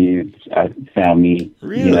conspiracies, I found me,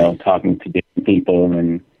 Really? talking to different people,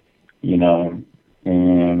 and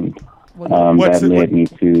What's that the- led me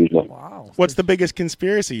to. What's the biggest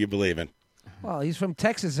conspiracy you believe in? Well, he's from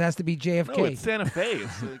Texas. It has to be JFK. No, it's Santa Fe.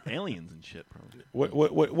 It's like aliens and shit, probably.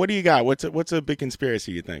 What do you got? What's a big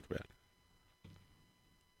conspiracy you think about?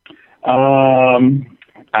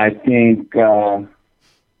 I think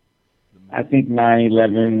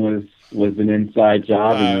 9/11 was an inside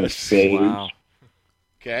job and it was staged. Wow.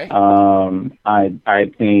 Okay.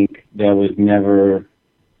 I think there was never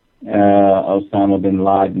Osama bin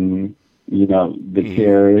Laden, the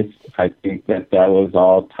terrorist. I think that was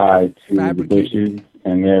all tied to the Bushes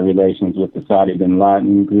and their relations with the Saudi bin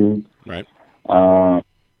Laden group. Right. The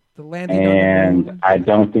landing on the And moon. I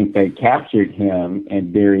don't think they captured him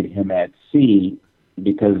and buried him at sea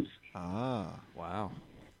because Wow.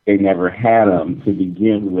 they never had him to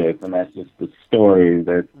begin with, and that's just the story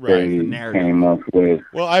that they came up with.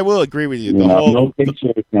 Well, I will agree with you. No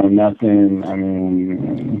pictures, no nothing. I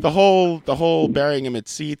mean, The whole burying him at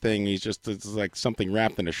sea thing, it's like something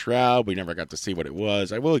wrapped in a shroud. We never got to see what it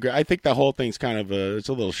was. I will agree. I think the whole thing's kind of it's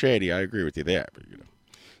a little shady. I agree with you there. But,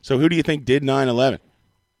 So who do you think did 9/11?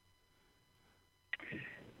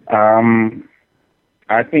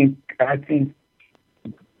 I think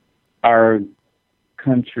our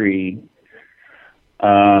country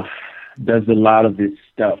does a lot of this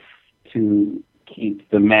stuff to keep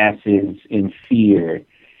the masses in fear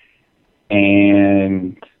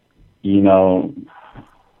and,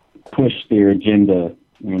 push their agenda,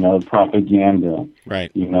 propaganda.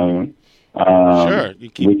 Right. Sure.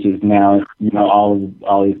 Which is now,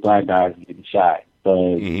 all these black guys getting shot.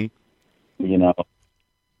 But,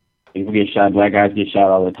 people get shot, black guys get shot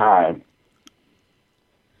all the time.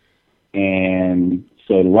 And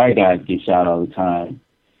so the white guys get shot all the time.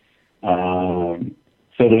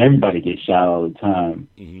 So that everybody gets shot all the time.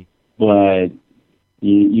 But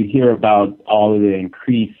you hear about all of the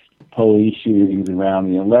increased police shootings around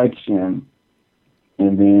the election,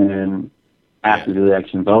 and then after the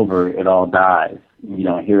election's over, it all dies. You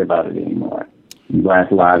don't hear about it anymore.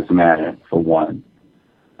 Black Lives Matter, for one.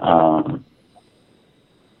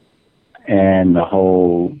 And the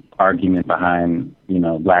whole argument behind,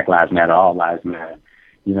 Black Lives Matter, all lives matter,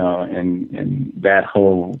 and that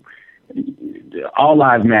whole, all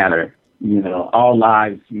lives matter, all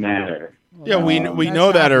lives matter. Yeah, we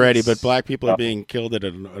know that already, but black people are being killed at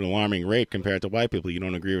an alarming rate compared to white people. You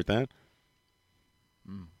don't agree with that?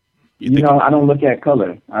 I don't look at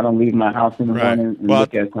color. I don't leave my house in the Right. morning and Well,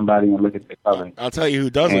 look at somebody and look at their color. I'll tell you who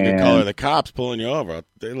does look at And- color. The cops pulling you over.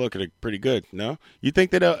 They look at it pretty good. No, you think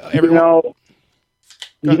that everyone?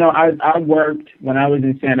 I worked when I was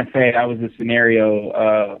in Santa Fe. I was a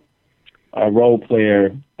scenario role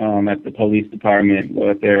player at the police department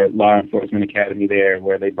with their law enforcement academy there,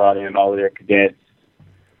 where they brought in all of their cadets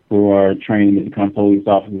who are trained to become police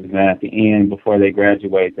officers. And at the end, before they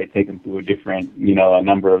graduate, they take them through a different, a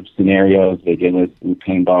number of scenarios. They give us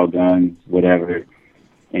paintball guns, whatever,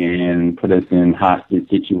 and put us in hostage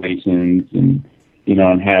situations, and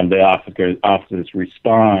and have the officers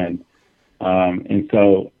respond. And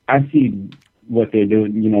so I see what they're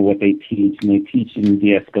doing, what they teach, and they teach in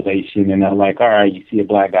de-escalation, and they're like, all right, you see a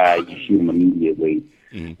black guy, you shoot him immediately,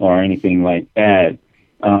 or anything like that.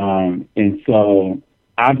 And so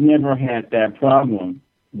I've never had that problem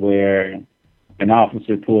where an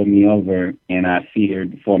officer pulled me over and I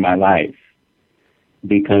feared for my life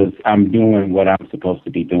because I'm doing what I'm supposed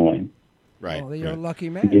to be doing. Right. Oh, you're a lucky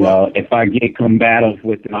man. If I get combative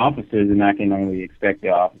with an officer, then I can only expect the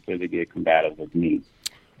officer to get combative with me.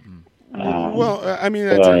 I mean,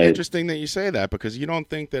 that's interesting that you say that, because you don't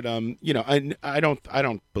think that I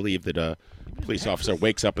don't believe that a police officer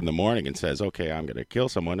wakes up in the morning and says, "Okay, I'm going to kill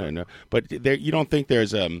someone," but you don't think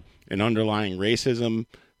there's an underlying racism,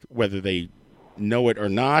 whether they know it or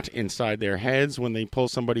not, inside their heads when they pull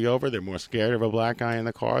somebody over. They're more scared of a black guy in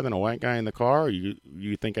the car than a white guy in the car, or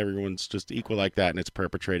you think everyone's just equal like that and it's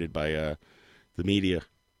perpetrated by the media?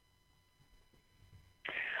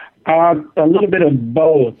 A little bit of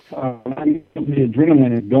both. The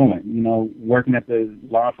adrenaline is going. Working at the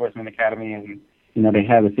law enforcement academy, and they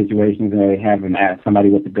have the situations where they have somebody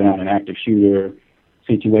with a gun, an active shooter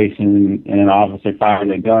situation, and an officer fires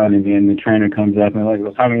a gun, and then the trainer comes up and like,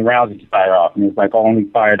 well, how many rounds did you fire off? And it's like, only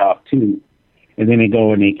fired off 2. And then they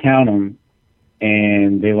go and they count them,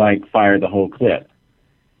 and they fire the whole clip.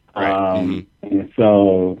 Right. And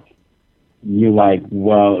so you're like,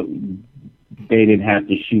 well, they didn't have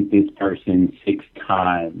to shoot this person 6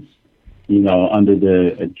 times, under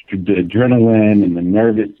the adrenaline and the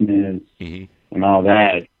nervousness and all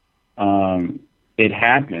that. it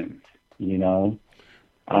happens, you know.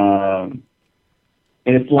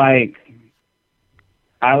 It's like,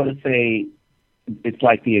 I would say it's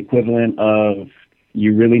like the equivalent of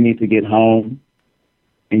you really need to get home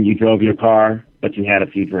and you drove your car, but you had a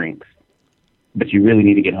few drinks, but you really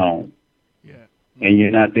need to get home. Yeah. And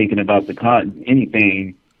you're not thinking about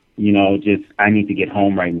anything, you know, just I need to get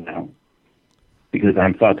home right now because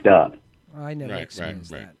I'm fucked up. I never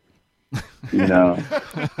experienced that. You know,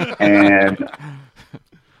 and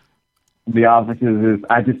the officers is,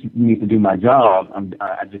 I just need to do my job.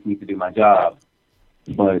 I just need to do my job.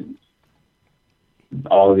 But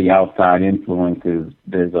all of the outside influences,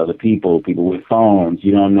 there's other people with phones.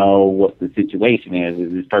 You don't know what the situation is.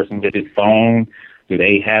 Is this person with his phone? Do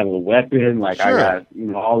they have a weapon? Like, Sure. I got, you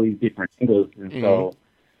know, all these different angles. And so,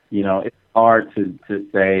 you know, it's hard to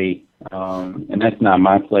say, and that's not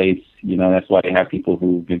my place. You know, that's why they have people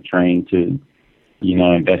who've been trained to, you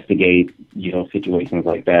know, investigate, you know, situations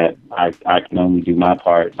like that. I can only do my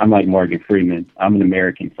part. I'm like Morgan Freeman. I'm an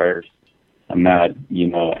American first. I'm not, you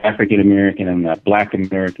know, African American. I'm not Black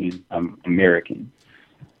American. I'm American.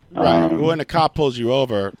 Right. When a cop pulls you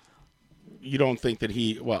over, you don't think that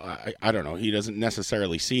I don't know, he doesn't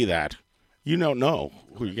necessarily see that. You don't know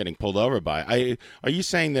who you're getting pulled over by. Are you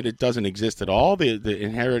saying that it doesn't exist at all, the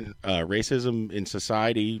inherent racism in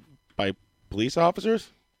society by police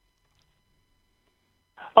officers?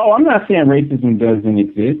 Oh, I'm not saying racism doesn't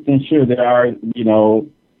exist. And sure, there are, you know,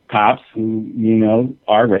 cops who, you know,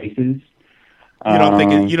 are racist.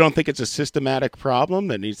 You don't think it's a systematic problem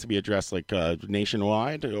that needs to be addressed like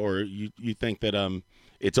nationwide, or you think that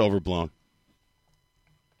it's overblown?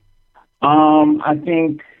 I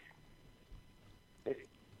think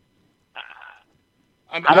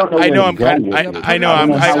I don't know. I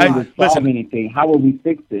know. Listen. Anything. How will we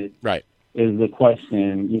fix it? Right. Is the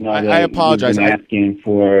question. You know, I apologize. We've been asking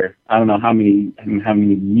for I don't know how many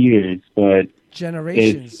years, but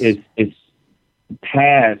generations. It's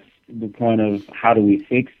past the point of how do we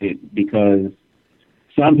fix it, because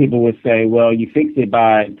some people would say, well, you fix it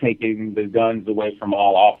by taking the guns away from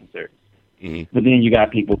all officers. Mm-hmm. But then you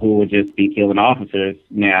got people who would just be killing officers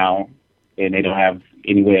now, and they don't have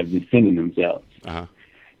any way of defending themselves. Uh-huh.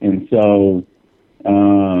 And so,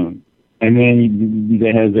 and then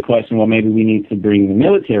there's the question, well, maybe we need to bring the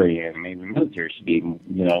military in. Maybe the military should be,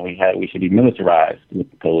 you know, we should be militarized with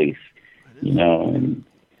the police, you know, and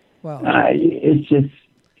it's just.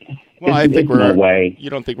 Well, I think no way. You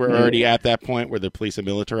don't think we're already at that point where the police are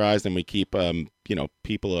militarized and we keep, you know,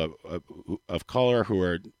 people of color who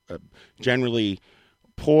are generally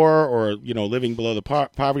poor or, you know, living below the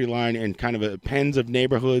poverty line in kind of pens of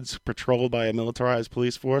neighborhoods patrolled by a militarized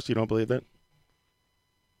police force? You don't believe that?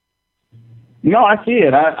 No, I see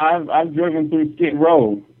it. I've driven through Skid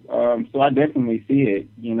Row, so I definitely see it,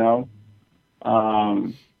 you know.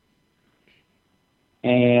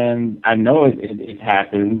 And I know it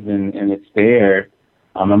happens and it's there.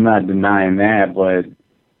 I'm not denying that, but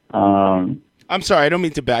I'm sorry, I don't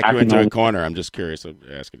mean to back you into a corner. I'm just curious of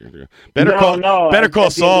asking you. Better Call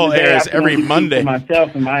Saul airs every Monday.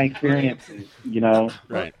 Myself and my experiences, you know.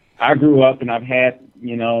 Right. I grew up and I've had,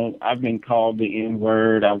 you know, I've been called the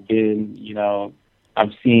N-word. I've been, you know,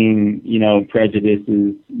 I've seen, you know,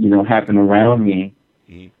 prejudices, you know, happen around me.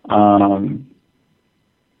 Mm-hmm.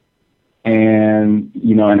 And,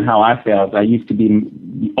 you know, and how I felt. I used to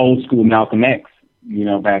be old school Malcolm X, you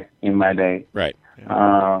know, back in my day. Right.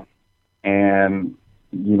 And,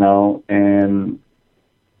 you know, and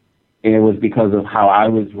it was because of how I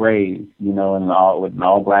was raised, you know, with an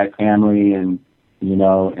all black family, and, you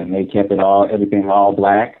know, and they kept everything all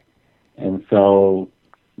black. And so,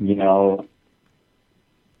 you know,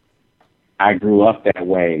 I grew up that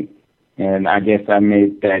way. And I guess I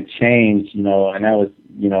made that change, you know, and that was,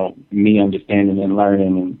 you know, me understanding and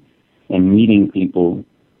learning and meeting people,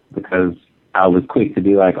 because I was quick to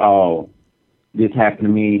be like, oh, this happened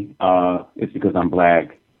to me, it's because I'm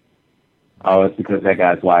black. Oh, it's because that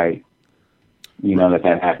guy's white. You know, that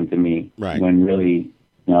happened to me. Right. When really,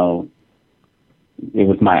 you know, it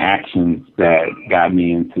was my actions that got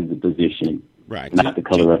me into the position. Right. Not the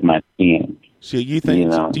color of my skin. So you think? You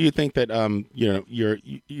know? Do you think that you know,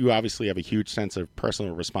 you obviously have a huge sense of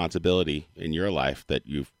personal responsibility in your life, that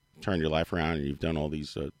you've turned your life around and you've done all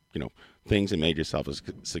these you know, things and made yourself a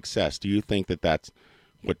success. Do you think that that's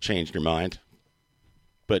what changed your mind?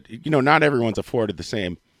 But you know, not everyone's afforded the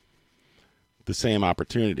same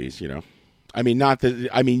opportunities. You know, I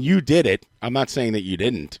mean, you did it. I'm not saying that you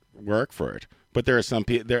didn't work for it, but there are some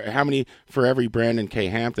people. How many for every Brandon K.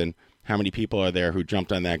 Hampton? How many people are there who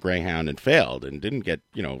jumped on that Greyhound and failed and didn't get,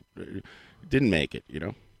 you know, didn't make it, you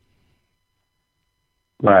know?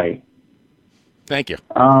 Right. Thank you.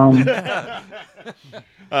 Um,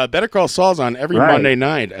 Better Call Saul's on every Right. Monday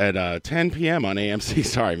night at 10 p.m. on AMC.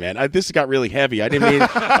 Sorry, man. This got really heavy. I didn't mean.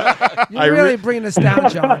 You're really bringing us down,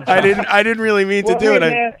 John. I didn't really mean to Well, do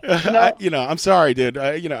hey, it. man, I'm sorry, dude.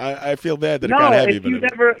 I feel bad that it no, got heavy. if But you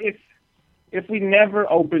never, if we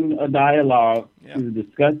never open a dialogue to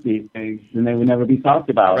discuss these things, then they would never be talked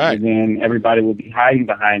about, Right. and then everybody will be hiding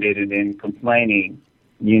behind it and then complaining.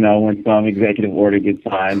 When some executive order gets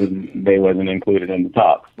signed and they wasn't included in the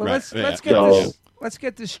talks. Well, let's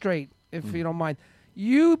get this straight, if you don't mind.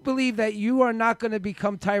 You believe that you are not going to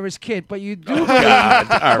become Tyrus Kidd, but you do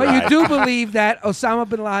believe, you do believe that Osama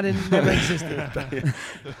bin Laden never existed.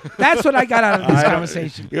 That's what I got out of this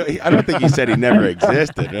conversation. I don't think he said he never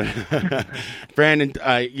existed. Brandon,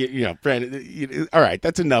 Brandon. All right,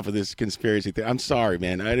 that's enough of this conspiracy thing. I'm sorry,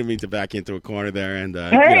 man. I didn't mean to back you into a corner there. And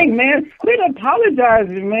Hey, man, quit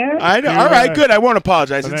apologizing, man. I know. All right, good. I won't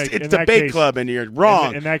apologize. In It's that debate case- club, and you're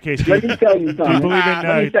wrong. In that case, Let me tell you something. believe in,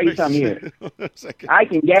 Let me tell you something here. I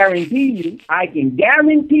can guarantee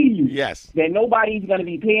you yes. that nobody's going to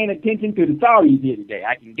be paying attention to the sorries here today.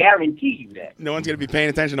 I can guarantee you that. No one's going to be paying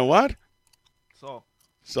attention to what? So.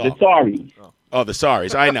 The sorries. Oh, the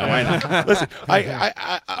sorries. I know. Listen,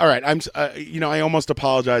 I all right. I almost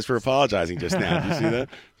apologized for apologizing just now. Did you see that?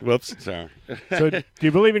 Whoops. Sorry. So, do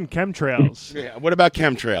you believe in chemtrails? Yeah. What about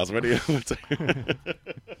chemtrails? What do you?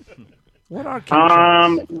 What are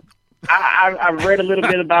chemtrails? I've read a little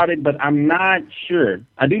bit about it, but I'm not sure.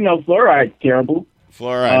 I do know fluoride's terrible.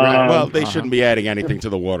 Fluoride, right. Well, they shouldn't be adding anything to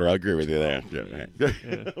the water. I agree with you there.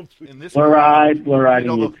 Fluoride in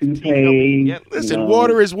your toothpaste. Listen,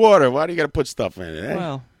 water is water. Why do you got to put stuff in it? Eh?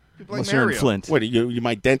 Well, unless you're in Flint. What, you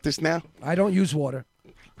my dentist now? I don't use water.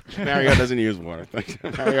 Mario doesn't use water.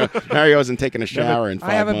 Mario hasn't taken a shower in 5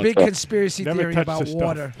 months. I have a big conspiracy theory about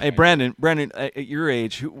water. Hey, Brandon, at your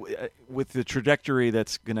age, with the trajectory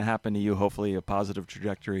that's going to happen to you, hopefully a positive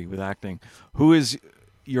trajectory with acting, who is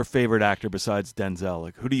your favorite actor besides Denzel?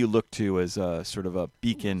 Like, who do you look to as sort of a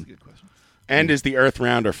beacon? That's a good question. And is the Earth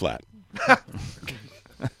round or flat?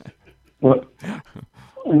 What?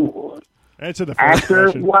 Answer the first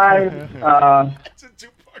question. Actor-wise,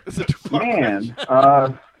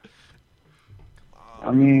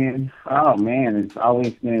 man, it's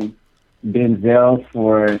always been Denzel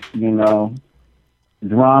for,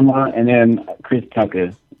 drama, and then Chris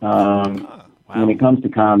Tucker. When it comes to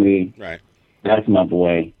comedy, right, that's my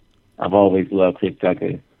boy. I've always loved Chris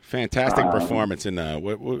Tucker. Fantastic performance in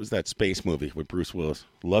what was that space movie with Bruce Willis?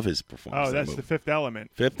 Love his performance. Oh, that's The Fifth Element.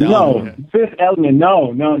 Fifth Element. No, Fifth Element.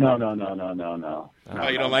 No. Oh,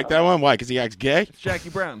 you don't like that one? Why? Because he acts gay? It's Jackie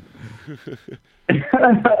Brown.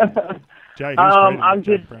 I'm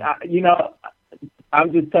just,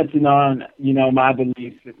 I'm just touching on, my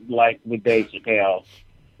beliefs, like with Dave Chappelle,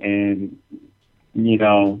 and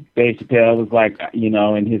Dave Chappelle was like,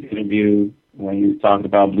 in his interview when he was talking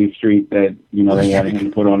about Blue Street, that they wanted him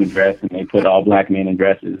to put on a dress, and they put all black men in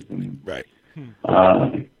dresses, and right.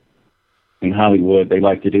 In Hollywood, they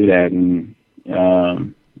like to do that, and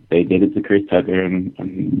they did it to Chris Tucker, and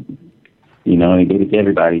they did it to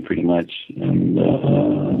everybody pretty much, and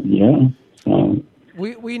so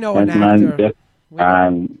we know an actor.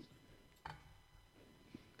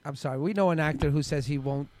 I'm sorry. We know an actor who says he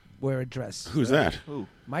won't wear a dress. Who's that? Who?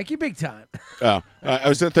 Mikey Big Time. Oh,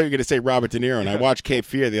 I thought you were going to say Robert De Niro, and I watched Cape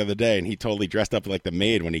Fear the other day, and he totally dressed up like the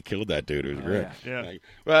maid when he killed that dude. It was great.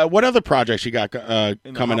 Yeah. What other projects you got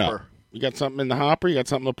coming up? hopper. You got something in the hopper? You got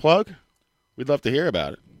something to plug? We'd love to hear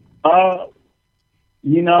about it.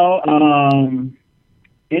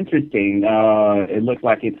 Interesting. It looks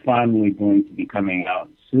like it's finally going to be coming out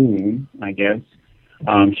soon, I guess.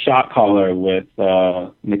 Shot Caller with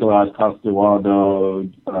Nicholas Coster-Waldau,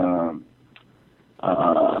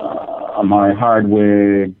 Amari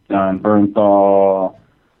Hardwick, John Bernthal,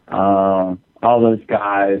 all those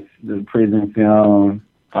guys. The prison film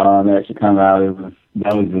that should come out.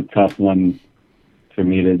 That was a tough one for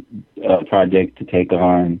me to project to take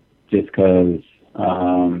on, just because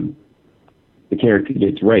the character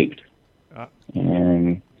gets raped.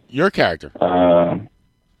 And your character?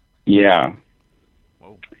 Yeah.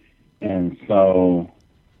 Whoa. And so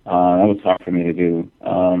that was hard for me to do,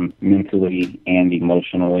 mentally and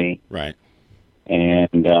emotionally. Right.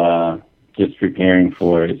 And just preparing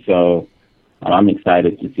for it. So I'm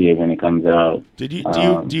excited to see it when it comes out. Do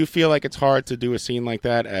you feel like it's hard to do a scene like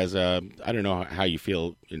that as I don't know how you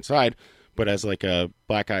feel inside, but as like a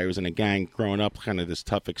black guy who was in a gang growing up, kind of this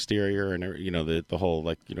tough exterior and the whole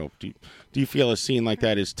do you feel a scene like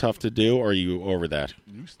that is tough to do, or are you over that?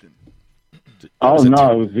 Oh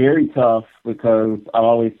no, it was very tough because I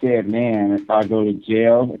always said, man, if I ever go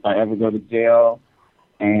to jail,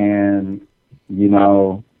 and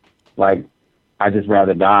like I just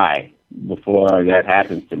rather die before that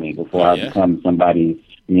happens to me, before I become somebody's,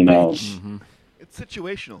 It's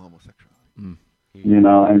situational homosexuality.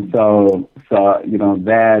 And so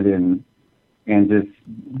that and just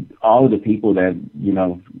all of the people that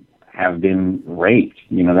have been raped.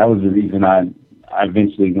 That was the reason I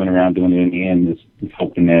eventually went around doing it in the end, just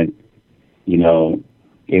hoping that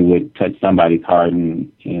it would touch somebody's heart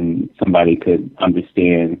and somebody could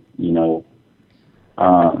understand.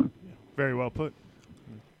 Very well put.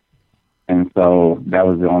 And so that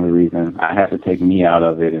was the only reason I had to take me out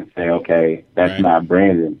of it and say, okay, that's not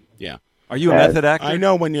Brandon. Yeah. Are you a method actor? I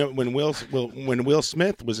know when Will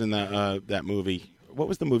Smith was in that movie. What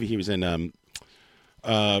was the movie he was in?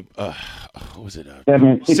 What was it?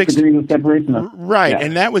 6 Degrees of Separation. Right, Yeah.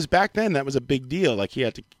 and that was back then. That was a big deal. Like he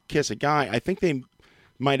had to kiss a guy. I think they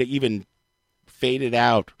might have even faded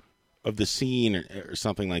out of the scene or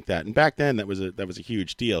something like that. And back then, that was a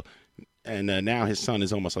huge deal. And now his son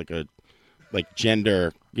is almost like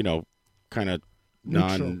gender, kind of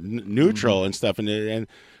non-neutral and stuff. And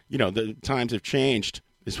the times have changed.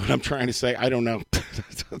 Is what I'm trying to say. I don't know.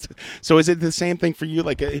 So is it the same thing for you?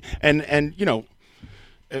 Like,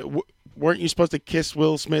 weren't you supposed to kiss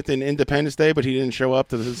Will Smith in Independence Day, but he didn't show up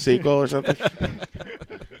to the sequel or something?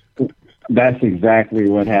 That's exactly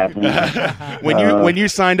what happened. When you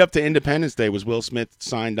signed up to Independence Day, was Will Smith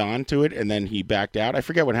signed on to it and then he backed out? I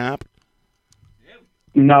forget what happened.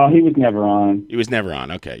 No, he was never on. He was never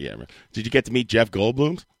on. Okay, yeah. Did you get to meet Jeff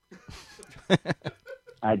Goldblum?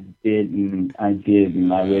 I didn't. I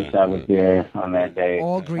wish I was there on that day.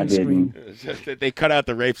 All green I didn't. screen. They cut out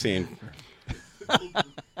the rape scene.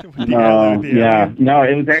 No, yeah. No,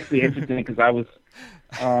 it was actually interesting because I was,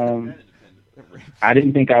 I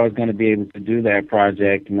didn't think I was going to be able to do that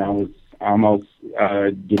project, and I was almost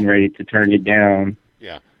getting ready to turn it down.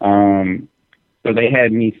 Yeah. So they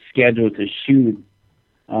had me scheduled to shoot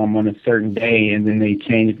on a certain day, and then they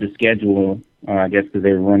changed the schedule, I guess because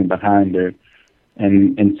they were running behind her.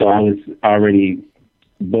 And so I was already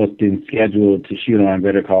booked and scheduled to shoot on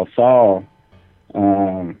Better Call Saul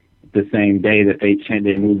the same day that they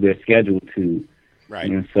moved their schedule to. Right.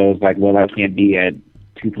 And so it's like, well, I can't be at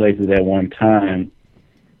two places at one time.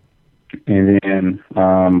 And then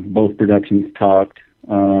both productions talked,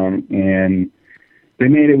 and they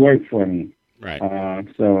made it work for me. Right.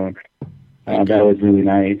 So that was really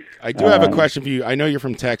nice. I do have a question for you. I know you're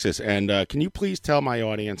from Texas, and can you please tell my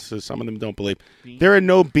audience, so some of them don't believe, there are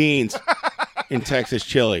no beans in Texas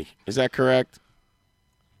chili. Is that correct?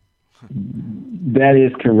 That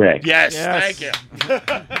is correct. Yes. Thank you.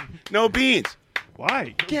 No beans. Why?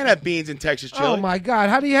 You can't have beans in Texas chili. Oh my God!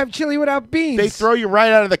 How do you have chili without beans? They throw you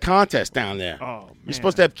right out of the contest down there. Oh, you're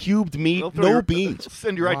supposed to have cubed meat, no beans.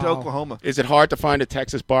 Send you right to Oklahoma. Is it hard to find a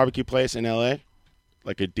Texas barbecue place in L.A.?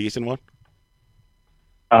 Like a decent one?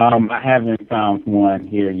 I haven't found one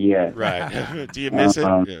here yet. Right. Do you miss it?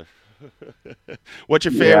 Yeah. What's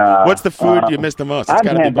your favorite? Yeah, What's the food you miss the most? I It's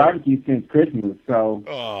haven't gotta had be barbecue since Christmas, so.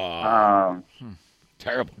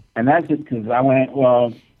 Terrible. And that's just because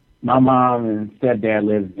my mom and stepdad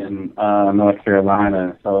lived in North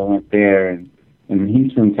Carolina, so I went there, and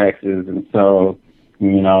he's from Texas, and so,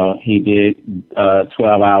 he did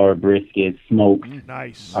 12-hour brisket smoked.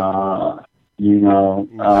 Nice. And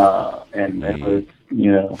it was,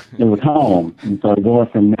 it was home. And so going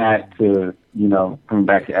from that to, coming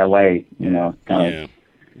back to LA, kind of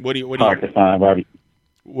hard to find barbecue.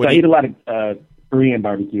 So I eat a lot of Korean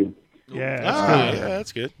barbecue. Yeah,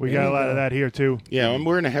 that's good. We got a lot of that here too. Yeah, and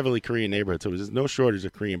we're in a heavily Korean neighborhood, so there's no shortage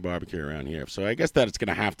of Korean barbecue around here. So I guess that it's going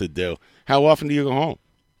to have to do. How often do you go home?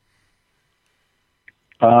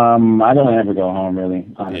 I don't ever go home, really,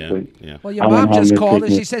 honestly. Yeah. Well, your mom just called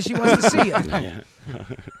and she says she wants to see you. Yeah.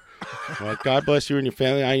 Well, God bless you and your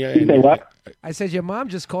family. You say what? I said your mom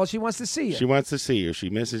just called. She wants to see you. She wants to see you. She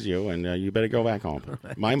misses you, and you better go back home.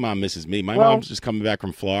 My mom misses me. My Well- mom's just coming back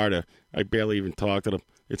from Florida. I barely even talk to them.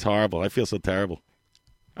 It's horrible. I feel so terrible.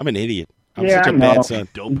 I'm an idiot. I'm Yeah, such a I know. bad son.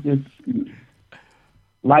 It's just,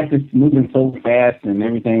 life is moving so fast, and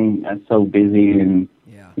everything is so busy, and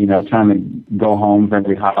trying to go home for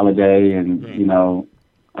every holiday, and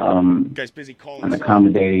Guy's busy calling and us.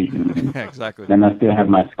 accommodate. And Yeah, exactly. Then I still have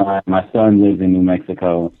my son. My son lives in New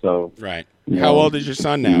Mexico, so Right. you How know, old is your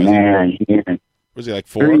son now? married here. Was he like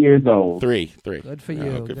 4? 3 years old. Three. Good for Oh,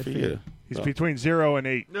 you. good for you. He's between 0 and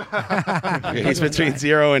 8. He's between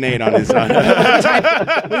 0 and 8 on his son. We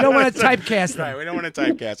don't want to typecast him. Right, we don't want to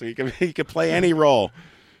typecast him. He can play any role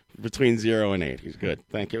Between 0 and 8. He's good.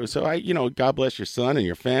 Thank you. So, God bless your son and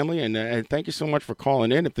your family, and thank you so much for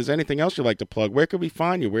calling in. If there's anything else you'd like to plug, where could we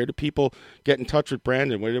find you? Where do people get in touch with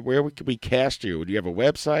Brandon? Where could we cast you? Do you have a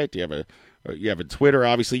website? Do you have a Twitter?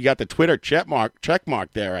 Obviously, you got the Twitter check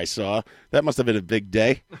mark there, I saw. That must have been a big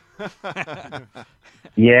day.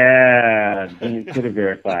 Yeah, being Twitter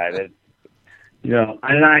verified.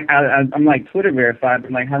 I'm like Twitter verified,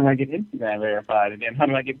 but like, how do I get Instagram verified? And then how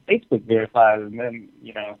do I get Facebook verified? And then,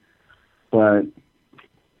 but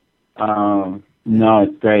no,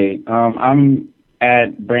 it's great. I'm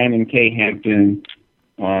at Brandon K. Hampton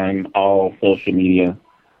on all social media.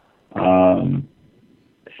 Snapchat,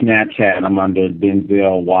 I'm under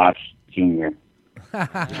Denzel Wash Jr.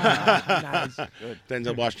 Nice.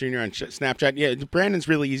 Denzel Wash Jr. on Snapchat. Yeah, Brandon's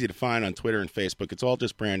really easy to find on Twitter and Facebook. It's all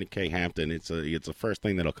just Brandon K. Hampton. It's the first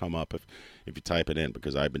thing that'll come up if you type it in,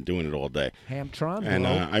 because I've been doing it all day. Hamtron. And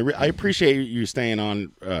I appreciate you staying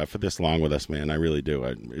on for this long with us, man. I really do.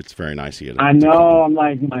 It's very nice of you. I know. I'm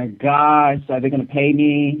like, my gosh, are they going to pay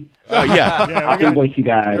me? Oh, yeah. I'll invoice you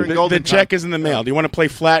guys. The check is in the mail. Do you want to play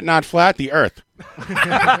flat, not flat? The Earth.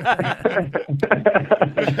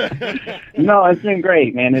 No, it's been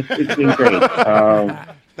great, man. It's been great.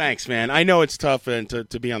 Thanks, man. I know it's tough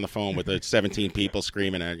to be on the phone with 17 people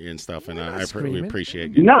screaming at you and stuff, and we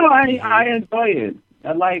appreciate you. No, I enjoy it.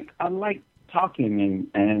 I like talking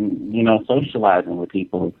and socializing with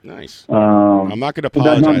people. Nice. I'm not going to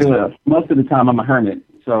apologize. Most of the time, I'm a hermit,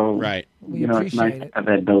 so right. It's nice to have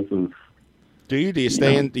that dose of. Do you? Do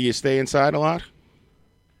you stay inside a lot?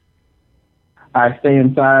 I stay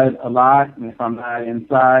inside a lot, and if I'm not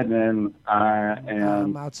inside, then I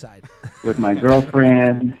am outside with my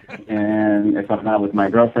girlfriend. And if I'm not with my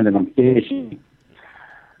girlfriend, then I'm fishing.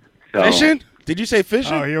 So, fishing? Did you say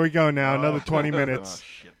fishing? Oh, here we go now. Another 20 minutes.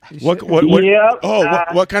 What? Yep.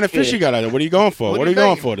 What kind of fish you got out there? What are you going for? What are you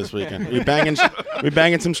going for this weekend? We banging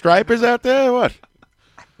some stripers out there? Or what?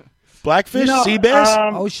 Blackfish, sea bass,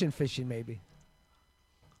 ocean fishing, maybe.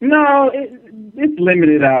 No, it's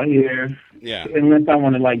limited out here. Yeah. Unless I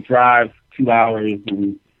want to drive 2 hours,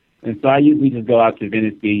 and so I usually just go out to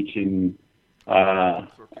Venice Beach and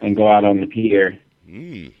go out on the pier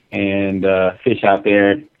and fish out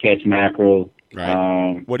there, catch mackerel.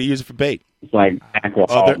 Right. What do you use it for bait? It's like mackerel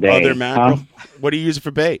all day. Other mackerel. What do you use it for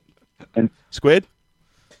bait? Squid.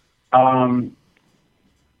 I've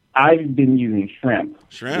been using shrimp.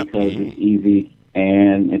 Shrimp because it's easy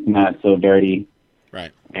and it's not so dirty.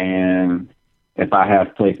 Right. And if I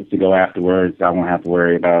have places to go afterwards, I won't have to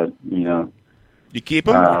worry about, You keep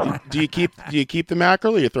them? Do you keep the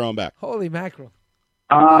mackerel, or you throw them back? Holy mackerel.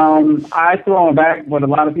 I throw them back, but a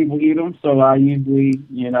lot of people eat them, so I usually,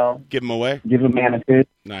 give them away. Give a man a fish,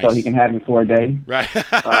 nice. So he can have it for a day. Right.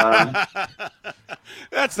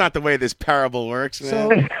 That's not the way this parable works,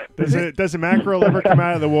 man. So, does a mackerel ever come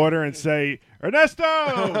out of the water and say, Ernesto?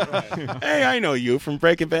 Hey, I know you from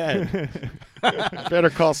Breaking Bad. Better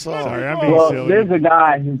Call Saul. Sorry, I'm being silly. There's a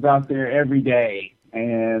guy who's out there every day,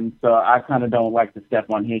 and so I kind of don't like to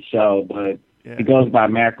step on his show, but he goes by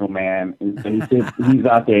Mackerel Man, and so he's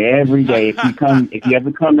out there every day. If you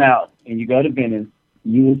ever come out and you go to Venice,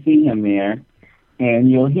 you will see him there,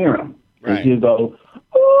 and you'll hear him. Right. And he'll go,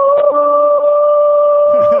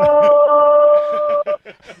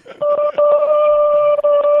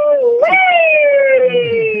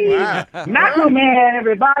 Wow. Mackerel Man,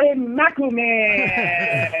 everybody, Mackerel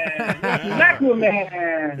Man, Mackerel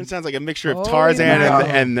Man. It sounds like a mixture of Tarzan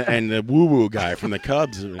and the woo woo guy from the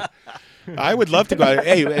Cubs. I would love to go.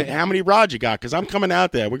 Hey, how many rods you got? Because I'm coming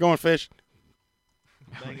out there. We're going fish.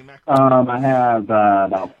 I have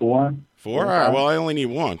about 4. 4? All right. Well, I only need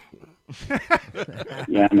 1.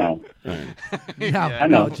 Yeah, I know. Right. I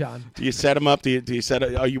know, John. Do you set them up? Do you set?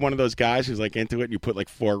 Are you one of those guys who's into it? And you put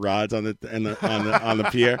 4 rods on the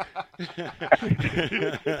pier.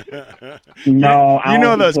 No, you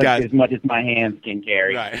know those put guys as much as my hands can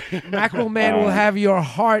carry. Right. Mackerel Man will have your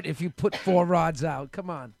heart if you put 4 rods out. Come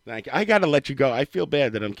on. Thank you. I got to let you go. I feel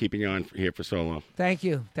bad that I'm keeping you on here for so long. Thank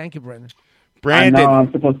you, Brendan. Brandon, I know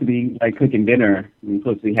I'm supposed to be cooking dinner.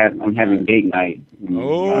 I'm having date night.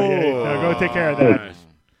 Go take care of that.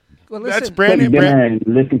 Well, that's Cook Brandon. dinner and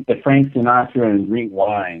listen to Frank Sinatra and drink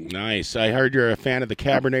wine. Nice. I heard you're a fan of the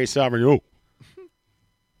Cabernet Sauvignon.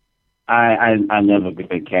 I love a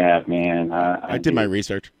good cab, man. I did my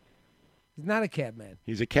research. He's not a cab man.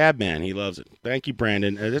 He's a cab man. He loves it. Thank you,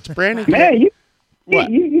 Brandon. That's Brandon. Man, you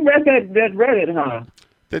read that Reddit, huh?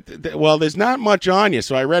 Well, there's not much on you,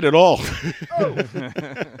 so I read it all.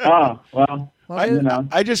 Oh, well.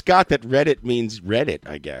 I just got that Reddit means Reddit.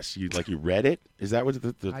 I guess you read it. Is that what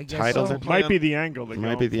the title? so. Might be the angle.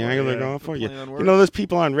 Might be the angle they're going for. Play Yeah. on You words. know, those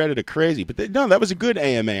people on Reddit are crazy. But no, that was a good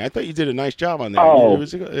AMA. I thought you did a nice job on that. Oh. It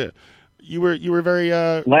was you were very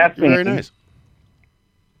Last very thing. nice.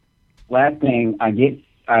 Last thing,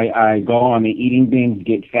 I go on the eating binge,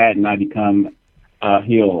 get fat, and I become a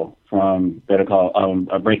heel from Better Call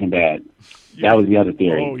Breaking Bad. That was the other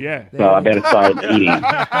theory. Oh, yeah. So I better start eating.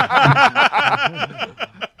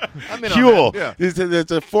 Huel. Yeah. It's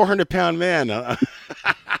a 400-pound man.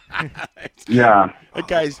 Yeah.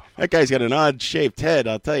 That guy's got an odd shaped head.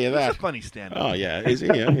 I'll tell you He's that. a funny stand-up. Oh yeah, is he?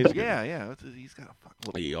 Yeah, he's good. yeah. He's got a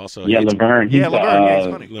fuck. He also Yeah, hates- Laverne. He's Laverne, yeah,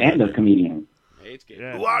 he's funny. stand-up comedian. hates good.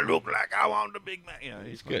 Yeah. Do I look like I want the big man? Yeah,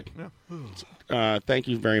 He's good. Yeah. Thank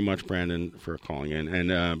you very much, Brandon, for calling in,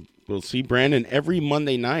 and we'll see Brandon every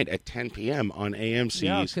Monday night at 10 p.m. on AMC's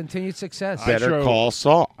Yeah, continued success. Better Call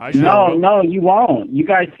Saul. No, you won't. You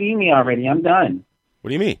guys see me already. I'm done. What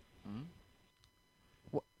do you mean?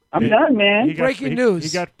 I'm done, man. Breaking news. He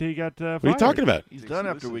got What are you talking about? He's done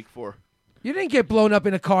after week 4. You didn't get blown up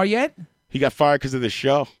in a car yet. He got fired because of the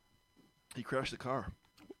show. He crashed the car.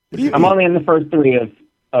 What do you I'm mean? only in the first 3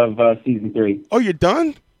 of season 3. Oh, you're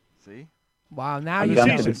done? See? Wow, now I'm you done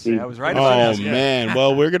see for the season. I was right Oh about that. man!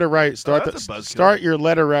 Well, we're gonna start that's a buzzkill. start your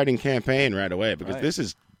letter writing campaign right away because Right. this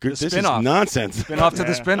is good. The This is spin-off. nonsense. Spin off to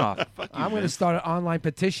the spin-off. I'm going to start an online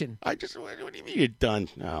petition. What do you mean you're done?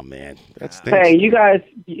 Oh man, that stinks. Hey, you guys,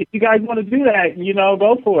 if you guys want to do that,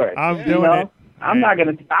 go for it. I'm You doing know? it. I'm not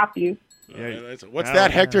going to stop you. What's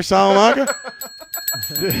that, Hector Salamanca?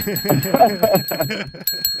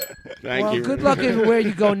 Thank Well, you. good luck in where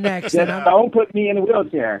you go next. And I'm- Don't put me in a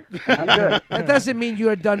wheelchair. I'm good. that doesn't mean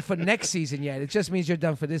you're done for next season yet. It just means you're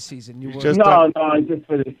done for this season. You were just No, it's just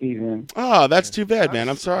for the season. Oh, that's too bad, man.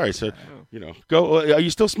 I'm sorry. So, go. Are you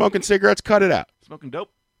still smoking cigarettes? Cut it out. Smoking dope.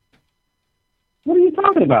 What are you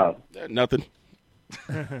talking about? Nothing.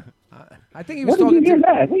 I think he was What did you talking get to.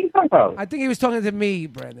 back? What are you talking about? I think he was talking to me,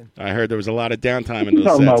 Brandon. I heard there was a lot of downtime in You those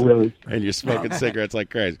talking sets, about Willie? and you're smoking cigarettes like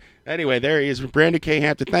crazy. Anyway, there he is, Brandon K.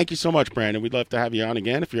 Hampton. Thank you so much, Brandon. We'd love to have you on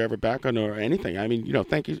again if you're ever back on or anything. I mean,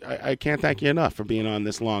 thank you. I can't thank you enough for being on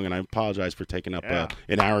this long, and I apologize for taking up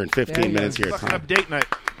an hour and 15 minutes here. Fucking up date night.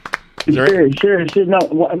 Is there- Sure. No,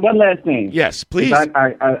 one last thing. Yes, please.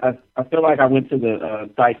 I feel like I went to the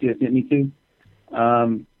site you sent me to,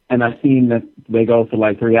 and I've seen that they go for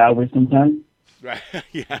like 3 hours sometimes. Right.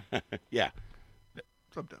 Yeah.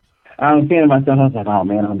 Sometimes. I was saying to myself, I was like, oh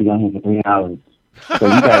man, I'll be on here for 3 hours. So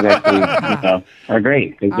you guys actually, are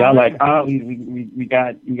great because y'all like, oh, we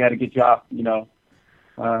got to get you off,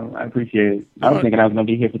 I appreciate it. I was thinking I was going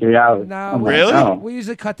to be here for 3 hours. No, I'm we- like, no. we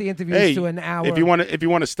usually cut the interviews Hey, to an hour. if you want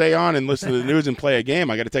to stay on and listen to the news and play a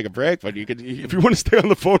game, I got to take a break. But if you want to stay on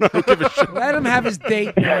the phone, I don't give a shit. Let him have his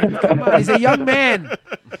date. Man. Come on, he's a young man.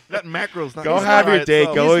 That macro's not Go gonna have fly your date.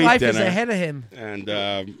 itself. Go His eat life dinner. is ahead of him.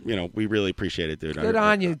 And we really appreciate it, dude. Good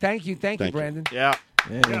on you. Thank you, Thank you. Brandon. Yeah.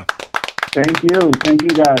 Thank you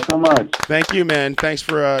guys so much. Thank you, man. Thanks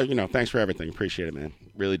for thanks for everything. Appreciate it, man.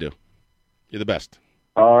 Really do. You're the best.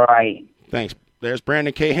 All right. Thanks. There's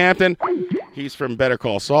Brandon K. Hampton. He's from Better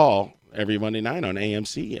Call Saul every Monday night on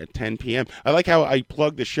AMC at 10 p.m. I like how I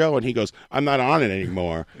plug the show and he goes, "I'm not on it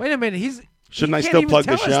anymore." Wait a minute. Shouldn't I he can't still even plug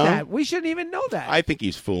the tell us show? that. We shouldn't even know that. I think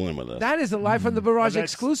he's fooling with us. That is a Live from the Barrage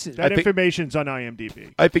That's- exclusive. That I think- information's on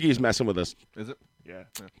IMDb. I think he's messing with us. Is it? Yeah.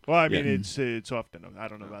 Well, I mean, Yeah. it's often. I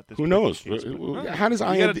don't know about this. Who knows? case, but- How does You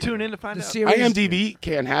got to IMDb? tune in to find The out. series- IMDb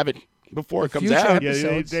can't have it before it comes future out. Yeah,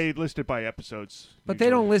 episodes. they list it by episodes. But they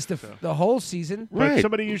don't list the whole season. But Right.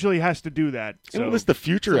 somebody usually has to do that. They don't So list the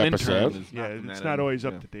future Some intern episode. is yeah, knocking it's that not in. always Yeah.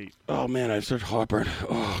 up to date. Oh man, I have such heartburn.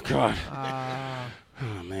 Oh god.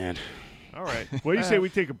 Oh man. All right. What do you say we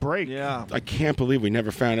take a break? Yeah. I can't believe we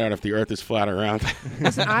never found out if the Earth is flat or round.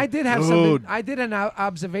 Listen, I did have something. I did an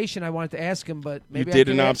observation I wanted to ask him, but maybe You did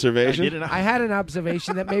I an could observation? I had an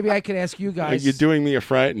observation that maybe I could ask you Are guys. you doing me a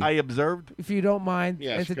fright? I observed. if you don't mind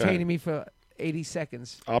Yes, go entertaining ahead. me for 80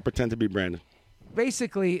 seconds. I'll pretend to be Brandon.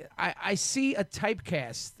 Basically, I see a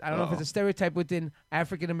typecast. I don't know if it's a stereotype within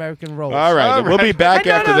African American roles. All right, then we'll be back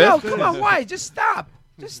no, after no, this. No, come on, why? Just stop.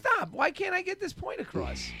 Just stop. Why can't I get this point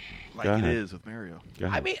across? Like Go it ahead. is with Mario. Go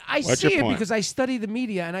ahead. I mean, I What's see your it point? because I study the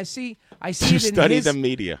media, and I see You it in study his, the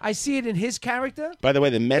media. I see it in his character. By the way,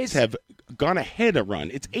 the Mets It's- have gone ahead a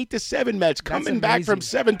run. It's 8-7 Mets coming back amazing. from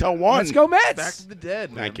 7-1. Let's go Mets! Back to the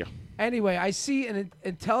dead. Thank you. Anyway, I see an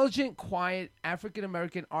intelligent, quiet African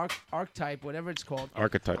American archetype, whatever it's called.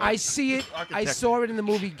 Archetype. I see it. I Architect. saw it in the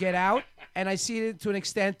movie Get Out. and I see it to an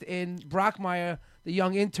extent in Brockmire, the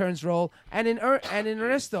young intern's role, and in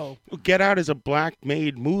Ernesto. Well, Get Out is a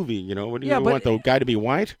black-made movie. You know, what do you Yeah, but- want the guy to be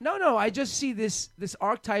white? No, I just see this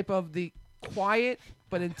archetype of the quiet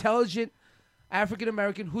but intelligent African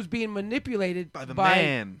American who's being manipulated By the by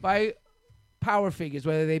man. power figures,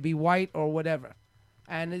 whether they be white or whatever.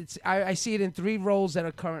 And I see it in 3 roles that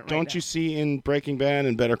are current. Don't right now. you see in Breaking Bad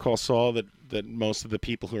and Better Call Saul that most of the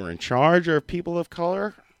people who are in charge are people of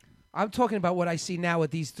color? I'm talking about what I see now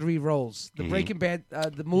with these 3 roles. The Breaking Bad,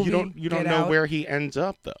 the movie. You don't Get know Out. where he ends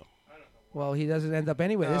up, though. Well, he doesn't end up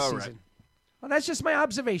anywhere this All right. season. Well, that's just my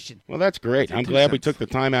observation. Well, that's great. Your I'm 2 glad we cents. took the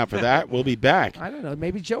time out for that. We'll be back. I don't know.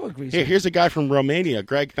 Maybe Joe agrees. Here, with here's a guy from Romania.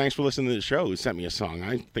 Greg, thanks for listening to the show. Who sent me a song.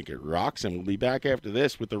 I think it rocks, and we'll be back after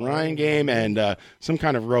this with the Ryan game and some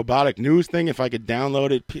kind of robotic news thing. If I could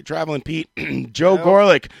download it, Traveling Pete, Joe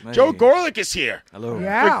Gorlick. Hey. Joe Gorlick is here. Hello.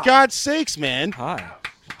 For God's sakes, man. Hi.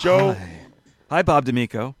 Joe. Hi, Bob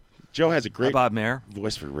D'Amico. Joe has a great Bob Mayer.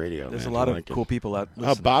 voice for radio. There's man. a lot I of like it. cool people out.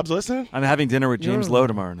 Oh, Bob's listening? I'm having dinner with James Lowe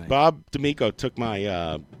tomorrow night. Bob D'Amico took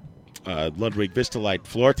my Ludwig Vistalite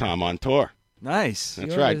floor tom on tour. Nice.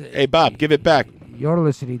 That's right. Hey, Bob, give it back. You're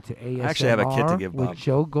listening to ASMR I actually have a kit to give with Bob.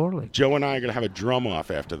 Joe Gorlick. Joe and I are going to have a drum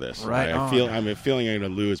off after this. Right I on. feel I'm feeling I'm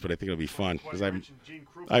going to lose, but I think it'll be fun because I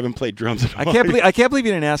haven't played drums at all. I can't believe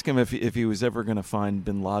you didn't ask him if he was ever going to find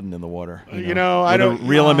Bin Laden in the water. You know, I Whether don't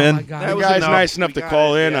reel him in. The guy's nice enough to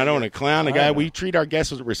call in. I don't want to clown the guy. We treat our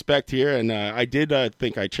guests with respect here, and I did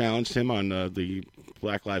think I challenged him on the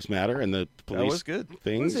Black Lives Matter and the police was good.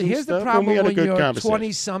 things. Listen, and here's the stuff, and problem we had a when good you're conversation.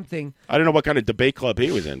 20-something. I don't know what kind of debate club he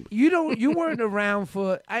was in. You weren't around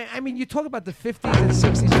for. I mean, you talk about the 50s and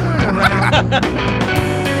 60s. You weren't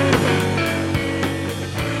around.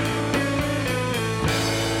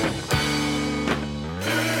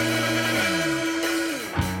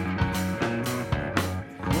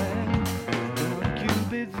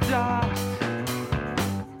 Cupid's dart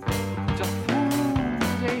to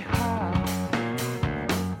fool a heart.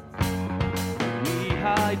 We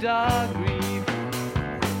hide our grief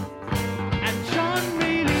and shun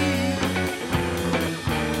relief.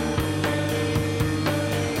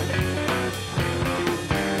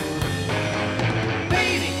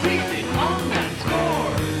 Pain increasing on that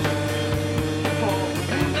score. For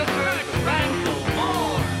the critics rankle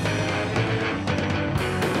more.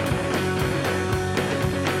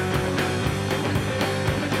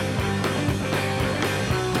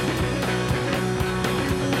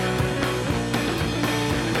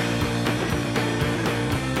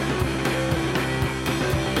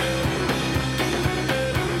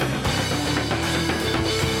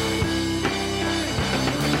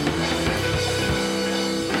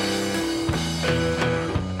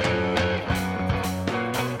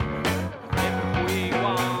 We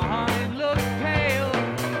want look pale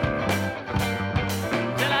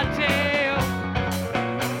till our tail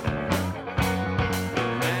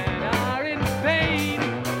and are in pain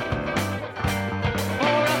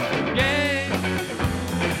for us again.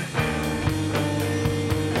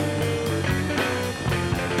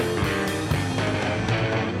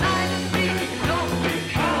 Neither speaking nor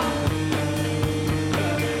become.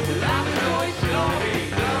 Life choice slowly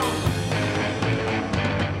gone.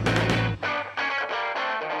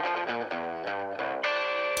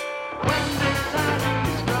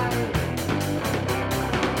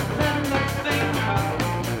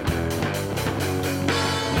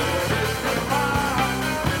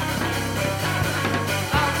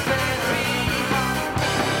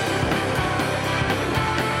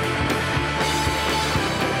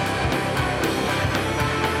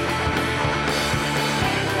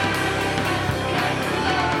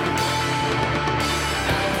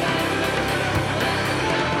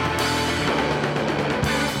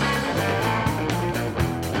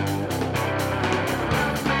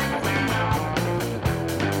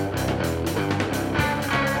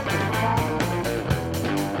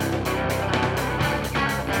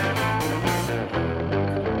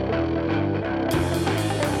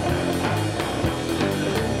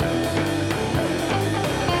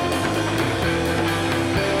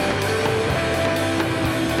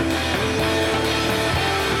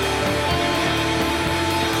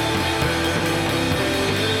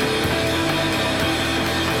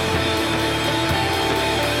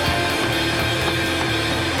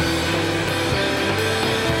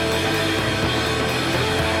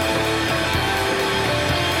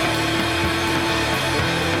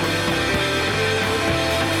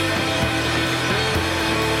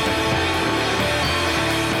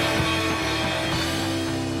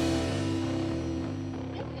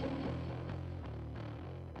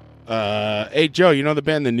 Hey, Joe, you know the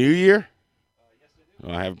band The New Year?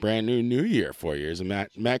 I have a brand new year for you. Is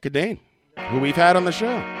Matt Cadane, who we've had on the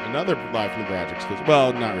show. Another Live from the Garage exclusive.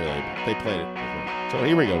 Well, not really, but they played it before. So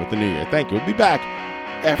here we go with the new year. Thank you. We'll be back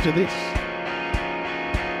after this.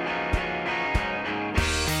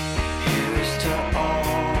 Here's to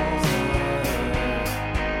all the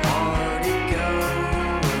party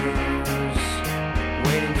goers,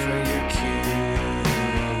 waiting for your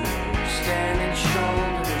cue, standing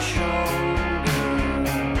shoulder to shoulder,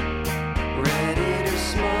 ready to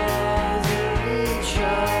smother each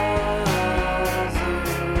other.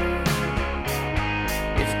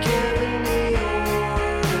 If given the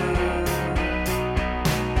order,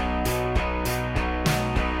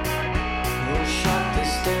 we'll shut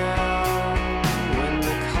this down when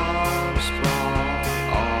the cops brought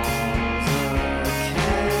all the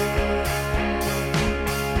cash.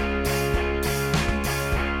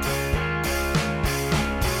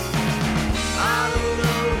 I don't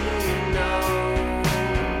know who you know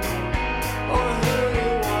or who you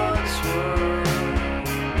once were.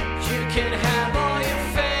 You can have all your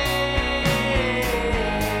fame.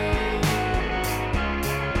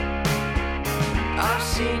 I've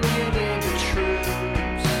seen you lead the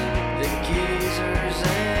troops, the geezers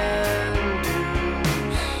and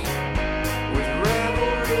dudes, with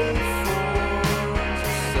revelry for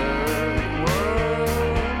the Third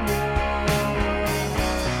World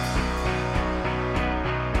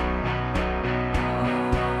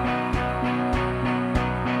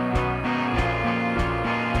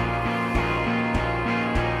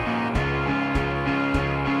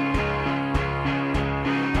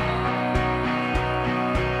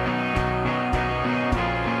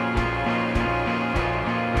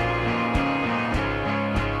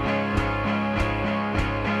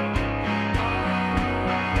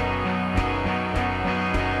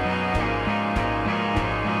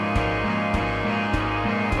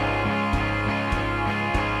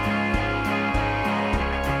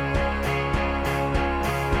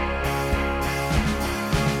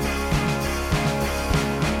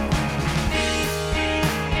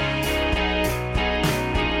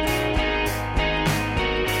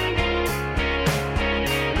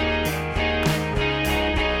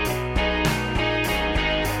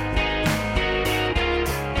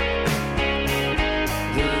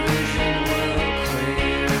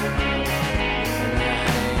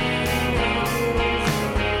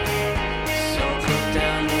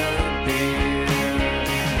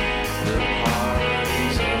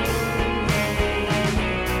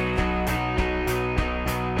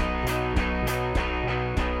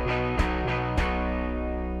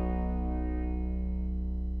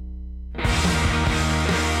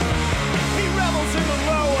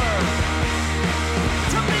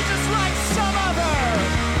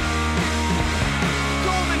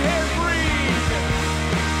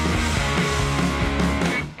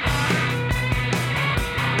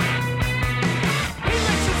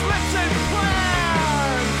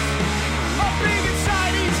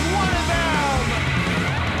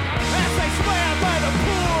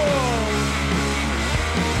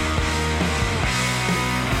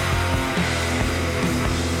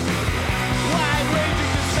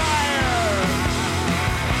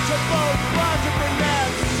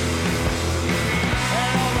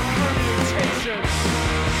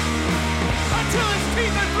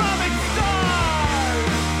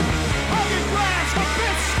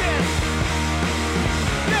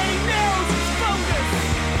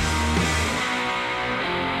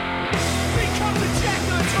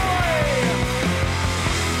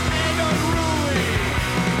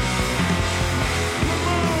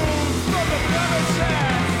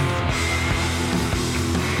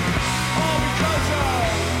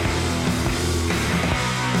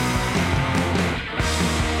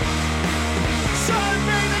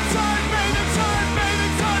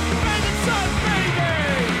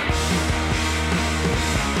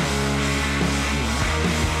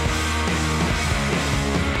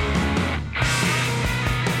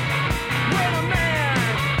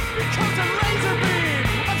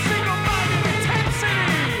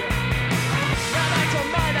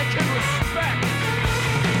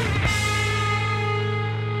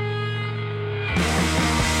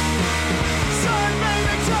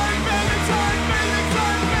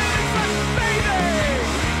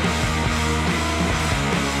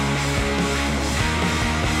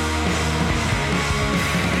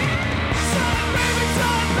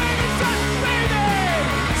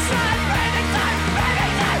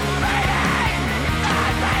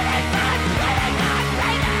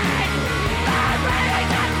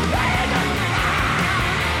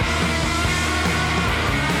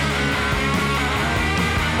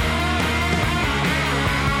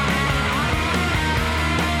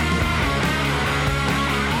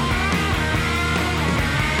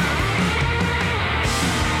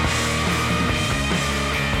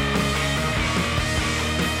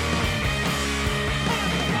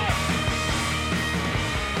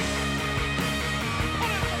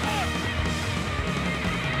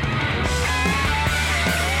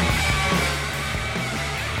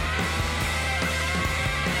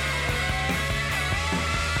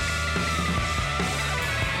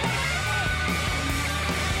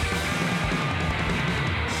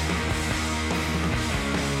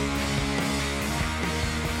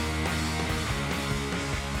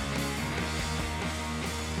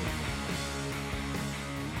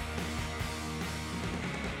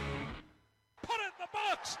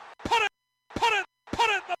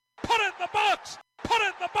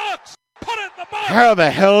How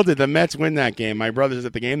the hell did the Mets win that game? My brother's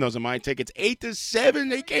at the game. Those are my tickets. 8-7.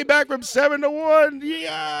 They came back from 7-1.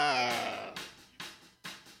 Yeah.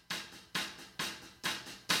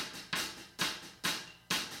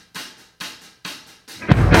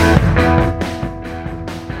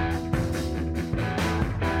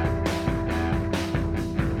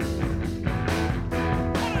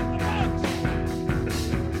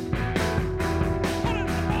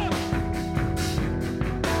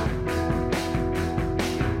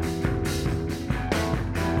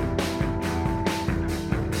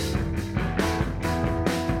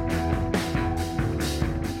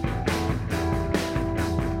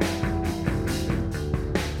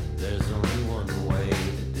 There's only one way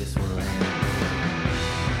that this will end.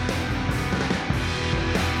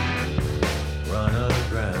 Run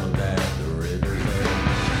aground at the river's edge.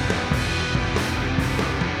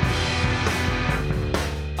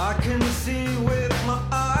 I can see with my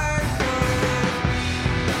eyes closed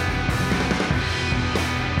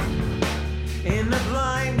in the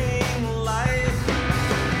blinding light.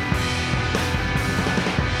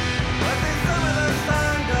 But the sun of the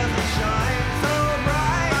sun doesn't shine so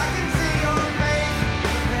bright. I can see your face in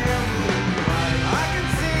the pale moonlight. I can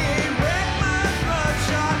see it with my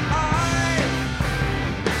bloodshot eyes.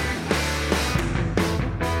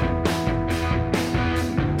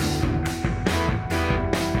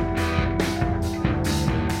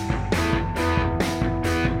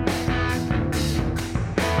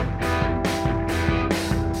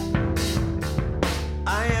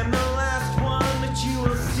 I am the last one that you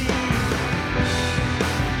will see.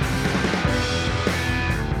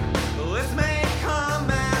 This may come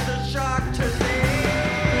as a shock to thee.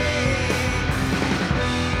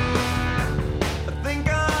 I think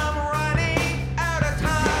I'm running out of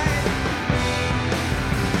time,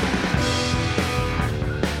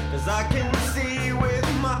 'cause I can see with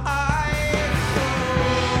my eyes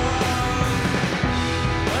closed.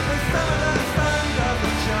 But the sun of the sun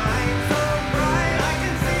doesn't shine so bright. I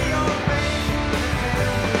can see your face in the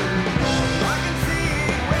pale moonlight. I can see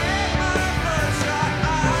it with my bloodshot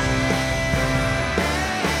eyes.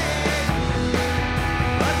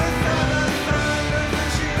 But the sun of the sun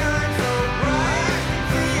doesn't shine so bright. I can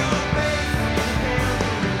see your face in the pale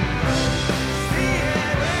moonlight. See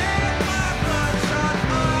it with my bloodshot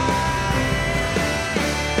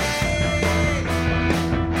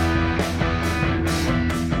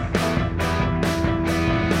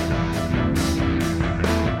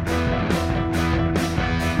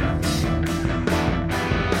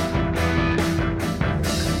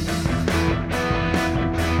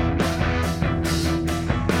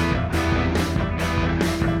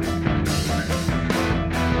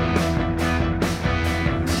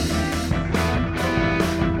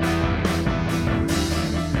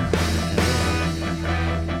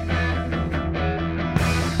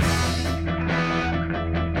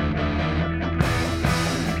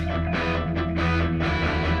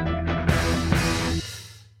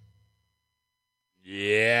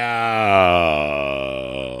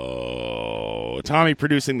Yeah. Tommy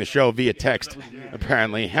producing the show via text,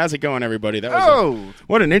 apparently. How's it going, everybody? That was Oh.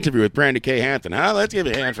 what an interview with Brandy K. Hampton, huh? Let's give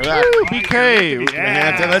a hand for that. BK. Let's give a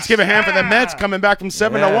hand- Let's give a hand for the Mets coming back from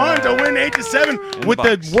 7-1 to win 8-7 with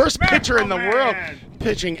the worst pitcher in the world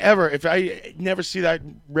pitching ever. If I never see that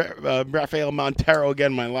Rafael Montero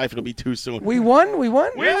again in my life, it'll be too soon. We won? We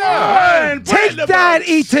won? We won! Take that,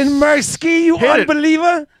 Ethan Mursky, you Hit it.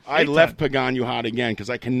 unbeliever. I left Pagano hot again because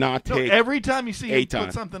I cannot No, take every time you see him Eitan.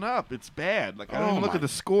 put something up, it's bad. Like I don't Oh even look my at the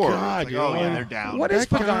score. God, It's like, oh you're yeah, right. they're down. What is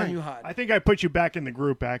That guy. Pagano hot? I think I put you back in the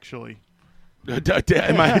group, actually. Do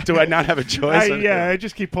I not have a choice? I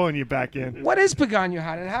just keep pulling you back in. What is Pagano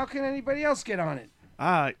hot, and how can anybody else get on it?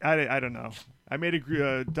 I don't know. I made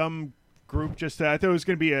a dumb group. Just I thought it was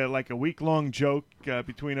going to be like a week-long joke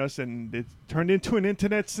between us, and it turned into an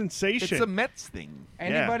internet sensation. It's a Mets thing.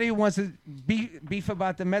 Anybody who wants to beef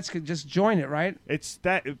about the Mets could just join it, right? It's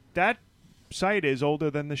that site is older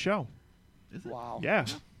than the show. Is it? Wow. Yeah,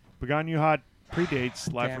 Pagano hot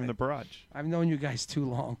predates Live Damn from it. the Barrage. I've known you guys too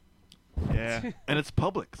long. Yeah, And it's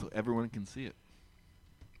public, so everyone can see it.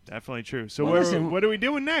 definitely true. So Well, listen- what are we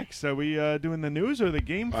doing next? Are we doing the news or the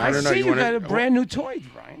game? I don't know. see You you wanna- got a brand new toy,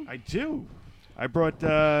 Brian. I do. I brought,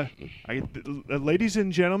 ladies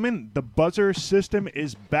and gentlemen, the buzzer system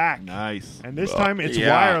is back. Nice. And this time it's Yeah.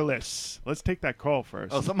 wireless. Let's take that call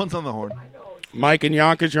first. Oh, someone's on the horn. Mike and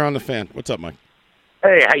Yonkers, you're on the fan. What's up, Mike?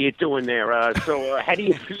 Hey, how you doing there? So how do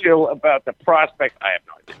you feel about the prospect? I have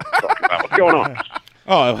no idea what you're talking about. What's going on?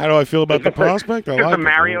 Oh, how do I feel about the prospect? I Is like the it.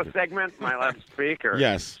 Mario segment? Am I allowed to speak? Or?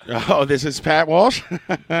 Yes. Oh, this is Pat Walsh?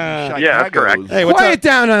 Yeah, that's correct. Hey, what's Quiet up?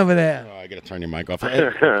 down over there. Oh, I got to turn your mic off. What's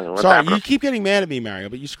Sorry, happening? you keep getting mad at me, Mario,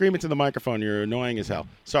 but you scream into the microphone. You're annoying as hell.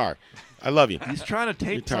 Sorry. I love you. He's trying to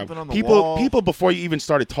tape something on the people, wall. People, before you even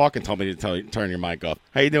started talking, told me to turn your mic off.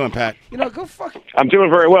 How you doing, Pat? You know, go fuck. I'm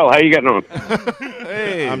doing very well. How you getting on?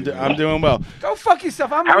 Hey. I'm doing well. Go fuck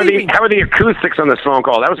yourself. I'm How are leaving. the acoustics on this phone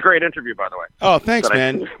call? That was a great interview, by the way. Oh, thanks, that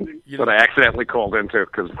man. That I accidentally called into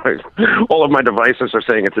because all of my devices are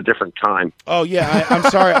saying it's a different time. Oh yeah, I'm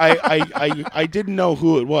sorry. I didn't know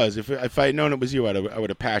who it was. If I had known it was you, I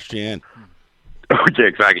would have patched you in. Okay,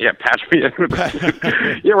 exactly. Yeah, patch me in.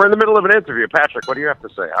 Yeah, we're in the middle of an interview. Patrick, what do you have to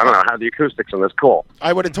say? I don't know how the acoustics on this call.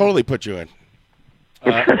 I would have totally put you in.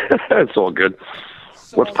 It's all good.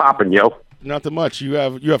 What's popping, yo? Nothing much. You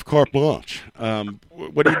have carte blanche.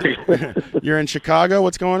 What do you do? You're in Chicago.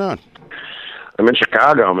 What's going on? I'm in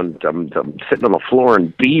Chicago. I'm sitting on the floor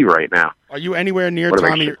in B right now. Are you anywhere near What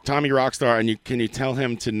am I- Tommy Rockstar? And can you tell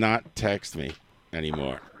him to not text me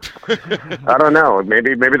anymore? I don't know.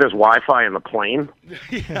 Maybe there's Wi-Fi in the plane.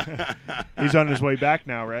 He's on his way back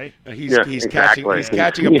now, right? He's catching. He's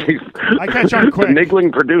catching a. I catch on quick. The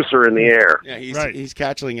niggling producer in the air. Yeah, he's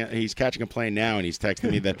catching a plane now, and he's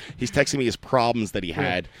texting me his problems that he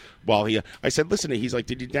had while he. I said, listen, he's like,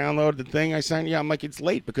 did you download the thing I sent? Yeah, I'm like, it's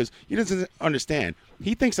late because he doesn't understand.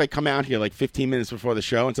 He thinks I come out here like 15 minutes before the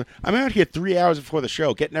show, and so I'm out here 3 hours before the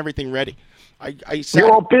show, getting everything ready.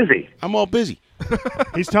 You're all busy. I'm all busy.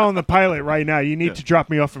 He's telling the pilot right now, you need to drop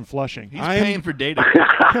me off in Flushing. He's paying for data.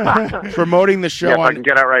 Promoting the show Yeah, if I on can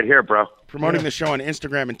get out right here, bro. promoting the show on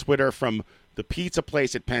Instagram and Twitter from the pizza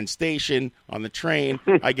place at Penn Station on the train.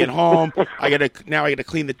 I get home. I gotta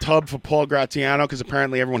clean the tub for Paul Graziano because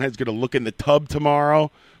apparently everyone has to look in the tub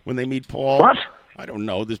tomorrow when they meet Paul. What? I don't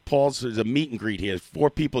know. There's a meet and greet here. 4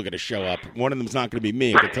 people are going to show up. One of them's not going to be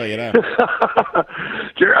me. I can tell you that.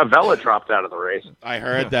 Avella dropped out of the race. I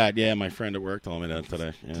heard that. Yeah, my friend at work told me that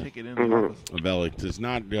today. Yeah. Take it in the office. Avella is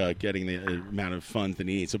not getting the amount of funds that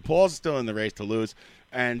he needs. So Paul's still in the race to lose,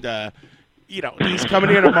 and he's coming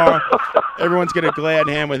here tomorrow. Everyone's going to glad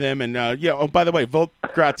hand with him, and oh, by the way, vote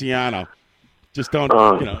Graziano. Just don't,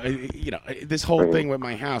 this whole thing with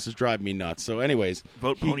my house is driving me nuts. So, anyways,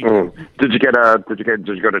 vote Pony. Did you go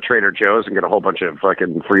to Trader Joe's and get a whole bunch of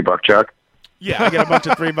fucking free buck chuck? Yeah, I get a bunch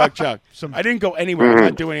of $3 chuck. I didn't go anywhere. I'm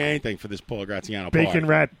not doing anything for this Paul Graziano party. Bacon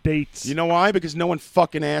rat dates. You know why? Because no one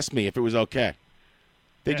fucking asked me if it was okay.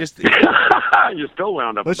 They just. You're still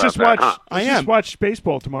wound up. Let's about just that, watch. huh? Let's just watch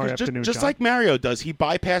baseball tomorrow afternoon. Just John. like Mario does, he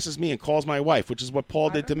bypasses me and calls my wife, which is what Paul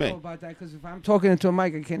did to me. About that, because if I'm talking into a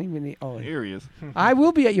mic, I can't even eat. Oh, here he is. I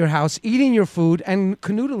will be at your house eating your food and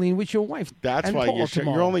canoodling with your wife. That's and why Paul you're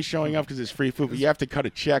tomorrow. only showing up because it's free food. But you have to cut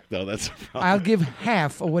a check, though. That's the problem. I'll give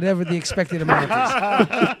half or whatever the expected amount is.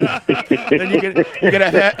 Then you can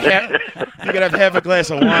have half a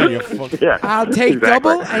glass of wine. You Yeah, I'll take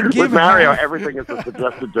exactly. double and give With Mario, half. everything is a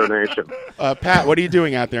suggested donation. Pat, what are you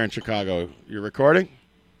doing out there in Chicago? You're recording?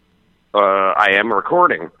 I am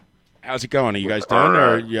recording. How's it going? Are you guys done,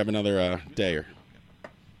 or you have another day?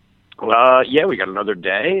 Yeah, we got another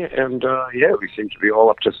day, and we seem to be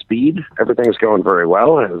all up to speed. Everything's going very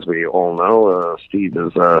well, as we all know. Steve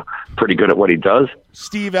is pretty good at what he does.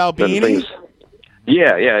 Steve Albini?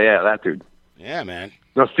 Yeah, that dude. Yeah, man.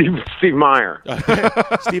 No, Steve Meyer.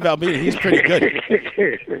 Steve Albini, he's pretty good.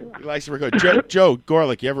 He likes to record. Joe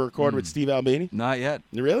Gorlick, you ever record with Steve Albini? Not yet.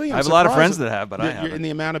 Really? I have a lot of friends that have, but I You're haven't. in the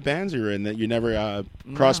amount of bands you're in that you never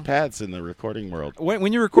crossed paths in the recording world.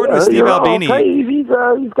 When you record with Steve Albini, he's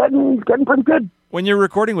getting pretty good. When you're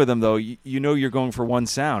recording with him, though, you know you're going for one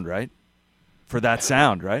sound, right? For that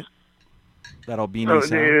sound, right? That Albini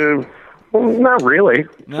sound. Well, not really.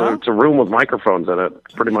 No? It's a room with microphones in it.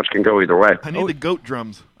 Pretty much can go either way. I need the goat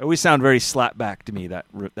drums. It always sound very slapback to me, that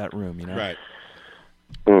room, you know? Right.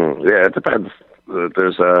 Yeah, it depends.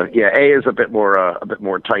 There's A is a bit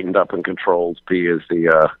more tightened up and controlled. B is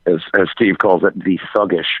the as Steve calls it, the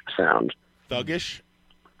thuggish sound. Thuggish?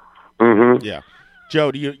 Mm-hmm. Yeah. Joe,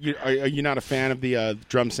 are you not a fan of the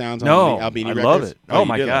drum sounds on No, the Albini I records? love it. Oh, you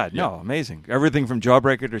my do God, that? Yeah. no, amazing. Everything from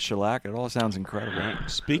Jawbreaker to Shellac, it all sounds incredible.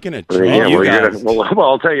 Speaking of Yeah, you well, guys. well,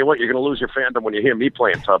 I'll tell you what, you're going to lose your fandom when you hear me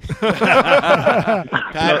playing Tubbs. You're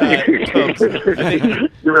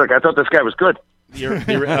like, I thought this guy was good.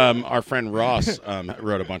 Our friend Ross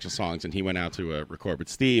wrote a bunch of songs, and he went out to record with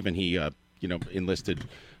Steve, and he enlisted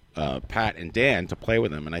Pat and Dan to play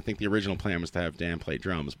with him. And I think the original plan was to have Dan play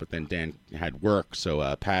drums, but then Dan had work,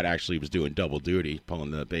 so Pat actually was doing double duty,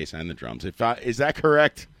 pulling the bass and the drums. Is that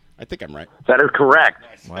correct? I think I'm right. That is correct.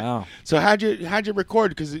 Wow. So how'd you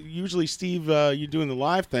record? Because usually, Steve, you're doing the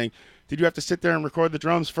live thing. Did you have to sit there and record the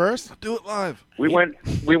drums first? Do it live. We went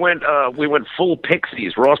full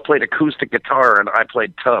Pixies. Ross played acoustic guitar and I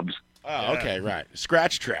played tubs. Oh, okay, right.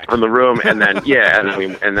 Scratch track from the room, and then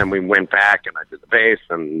and then we went back and I did the bass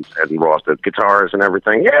and Ross did guitars and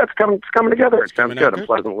everything. Yeah, it's coming together. It sounds good. I'm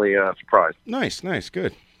pleasantly surprised. Nice,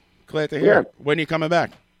 good. Glad to hear. Yeah. It. When are you coming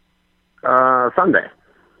back? Sunday.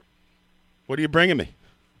 What are you bringing me?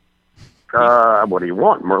 What do you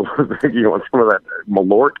want, Merlot? You want some of that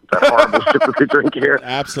Malort, that horrible shit that they drink here?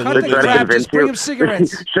 Absolutely. They try to convince Just bring you. him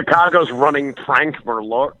cigarettes. Chicago's running prank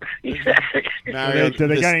Malort. Mario, Do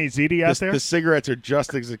they got any ZD out there? The cigarettes are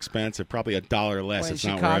just as expensive, probably $1 less. in It's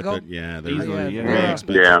not Chicago? worth it. Yeah, they're Easily, really yeah.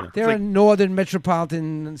 expensive. Yeah. They're a northern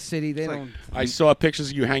metropolitan city. They don't. I saw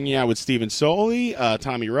pictures of you hanging out with Steven Soli,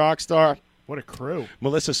 Tommy Rockstar. What a crew.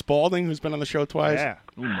 Melissa Spaulding, who's been on the show twice. Yeah.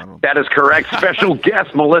 That is correct. Special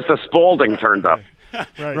guest Melissa Spaulding turned up.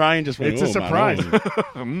 Right. Ryan just went, It's a "Oh, my surprise."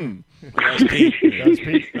 Lord." That was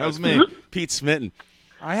Pete. That was me. Pete Smitten.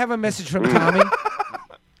 I have a message from Tommy.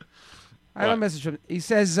 I have a message from. He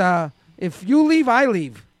says, "If you leave, I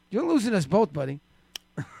leave. You're losing us both, buddy."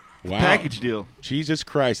 Wow. Package deal. Jesus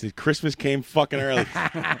Christ. Christmas came fucking early.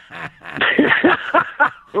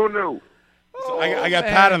 Who knew? So I got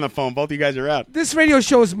man. Pat on the phone. Both of you guys are out. This radio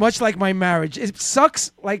show is much like my marriage. It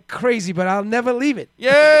sucks like crazy, but I'll never leave it.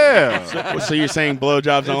 Yeah. So you're saying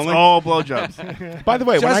blowjobs It's only? all blowjobs. By the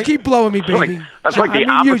way, when Just I, keep blowing me, baby. That's like the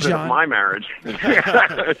I mean you, opposite John. of my marriage.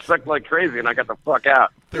 It sucked like crazy, and I got the fuck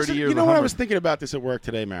out. 30 years you know of what I Hummer. was thinking about this at work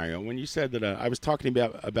today, Mario? When you said that I was talking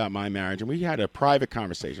about my marriage, and we had a private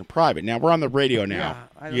conversation. Private. Now we're on the radio now. Yeah,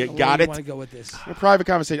 I don't You know got where it. you want to go with this. A private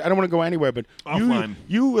conversation. I don't want to go anywhere, but Offline.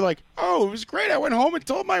 you were like, "Oh, it was great. I went home and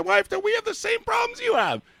told my wife that we have the same problems you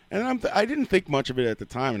have." And I didn't think much of it at the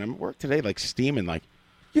time, and I'm at work today, like steaming, like,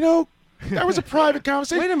 that was a private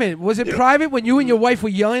conversation. Wait a minute. Was it private when you and your wife were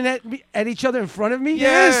yelling at each other in front of me?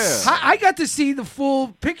 Yes. I got to see the full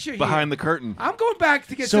picture here. Behind the curtain. I'm going back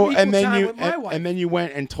to get some equal time with my wife. and then you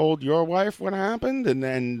went and told your wife what happened, and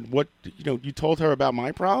then what? You told her about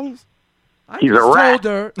my problems. I He's just a rat.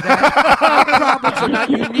 told her that our problems are not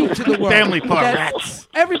unique to the world. Family part. That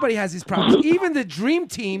everybody has these problems. Even the dream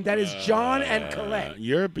team that is John and Colette.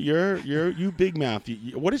 You big mouth.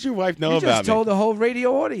 What does your wife know You about just me? told the whole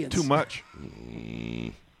radio audience. Too much.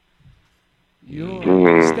 You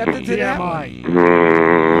stepped into that one.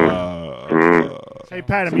 Hey,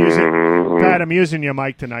 Pat, I'm using your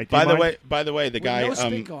mic tonight. Do By you the mind? way, the guy. no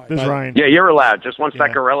spit guard. This is Ryan. Yeah, you're allowed. Just one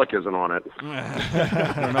Saccharelic isn't on it.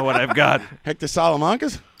 I don't know what I've got. Hector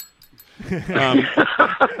Salamancas.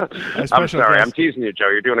 I'm sorry. I'm teasing you, Joe.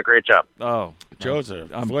 You're doing a great job. Oh, Joe's a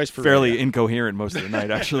I'm voice for fairly radio. incoherent most of the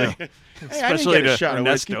night, actually. Hey, I didn't Especially get a to shot of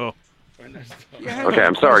whiskey. Ernesto. Okay,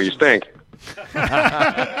 I'm sorry. You stink.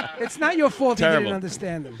 It's not your fault you Terrible. didn't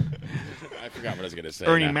understand them. I forgot what I was going to say.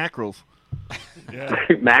 Ernie now. mackerels.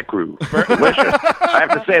 Macru. Delicious. I have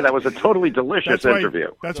to say, that was a totally delicious interview.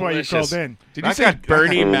 That's why you Delicious. called in. Did you say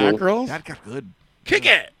Bernie mackerels? That got good. Kick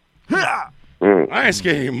it! Mm. I ain't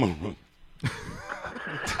scared of you.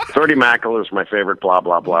 30 mackerel is my favorite, blah,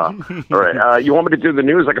 blah, blah. All right. You want me to do the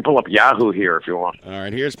news? I can pull up Yahoo here if you want. All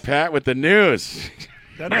right, here's Pat with the news.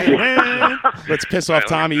 Let's piss off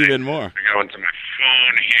Tommy even more. I go into my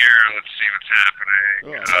phone here. Let's see what's happening.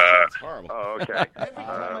 That's horrible. Oh, okay. Every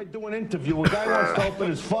time I do an interview, a guy wants to open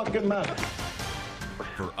his fucking mouth.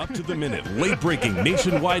 For up-to-the-minute, late-breaking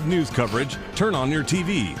nationwide news coverage, turn on your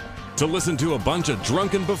TV. To listen to a bunch of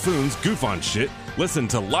drunken buffoons goof on shit, listen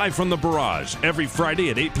to Live from the Barrage every Friday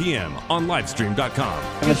at 8 p.m. on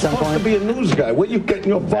Livestream.com. You're supposed to be a news guy. Where you getting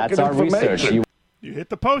your fucking information? You hit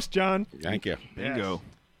the post, John. Thank you. Bingo.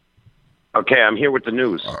 Okay, I'm here with the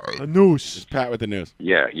news. The news. Just Pat with the news.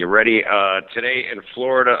 Yeah, you ready? Today in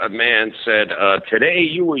Florida, a man said, today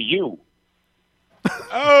you were you.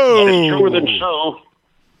 Oh! It's truer than so.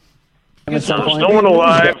 Someone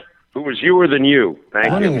alive who was youer than you. Thank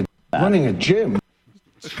you. Running a gym.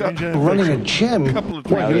 Running a gym.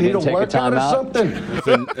 What, you need a workout or something?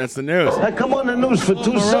 That's the news. I come on the news for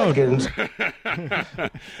 2 seconds.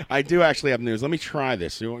 I do actually have news. Let me try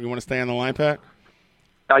this. You want to stay on the line, Pat?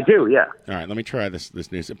 I do, yeah. All right, let me try this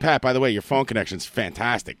news. Pat, by the way, your phone connection's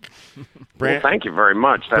fantastic. Well, thank you very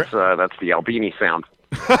much. That's the Albini sound.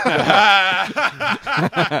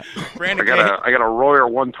 Brandon, I got a Royer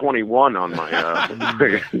 121 on my.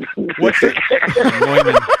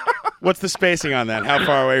 What's the spacing on that? How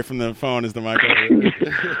far away from the phone is the microphone?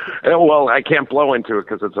 Well, I can't blow into it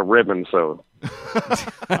because it's a ribbon, so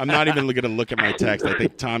I'm not even going to look at my text. I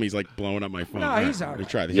think Tommy's like blowing up my phone. No, he's all Let me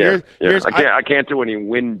right. try this. Yeah, Here's, I can't do any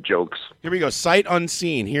wind jokes. Here we go. Sight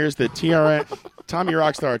unseen. Here's the TRN Tommy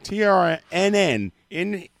Rockstar TRNN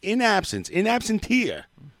in absentia.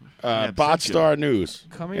 Bot Star News.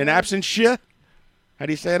 In absentia. How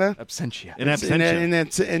do you say that? Absentia. In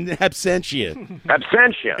absentia. In absentia.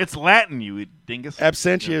 Absentia. It's Latin, you dingus.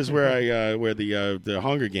 Absentia is where the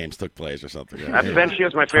Hunger Games took place or something. Right? Absentia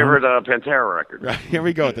is my favorite Pantera record. Right, here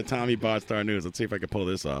we go with the Tommy Bot Star News. Let's see if I can pull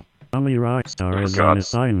this off. Tommy Rockstar is on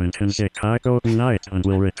assignment in Chicago tonight and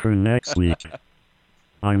will return next week.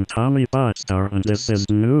 I'm Tommy Botstar and this is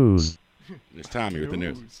news. It's Tommy with the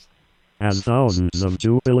news. As thousands of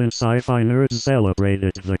jubilant sci-fi nerds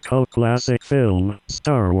celebrated the cult classic film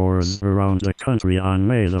Star Wars around the country on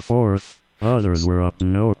May the 4th, others were up to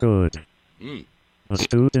no good. A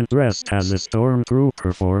student dressed as a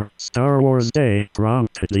stormtrooper for Star Wars Day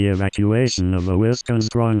prompted the evacuation of a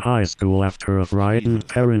Wisconsin high school after a frightened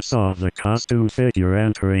parent saw the costume figure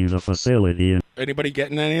entering the facility. Anybody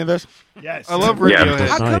getting any of this? Yes. I love Radiohead.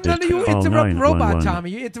 How come none of you Call interrupt Robot 911. Tommy?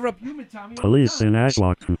 You interrupt human Tommy. Police in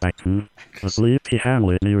Ashwaubenon, a sleepy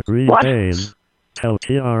hamlet near Green What? Bays, tell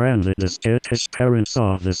TRN that the skittish parent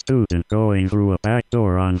saw the student going through a back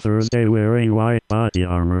door on Thursday wearing white body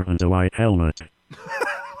armor and a white helmet.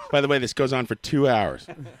 By the way, this goes on for 2 hours.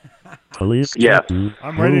 Police Yeah. captain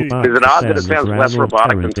I'm ready. Robot Is it odd that it says the sounds less frazzled robotic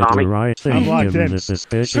than parent did Tommy? the right I'm thing locked given in. the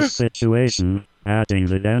suspicious situation, adding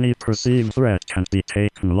that any perceived threat can't be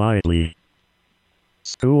taken lightly.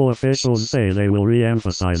 School officials say they will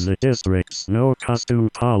re-emphasize the district's no costume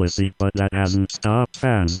policy, but that hasn't stopped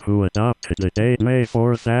fans who adopted the date May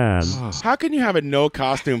 4th as How can you have a no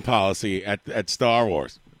costume policy at Star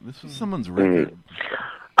Wars? This was someone's record.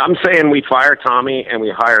 I'm saying we fire Tommy and we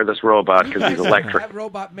hire this robot because he's electric. That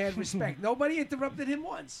robot mad respect. Nobody interrupted him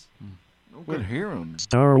once. No good hearing.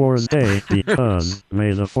 Star Wars Day because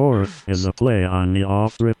May the 4th is a play on the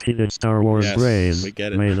oft-repeated Star Wars Yes, phrase, we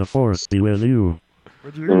get it. May the Force be with you.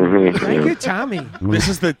 Thank you, Tommy. This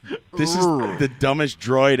is the dumbest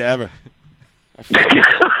droid ever.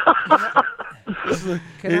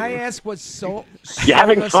 Can I ask what's so? You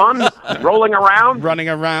having fun? Rolling around? Rolling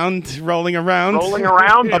around.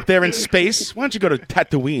 Up there in space. Why don't you go to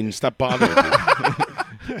Tatooine and stop bothering me?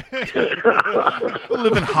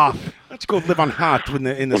 Live in Hoth. Why don't you go live on Hoth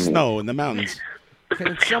in the snow, in the mountains? Why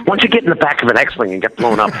don't you get in the back of an X-Wing and get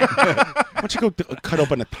blown up? Why don't you go cut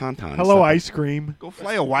open a tauntaun? Hello, ice cream. Go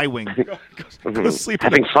fly a Y-Wing. Go sleep.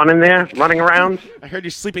 Having fun in there? Running around? I heard you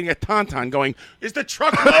sleeping at tauntaun going, is the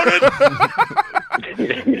truck loaded?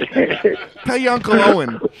 Tell your Uncle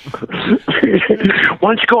Owen. Why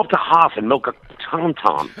don't you go up to Hoth and milk a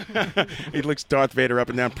tauntaun? He looks Darth Vader up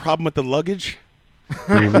and down. Problem with the luggage?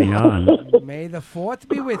 Moving on, May the 4th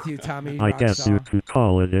be with you, Tommy. I guess you can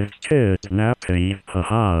call it a kidnapping,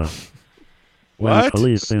 haha. When What?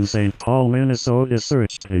 police in St. Paul, Minnesota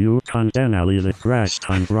searched a Yukon Denali that crashed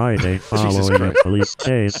on Friday following a Christ. police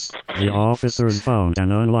chase, the officers found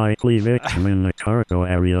an unlikely victim in the cargo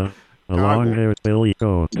area, a long-haired billy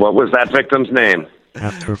goat. What was that victim's name?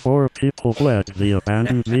 After 4 people fled the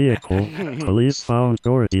abandoned vehicle, police found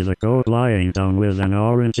Gordy the goat lying down with an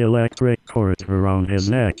orange electric cord around his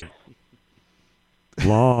neck.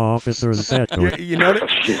 Law officers said You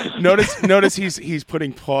notice he's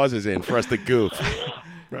putting pauses in for us to goof.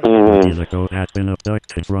 Gordy the goat had been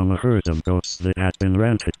abducted from a herd of goats that had been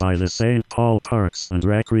rented by the St. Paul Parks and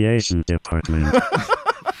Recreation Department.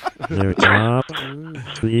 Their job?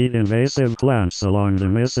 To eat invasive plants along the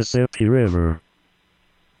Mississippi River.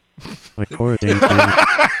 According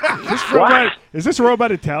to... Is this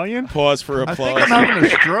robot Italian? Pause for I applause. think I'm having a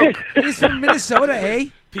stroke. He's from Minnesota, eh?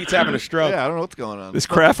 Pete's having a stroke. Yeah, I don't know what's going on. This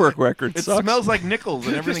Kraftwerk record It sucks. smells like nickels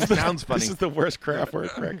and everything sounds funny. This is the worst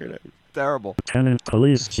Kraftwerk record ever. Terrible. Lieutenant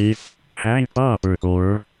Police Chief Hank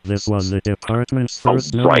Bobergler, this was the department's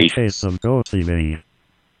first known right. case of goat thieving.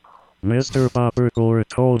 Mr. Bobergler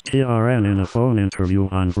told TRN in a phone interview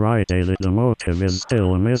on Friday that the motive is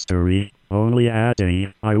still a mystery, only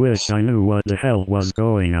adding, I wish I knew what the hell was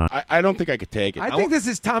going on. I don't think I could take it. I think this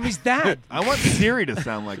is Tommy's dad. I want Siri to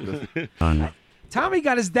sound like this. Tommy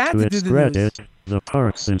got his dad To to do its the credit, news. the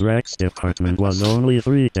Parks and Recs department was only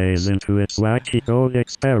 3 days into its wacky goat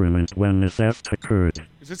experiment when the theft occurred.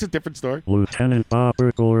 Is this a different story? Lieutenant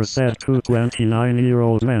Bobergler said 2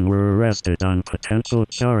 29-year-old men were arrested on potential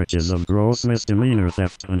charges of gross misdemeanor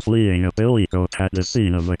theft and fleeing a billy goat at the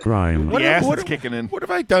scene of the crime. The acid's kicking in. What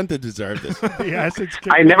have I done to deserve this? The acid's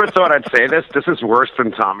kicking I never thought I'd say this. This is worse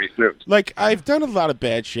than Tommy's news. Like, I've done a lot of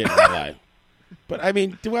bad shit in my life. But I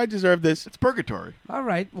mean, do I deserve this? It's purgatory. All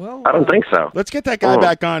right. Well, I don't think so. Let's get that guy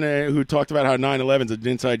back on who talked about how 9/11's an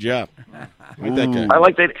inside job. Like that guy. I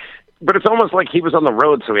like that. But it's almost like he was on the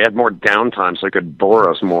road, so he had more downtime, so he could bore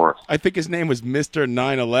us more. I think his name was Mr.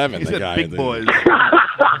 9/11. The guy. Big boys.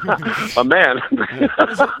 A man.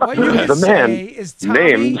 What you The can man say is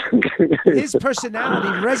Tommy, named. his personality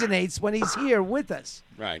resonates when he's here with us.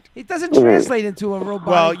 Right. It doesn't translate into a robot.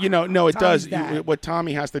 Well, no, it Tommy's does. dad. What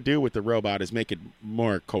Tommy has to do with the robot is make it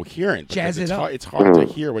more coherent. Jazz because it up. It's hard to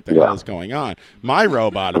hear what the hell is going on. My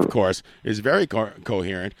robot, of course, is very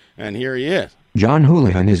coherent, and here he is. John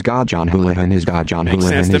Houlihan is God. John Houlihan is God. John Makes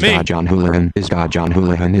Houlihan sense is to me. God. John Houlihan is God. John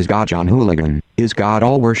Houlihan is God. John Hooligan is God.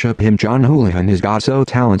 All worship him. John Houlihan is God. So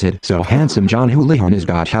talented, so handsome. John Houlihan is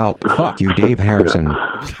God. Help! Fuck you, Dave Harrison.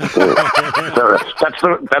 That's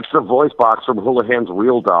the voice box from Houlihan's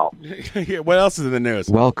Real Doll. What else is in the news?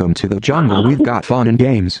 Welcome to the jungle. We've got fun and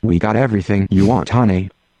games. We got everything you want, honey.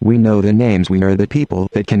 We know the names. We are the people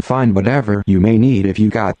that can find whatever you may need if you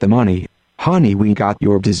got the money. Honey, we got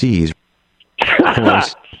your disease. Of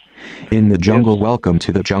course. In the jungle, welcome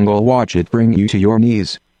to the jungle. Watch it bring you to your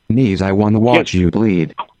knees. Knees, I wanna watch you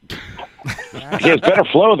bleed. He has better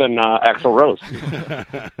flow than Axl Rose.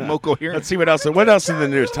 More coherent. Let's see what else. What else in the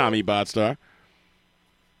news, Tommy Botstar?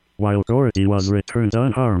 While Gordy was returned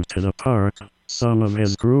unharmed to the park, some of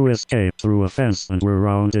his crew escaped through a fence and were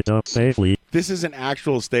rounded up safely. This is an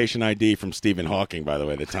actual station ID from Stephen Hawking, by the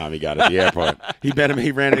way, that Tommy got at the airport. He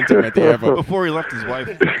ran into him at the airport. Before he left his wife.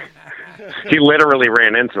 He literally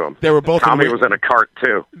ran into him. They were both. Tommy was in a cart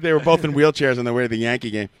too. They were both in wheelchairs on their way to the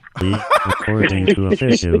Yankee game. According to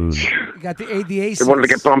officials. You got the ADA. They wanted to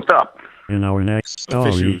get bumped up. In our next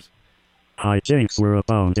story, hijinks were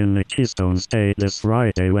abound in the Keystone State this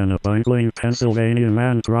Friday when a bungling Pennsylvania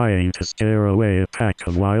man trying to scare away a pack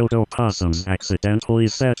of wild opossums accidentally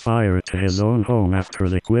set fire to his own home after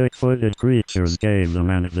the quick-footed creatures gave the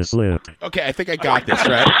man the slip. Okay, I think I got this,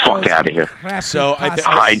 right? Fuck out of here. So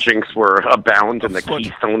hijinks were abound in the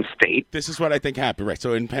Keystone State. This is what I think happened, right?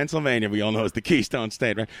 So in Pennsylvania, we all know it's the Keystone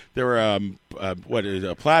State, right? There were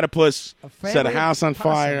a platypus set a house on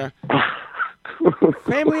fire.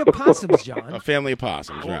 Family of possums, John. A family of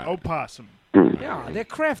possums, right? Opossum. Yeah, they're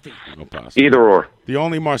crafty. Opossum. Either or. The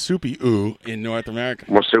only marsupial in North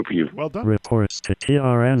America. Marsupial. Well done. Reports to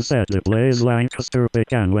TRN said the blaze Lancaster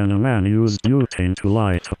began when a man used butane to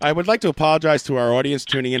light. I would like to apologize to our audience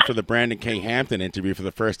tuning in for the Brandon K. Hampton interview for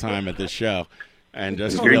the first time at this show. And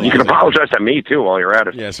just You can apologize to me too while you're at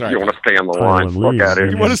it. Yeah, sorry. You want to stay on the line? Fuck out of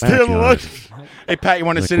here. You want to stay on the line? Hey, Pat, you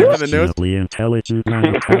want to sit in for the news? Intelligent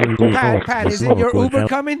man apparently Pat, is it your Uber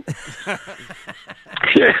coming?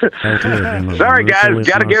 Sorry, guys,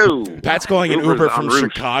 gotta go. Pat's calling an Uber's Uber en from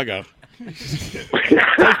route. Chicago.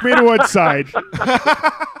 Take me to one side.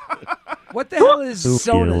 What the hell is Two Sonus?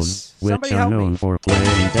 fields, which Somebody are help me. known for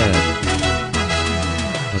playing dead.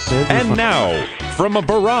 And now, from a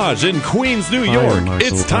barrage in Queens, New Fire York, Marshal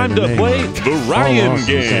it's by time the to name play of the Paul Ryan Lawson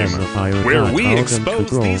Game, says the fire where got we Hogan to expose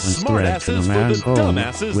grow these and spread to smartasses the for man's the home,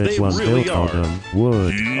 dumbasses which they was really built out are. of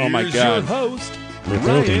wood. Oh, my Here's God. your host, The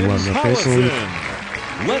building Ryan was officially...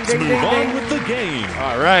 Collison. Let's move on with the game.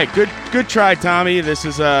 All right, good try, Tommy. This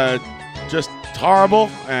is just horrible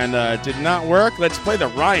and did not work. Let's play the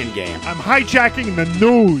Ryan game. I'm hijacking the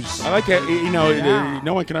news. I like it. Yeah.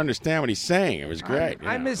 No one can understand what he's saying. It was great.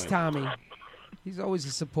 I miss Tommy. He's always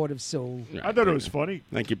a supportive soul. I thought it was funny.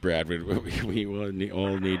 Thank you, Brad. We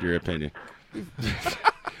all need your opinion.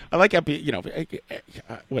 I like how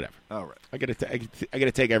whatever. All right. I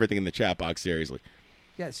gotta take everything in the chat box seriously.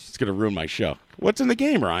 Yes. It's gonna ruin my show. What's in the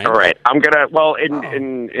game, Ryan? All right, I'm gonna. Well,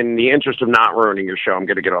 in the interest of not ruining your show, I'm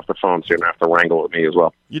gonna get off the phone so you don't have to wrangle with me as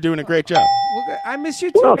well. You're doing a great job. Well, I miss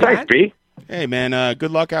you too, Well, Pat. thanks, B. Hey, man.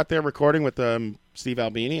 Good luck out there recording with Steve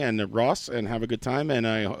Albini and Ross, and have a good time and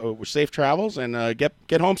safe travels and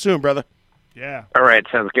get home soon, brother. Yeah. All right,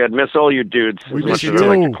 sounds good. Miss all you dudes We as miss much you as I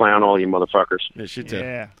like too. to clown all you motherfuckers. Miss you too.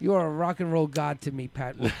 Yeah. You are a rock and roll god to me,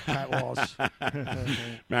 Pat Walsh.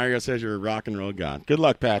 Mario says you're a rock and roll god. Good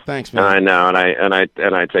luck, Pat. Thanks, man. I know, and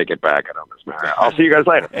I take it back. I don't miss Mario. I'll see you guys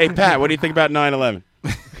later. Hey, Pat, what do you think about 9/11?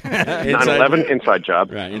 9/11 inside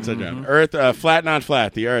job. Right, inside job. Earth, flat, not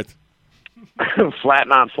flat. The Earth. Flat,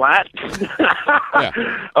 not flat.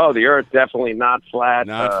 Oh, the Earth definitely not flat.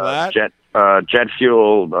 Not flat. Jet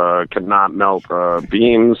fuel could not melt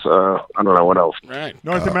beams. I don't know what else. Right.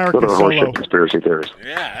 North America What are solo. horseshit conspiracy theories?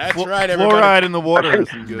 Yeah, that's right, everybody. Fluoride in the water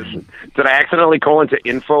isn't good. Did I accidentally call into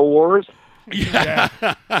InfoWars? Yeah.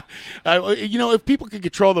 If people could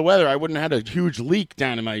control the weather, I wouldn't have had a huge leak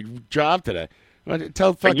down in my job today.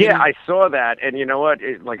 Tell fucking. Yeah, I saw that, and you know what?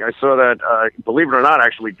 I saw that. Believe it or not,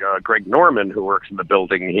 actually, Greg Norman, who works in the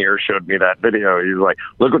building here, showed me that video. He's like,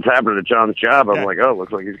 "Look what's happening to John's job." I'm like, "Oh,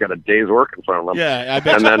 looks like he's got a day's work in front of him." Yeah, I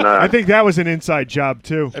bet. And then I think that was an inside job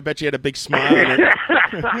too. I bet you had a big smile.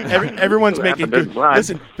 Everyone's making good.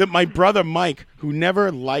 Listen, my brother Mike, who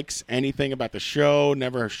never likes anything about the show,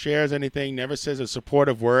 never shares anything, never says a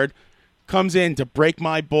supportive word, comes in to break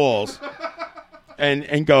my balls,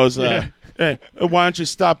 and goes, "Why don't you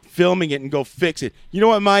stop filming it and go fix it?" You know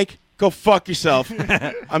what, Mike? Go fuck yourself.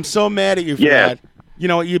 I'm so mad at you for that. You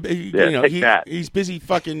know, he's busy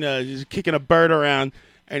fucking he's kicking a bird around.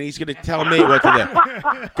 And he's going to tell me what to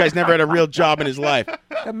do. Guy's never had a real job in his life.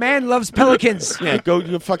 The man loves pelicans. Yeah, go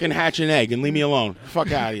you fucking hatch an egg and leave me alone.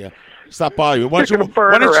 Fuck out of here. Stop bothering me. Why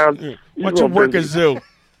don't you work a zoo?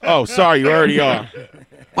 Oh, sorry, you already are.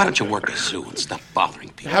 Why don't you work a zoo and stop bothering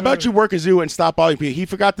people? How about you work a zoo and stop bothering people? He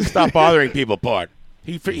forgot the stop bothering people part.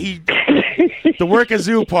 The work a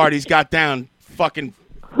zoo part he's got down fucking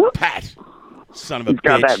pat. Son of a bitch.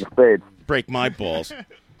 Got that in spades. Break my balls.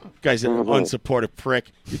 Guy's an unsupportive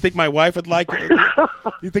prick. You think my wife would like?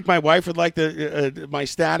 You think my wife would like my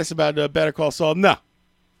status about Better Call Saul? No.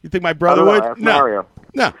 You think my brother would? No. Mario.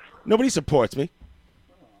 No. Nobody supports me.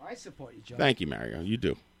 I support you, Joe. Thank you, Mario. You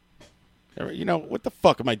do. You know what the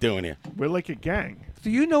fuck am I doing here? We're like a gang. Do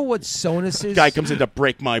you know what Sonus is? Guy comes in to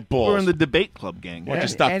break my balls. We're in the debate club gang. Why don't you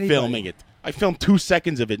stop filming it? I filmed 2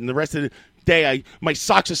 seconds of it, and the rest of the day, my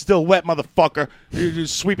socks are still wet, motherfucker. You're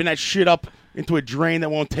just sweeping that shit up into a drain that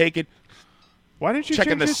won't take it. Why didn't you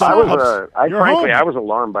checking change the your socks? Frankly, I was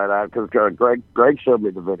alarmed by that because Greg showed me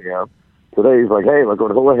the video today. He's like, "Hey, look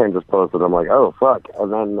what Houlihan just posted." I'm like, "Oh fuck!"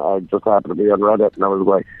 And then I just happened to be on Reddit, and I was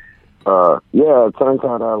like, "Yeah, it turns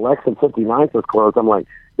out Lex and 59th is closed." I'm like,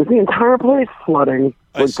 "Is the entire place flooding?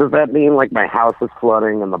 Does that mean like my house is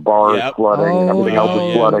flooding and the bar is flooding and everything else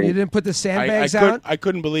is flooding?" You didn't put the sandbags out? I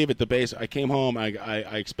couldn't believe it. The base. I came home. I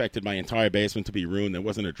expected my entire basement to be ruined. There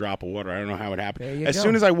wasn't a drop of water. I don't know how it happened. As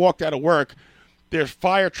soon as I walked out of work, there's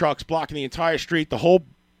fire trucks blocking the entire street. The whole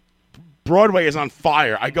Broadway is on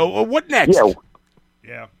fire. I go, "Oh, what next?"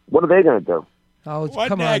 Yeah. What are they going to do? Oh, What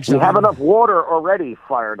come next? on, You John. have enough water already,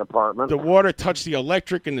 fire department. The water touched the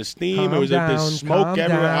electric and the steam. Calm It was down, there's smoke calm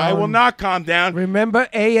everywhere. I will down. not calm down. Remember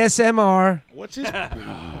ASMR. What's his?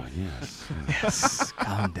 Oh, yes. Yes,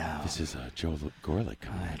 calm down. This is Joe Gorlick.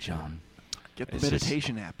 Hi, John. Get the This is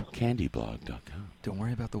meditation app. Candyblog.com. Don't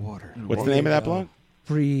worry about the water. What's the name of that blog?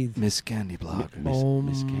 Breathe. Miss Candy Blog.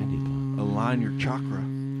 Miss Candy Blog. Align your chakra.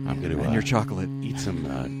 I'm going to And your chocolate. eat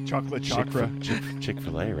some Chocolate chakra.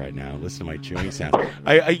 Chick-fil-A right now. Listen to my chewing sounds.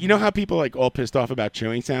 You know how people like all pissed off about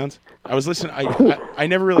chewing sounds? I was listening. I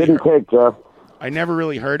never really Didn't take, Jeff. I never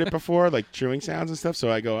really heard it before, like chewing sounds and stuff.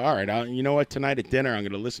 So I go, all right. You know what? Tonight at dinner, I'm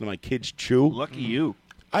going to listen to my kids chew. Lucky you.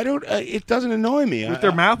 I don't. It doesn't annoy me. With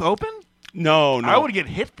their mouth open? No. I would get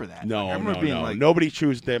hit for that. No, I remember being like, nobody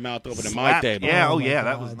chews their mouth open at my slapped. table. Yeah, Oh, yeah, my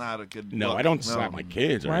that God. was not a good No, look. I don't slap my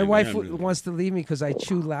kids. Or My anything. wife I mean- wants to leave me because I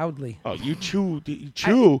chew loudly. Oh, you chew. You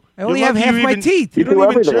chew. I only You're have lucky half you my even- teeth. You You don't do even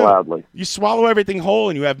everything chew. loudly. You swallow everything whole,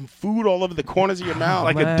 and you have food all over the corners of your mouth.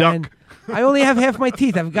 Like a Man, duck. I only have half my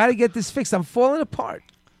teeth. I've got to get this fixed. I'm falling apart.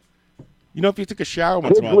 You know, if you took a shower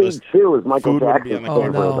once Kids in a while, League this 2 is Michael food wouldn't be Jackson's on the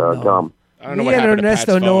favorite corner. no. gum. I don't know Me what and happened to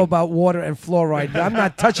Ernesto Pat's know phone. about water and fluoride. I'm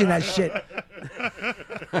not touching that shit.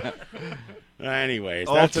 Anyways,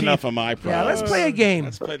 All that's teeth. enough of my problem. Yeah, let's play a game.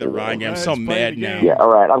 Let's play the Ryan game. I'm Let's so play mad the now. game. Yeah,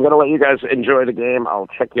 all right. I'm going to let you guys enjoy the game. I'll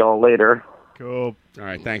check y'all later. Cool. All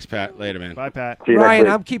right, thanks, Pat. Later, man. Bye, Pat. See you next Ryan,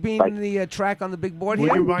 week. I'm keeping Bye. the track on the big board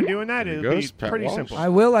Would here. you mind doing that? It'll be goes, Pat pretty Walsh. simple. I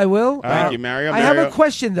will. Thank you, Mario. I have a Mario.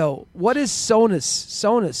 question though. What is Sonus?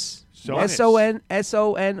 Sonus. Sonus.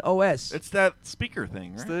 SONOS. It's that speaker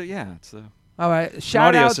thing, It's right? it's the All right.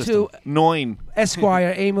 Shout audio out system. to Noin.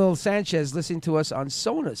 Esquire Emil Sanchez listening to us on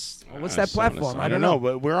Sonus. What's that platform? I don't know,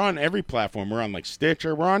 but we're on every platform. We're on like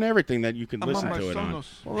Stitcher. We're on everything that you can listen on my to it on.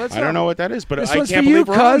 Sonos. Well, let's I don't not- know what that is, but This I one's can't for you, believe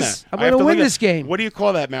we're on cuz. that. I'm I have gonna to win look at- this game. What do you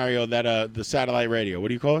call that, Mario? That the satellite radio. What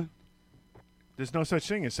do you call it? There's no such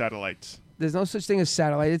thing as satellites. There's no such thing as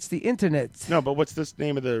satellite. It's the internet. No, but what's the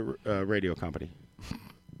name of the radio company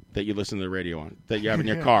that you listen to the radio on? That you have in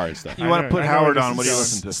your car and stuff. You want to put I know Howard where on? this What do you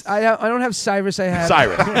is listen to? I don't have Cyrus. I have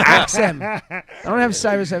Cyrus. XM. I don't have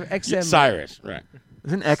Cyrus. I have XM. Cyrus, right?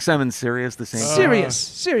 Isn't XM and Sirius the same? Sirius.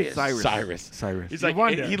 Cyrus. He's like,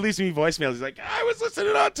 wonder. he leaves me voicemails. He's like, I was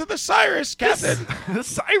listening on to the Cyrus, Captain. The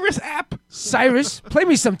Cyrus app. Cyrus, play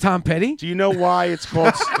me some Tom Petty. Do you know why it's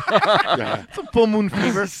called? Yeah. It's a full moon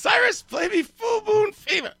fever. Cyrus, play me Full Moon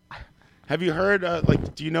Fever. Have you heard?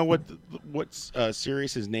 Do you know what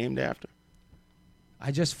Sirius is named after? I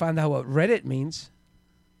just found out what Reddit means.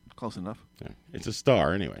 Close enough. Yeah. It's a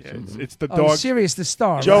star anyway. Yeah, so- it's the Oh, dog. Sirius, the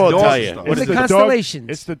star. Joe right? will tell you. Star. What It's is the it? constellations.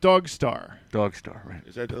 It's the dog star. Dog star, right?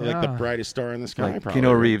 Is that like the brightest star in the sky? Like Probably.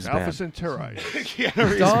 Keanu Reeves Alpha band. Centauri. Keanu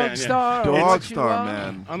Reeves Dog band, yeah. star. Dog what you star, are.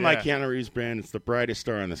 man. Unlike Yeah. Keanu Reeves' band, it's the brightest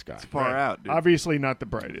star in the sky. Far out, dude. Obviously not the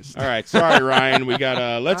brightest. All right, sorry, Ryan. We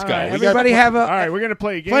got let's All go. right, We got everybody have All a. right, we're gonna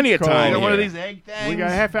play a game. plenty of called- time. One of here. these egg things. We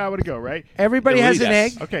got a half hour to go, right? Everybody has an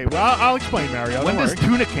Yes. egg. Okay, well, I'll explain, Mario. When Don't does worry.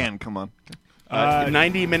 tuna can come on?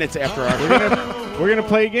 90 minutes after our. We're gonna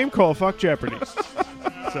play a game called Fuck Jeopardy.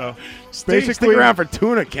 So Stick around for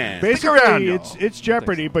tuna cans. basically, around, it's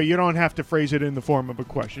Jeopardy, but you don't have to phrase it in the form of a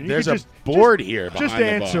question. You There's can a just, board here Just behind the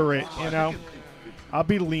answer bar. it. You know, I'll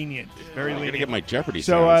be lenient, very I'm gonna lenient. get my Jeopardy.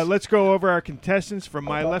 So sounds. let's go over our contestants from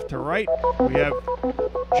my left to right. We have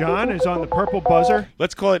John is on the purple buzzer.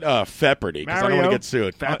 Let's call it Feppardy because I don't want Mario. to get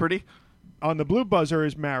sued. Fapperty? On the blue buzzer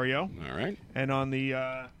is Mario, All right. and on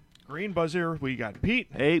the green buzzer we got Pete,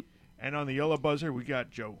 Hey. and on the yellow buzzer we got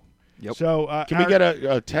Joe. Yep. So Can we get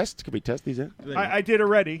a test? Can we test these in? I did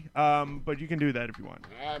already, but you can do that if you want.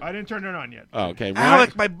 I didn't turn it on yet. Oh, okay.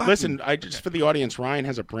 Alec, my button. Listen, just for the audience, Ryan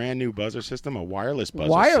has a brand new buzzer system, a wireless buzzer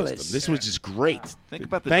Wireless. system. This was just great. Think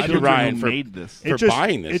about the Thank you, children Ryan, who for made this. for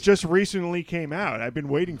buying this. It just recently came out. I've been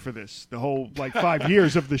waiting for this the whole 5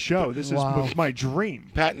 years of the show. This Wow. is my dream.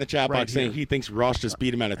 Pat in the chat Right box saying here. he thinks Ross just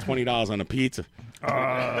beat him out of $20 on a pizza.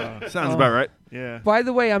 Sounds about right. Yeah. By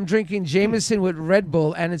the way, I'm drinking Jameson with Red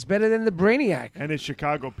Bull, and it's better than the Brainiac. And it's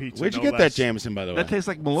Chicago pizza. Where'd you no get less. that Jameson, by the way? That tastes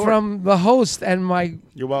like Malort. From the host and my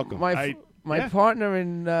You're welcome. my partner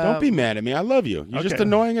in. Don't be mad at me. I love you. You're just Okay.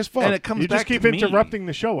 annoying as fuck. And it comes You just back keep to me. interrupting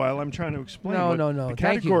the show while I'm trying to explain No, what no. the Thank you.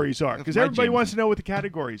 categories are. Because That's my everybody Jameson. wants to know what the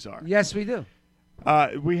categories are. Yes, we do.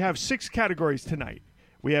 We have 6 categories tonight.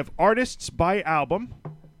 We have artists by album.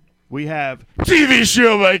 We have TV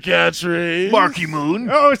show by catchphrase. Marky Moon.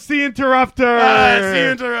 Oh, it's the interrupter. It's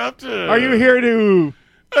the interrupter. Are you here to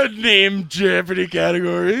name Jeopardy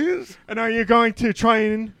categories? and are you going to try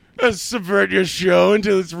and Subvert your show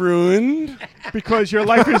until it's ruined? because your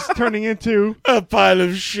life is turning into A pile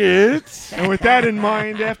of shit. and with that in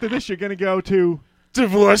mind, after this you're going to go to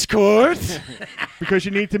Divorce court. because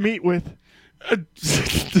you need to meet with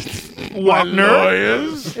Wagner.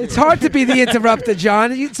 Lawyers. It's hard to be the interrupter,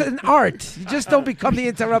 John. It's an art. You just don't become the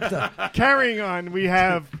interrupter. carrying on. We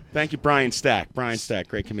have Thank you, Brian Stack. Brian Stack,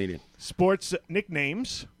 great comedian. sports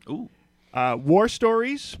nicknames. Ooh. War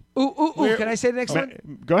stories. Ooh. Can I say the next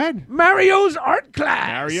one? Go ahead. Mario's art class.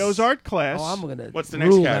 Mario's art class. Oh, I'm gonna. What's the next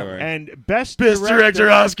rule that. category? And best Director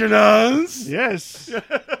Oscar Nones. Yes.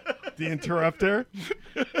 The interrupter.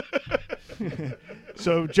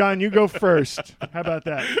 So, John, you go first. How about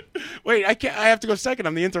that? Wait, I can't. I have to go second.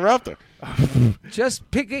 I'm the interrupter. Just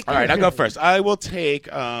pick it. All right, I'll go first. I will take.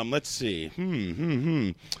 Let's see.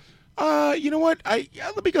 You know what?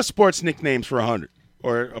 Let me go sports nicknames for 100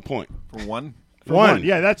 or a point. For one? For one.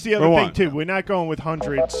 Yeah, that's the other For thing, one. too. We're not going with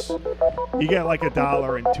hundreds. You get like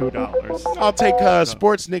 $1 and $2. I'll take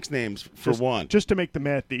sports nicknames for one. Just to make the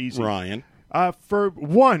math easy. Ryan. For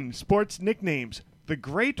one, sports nicknames. The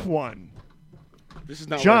great one. This is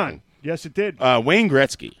not John. working. Yes, it did. Wayne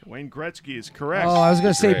Gretzky. Wayne Gretzky is correct. Oh, I was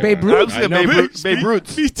going to say Great Babe one. Ruth. I was gonna Babe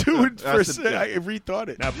Ruth. Me too. That's the- I rethought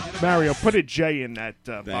it. Now, Mario, put a J in that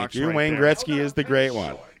Thank box you. right Wayne there. Gretzky is the great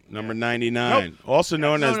one. Number 99. Also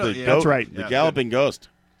known as the yeah. goat, That's right. the Yeah, Galloping Ghost.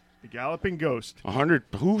 The Galloping Ghost. 100.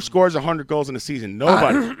 Who scores 100 goals in a season?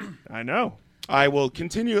 Nobody. I know. I will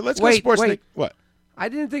continue. Let's go Wait, sports. wait. What? I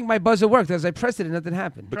didn't think my buzzer worked. As I pressed it and nothing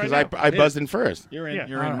happened. Because Right now. I buzzed in first. You're in. Yeah.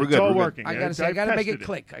 You're in. All We're right. good. It's all We're good. working. I gotta say, I I've gotta make tested it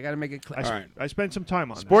click. I gotta make it click. All right. I spent some time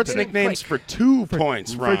on that. Sports Big nicknames click. for 2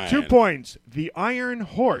 points, For Ryan. 2 points, the Iron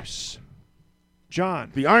Horse.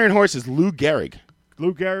 John. The Iron Horse is Lou Gehrig.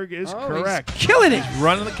 Lou Gehrig is Oh, correct. he's killing it.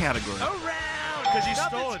 Running the category. Because you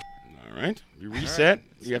stole it. All right. You reset.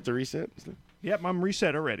 You have to reset. Yep, I'm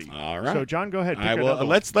reset already. All right. So, John, go ahead. Pick I will. another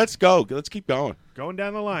one. Let's go. Let's keep going. Going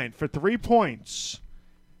down the line. For 3 points,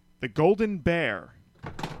 the Golden Bear.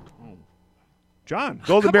 John.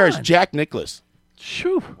 Golden Come Bear is on. Jack Nicklaus.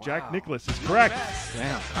 Shoo. Jack Nicklaus is correct.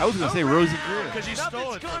 Damn. I was going to say Rosie Greer. Because you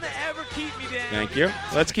stole it. Thank you.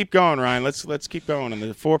 Let's keep going, Ryan. Let's keep going on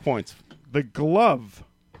the 4 points. The Glove.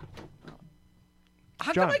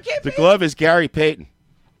 How John. come I can't The be- glove is Gary Payton.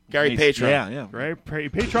 Gary Patron. Yeah. Right?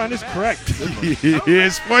 Patron is correct.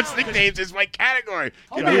 His sports nicknames is my category.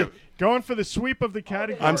 Give me a- Going for the sweep of the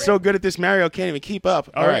category. I'm so good at this, Mario. Can't even keep up.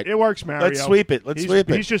 All right. It works, Mario. Let's sweep it. Let's sweep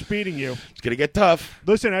it. He's just beating you. It's going to get tough.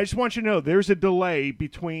 Listen, I just want you to know there's a delay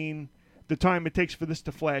between the time it takes for this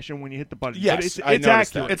to flash and when you hit the button. Yes, but it's I noticed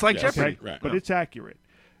accurate. that. It's like Yes. Jeopardy. Right. But it's accurate.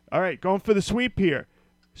 All right, going for the sweep here.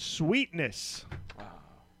 Sweetness.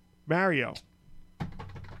 Mario.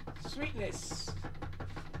 Sweetness.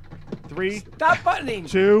 3, Stop buttoning.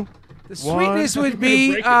 2, The sweetness would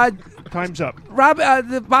be time's up.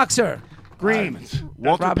 the boxer. Green.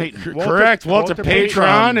 Walter Robin. Payton. Correct. Walter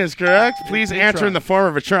Patron is correct. Please answer in the form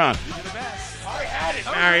of a Tron.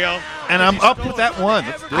 Mario. And I'm up with that one.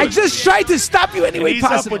 Let's do I it. just tried to stop you any way He's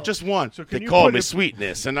possible. up with just one. So can They you call put me a-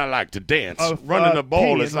 Sweetness, and I like to dance. Of, Running the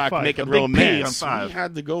ball P is in the like five. making A big P romance. on 5. We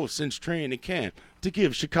had to go since training camp to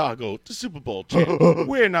give Chicago the Super Bowl champ.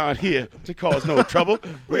 We're not here to cause no trouble.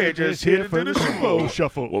 We're just here to do the Super Bowl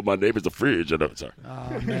shuffle. Well, my name is the fridge. Sorry.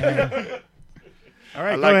 Oh, man. All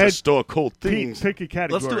right, I go like ahead. to store cold Pete, things. pick a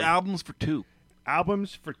category. Let's do albums for 2.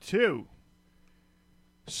 Albums for 2.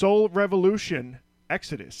 Soul Revolution,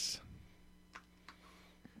 Exodus.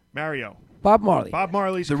 Mario. Bob Marley. Bob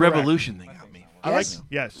Marley's The correct. Revolution they got me. I like.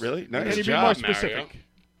 Yes. Really? Nice Can you be job, more specific? Mario.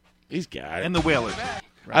 He's got it. And the Wailers.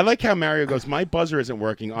 I like how Mario goes, my buzzer isn't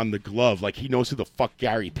working on the glove. Like he knows who the fuck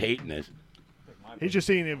Gary Payton is He's just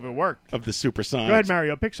seeing if it worked. of the Supersonics. Go ahead,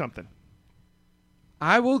 Mario. Pick something.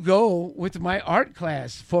 I will go with my art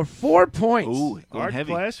class for 4 points. Ooh, going Art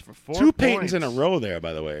heavy. class for 4 Two points. Paytons in a row there,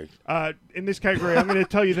 by the way. In this category, I'm going to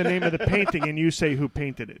tell you the name of the painting, and you say who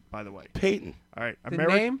painted it, by the way. Payton. All right. The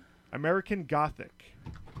name? American Gothic.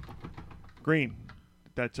 Green.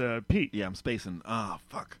 That's Pete. Yeah, I'm spacing. Ah,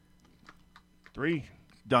 fuck. 3,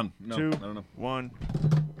 Done. No, 2, I don't know. 1.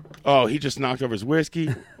 Oh, he just knocked over his whiskey.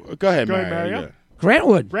 Go ahead, Go ahead, Mario. Mario. Grant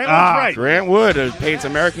Wood. Grant Wood's right. Grant Wood paints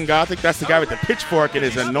American Gothic. That's the guy with the pitchfork and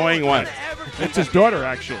his annoying one. It's his daughter,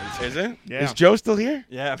 actually. Is it? Yeah. Is Joe still here?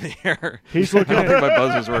 Yeah, I'm here. He's looking I don't at think my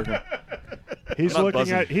buzzer's working. He's I'm not looking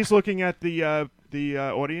buzzing. at he's looking at the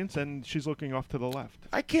audience, and she's looking off to the left.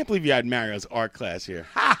 I can't believe you had Mario's art class here.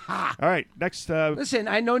 All right, next. Listen,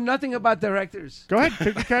 I know nothing about directors. Go ahead,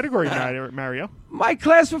 pick a category, Mario. My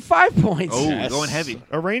class for 5 points. Oh, Yes. going heavy.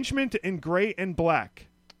 Arrangement in gray and black.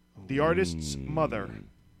 The artist's mother.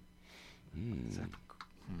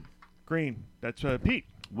 Green. That's Pete.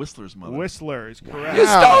 Whistler's mother. Whistler is correct. You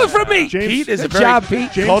stole it from me. James- Pete is a Good very job,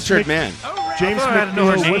 Pete. James cultured Mc- man. James I didn't know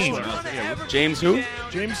her McNeil name. Whistler. James who?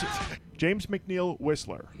 James McNeil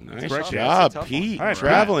Whistler. Nice Correct. job, tough Pete. All right,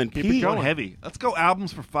 Traveling keep it Pete. going. Going heavy. Let's go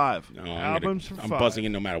albums for 5. No, Albums for I'm 5. buzzing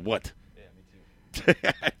in no matter what. Yeah, me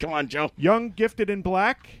too. Come on, Joe. Young, Gifted in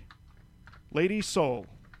Black. Lady Soul.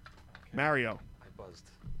 Mario.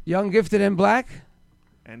 Young, Gifted, and Black.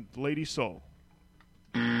 And Lady Soul.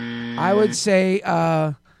 I would say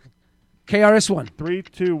KRS-One. 3,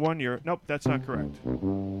 2, 1. Nope, that's not correct.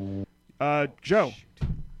 Joe.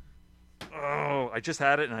 Oh, I just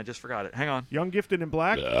had it and I just forgot it. Hang on. Young, Gifted in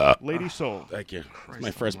Black. Lady Soul. Thank you. It's my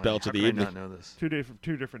Christ first almighty. belch How of the could I evening. not know this? Two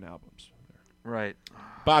different albums. Right.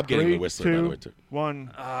 Bob getting 3, the Whistler, by the way, 2, too.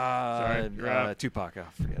 1. Sorry, you're out. Tupac. Oh,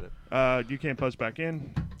 forget it. You can't buzz back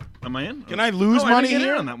in. Am I in? Can I lose I money didn't get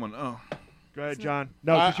here? in on that one. Oh. Go ahead, John.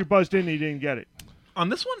 No, because you buzzed in and you didn't get it. On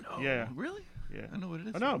this one? Oh, Yeah. Really? Yeah. I know what it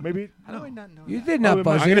is. Oh, no, maybe. How do I not know? You that? did not it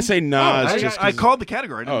buzz might- I'm going to in. say Nas. just I 'cause- called the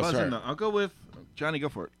category. I didn't Oh, buzz sorry. in. though. I'll go with Johnny. Go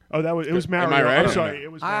for it. Oh, it was Mario. Am I right? I'm sorry,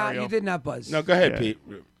 it was Mario. You did not buzz. No, go ahead, Yeah. Pete.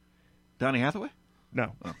 Donny Hathaway?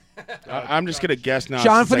 No. I'm just going to guess now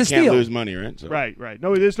John since for I the can't steal. lose money, right? So. Right.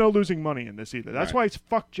 No, there's no losing money in this either. That's Right. why it's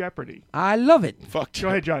fuck Jeopardy. I love it. Fuck. Go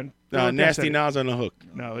ahead, John. Don't guess Nasty it. Nas on the hook.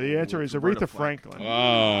 No, the answer is Aretha Franklin.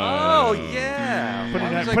 Oh, yeah. Put Why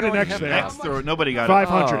an was I Put an going X heavy? there. X throw. Nobody got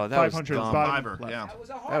 500. Oh, that was 500. dumb. Bottom Fiver, left.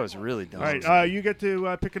 yeah. That was really dumb. All right, you get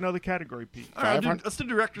to pick another category, Pete. All right, let's do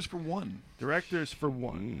directors for 1. Directors for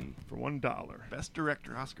 $1. For $1. Best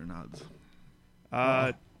director Oscar nods.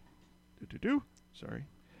 Sorry.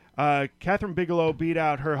 Catherine Bigelow beat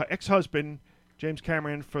out her ex-husband, James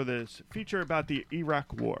Cameron, for this feature about the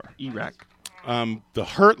Iraq War. Iraq. The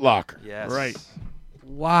Hurt Locker. Yes. Right.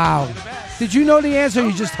 Wow. Did you know the answer? Or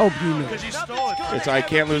you just hope you knew. Because you stole it. It's I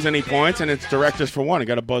can't lose any points, and it's directors for 1. I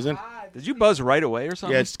got to buzz in. Did you buzz right away or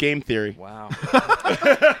something? Yeah, it's game theory. Wow.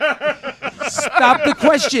 Stop the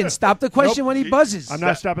question. Stop the question when he buzzes. I'm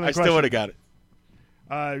not stopping the I question. still would have got it.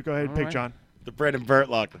 Go ahead and pick John. The Brendan Burt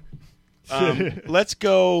Locker. Let's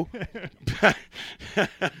go.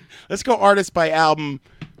 Let's go artist by album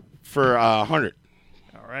for 100.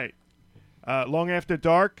 All right. Long After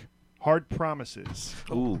Dark, Hard Promises.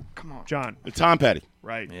 Ooh, come on. John. Tom Petty.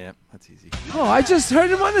 Right. Yeah, that's easy. Oh, I just heard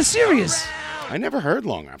him on the Sirius. I never heard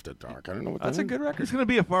Long After Dark. I don't know what That's that a good record. It's going to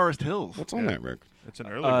be a Forest Hills. What's on that record? That's an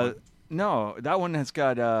early one. No, that one has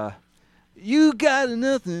got You Got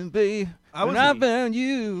Nothing, Babe. When I found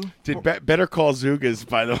you. Did Better Call Zugas,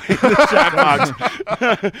 by the way, in the chat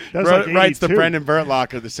box, like writes the 82. Brendan Burt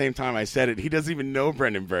Locker the same time I said it. He doesn't even know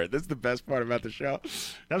Brendan Burt. That's the best part about the show.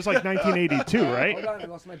 That was like 1982, right? Hold on, I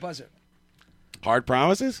lost my buzzer. Hard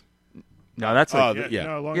Promises? No, that's like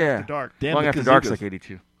Long After Dark. Long After Dark's like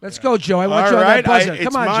 82. Let's go, Joe. I want you on that buzzer.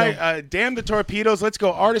 Come on, Joe. Damn the Torpedoes. Let's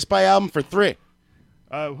go artist by album for 3.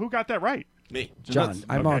 Who got that right? Me. John.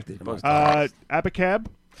 I marked it. Abacab.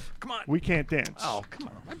 Come on. We Can't Dance. Oh, come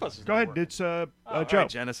on. My buzzer's Go ahead. It's Joe. Right,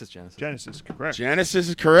 Genesis. Genesis, correct. Genesis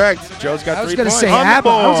is correct. Joe's got 3 points. I was going to say ABBA.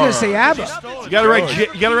 I was going to say ABBA. You got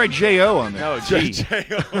to write J-O on there. No, G. G.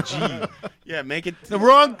 Yeah, make it The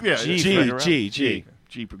wrong. Yeah. G.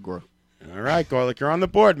 G for Gore. All right, Gorlick, you're on the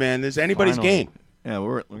board, man. This is anybody's Finally. game. Yeah,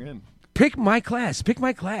 we're in. Pick my class. Pick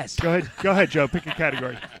my class. Go ahead, Joe. Pick a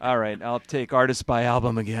category. All right, I'll take artist by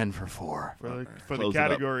album again for 4. For the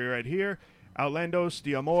category right here, Outlandos,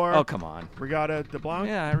 D'Amore. Oh, come on. Regatta de Blanc.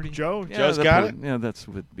 Yeah, I already. Joe. Yeah, Joe's got it? Yeah, that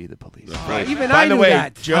would be the police. Right. Even By I the knew way,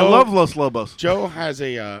 that. Joe, I love Los Lobos. Joe has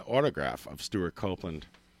a autograph of Stuart Copeland.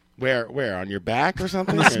 Where? On your back or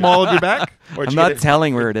something? On the small of your back? Or I'm not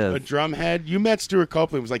telling where it is. A drum head? You met Stuart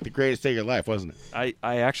Copeland. It was like the greatest day of your life, wasn't it?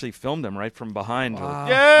 I actually filmed him right from behind. Wow.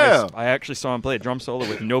 Yeah. I actually saw him play a drum solo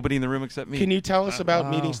with nobody in the room except me. Can you tell us about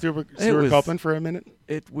meeting Stuart was- Copeland for a minute?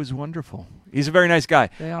 It was wonderful. He's a very nice guy.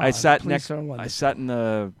 They are. I sat Police are I wonderful. sat in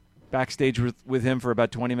the backstage with him for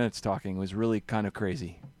about 20 minutes talking. It was really kind of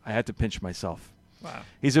crazy. I had to pinch myself. Wow.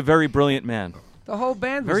 He's a very brilliant man. The whole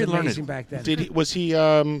band was Very amazing learned. back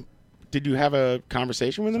then. Did you have a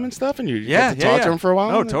conversation with him and stuff? And you Yeah, get to talk yeah. to him for a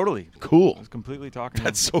while? Oh, totally. Cool. I was completely talking.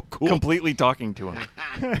 That's to him. so cool. Completely talking to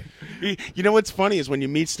him. You know what's funny is when you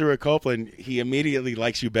meet Stuart Copeland, he immediately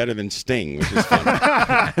likes you better than Sting, which is funny.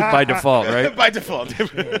 By default, right? By default.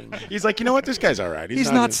 He's like, you know what? This guy's all right.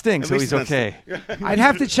 He's not Sting, at so least he's not Sting. okay. I'd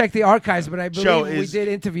have to check the archives, but I believe Joe, we did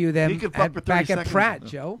interview them He could fuck for 30 back at seconds. Pratt,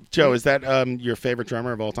 Joe. Joe, is that your favorite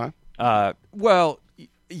drummer of all time? Well,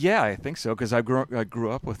 yeah, I think so because I grew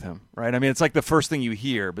up with him, right? I mean, it's like the first thing you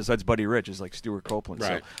hear besides Buddy Rich is like Stuart Copeland.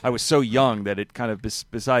 Right. So I was so young that it kind of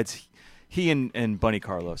besides he and Bunny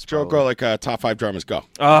Carlos. Joe probably. Gorlick, top 5 drummers, go.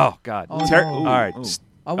 Oh God! Oh, no. All right, Are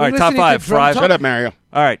all we right. Top listening to 5. drum Five. talk? Shut up, Mario.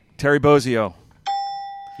 All right, Terry Bozzio.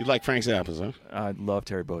 You like Frank Zappa, huh? I love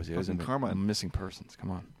Terry Bozzio. He's in Carmine. Missing Persons. Come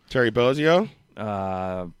on. Terry Bozzio?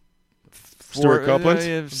 Stuart For- Copeland?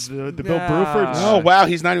 The Bill Bruford. Oh, wow.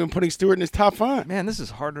 He's not even putting Stuart in his top 5. Man, this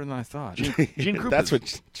is harder than I thought. Gene Krupa. That's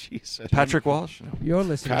what she said. Patrick Walsh. No. You're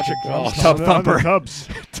listening Patrick to Drum Walsh. Talk. Tub Thumper. Tubbs.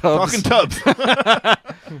 Talking Tubbs.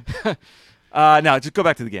 No, just go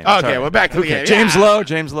back to the game. Okay, Sorry. we're back to the game. James Yeah. Lowe.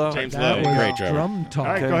 James Lowe. James That Lowe, was great drummer. Drum Talk.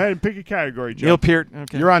 All right, go ahead and pick a category, Joe. Neil Peart.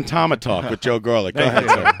 Okay. You're on Tama Talk with Joe Gorlick. Go ahead,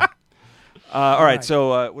 sir. All right.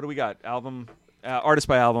 So what do we got? Album, artist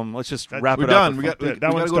by album. Let's just wrap We're it up. done. We got to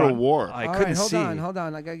one's go to done. war. I All couldn't right, hold see. on.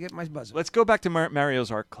 I got to get my buzzer. Let's go back to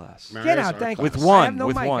Mario's art class. Get out, thank you. With I one, have no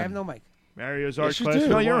with mic. one. I have no mic. Mario's Yes, art you class. do. for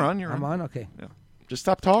No, you're one. on. You're I'm on. on? Okay. Just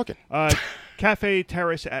stop talking. Cafe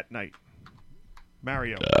Terrace at Night.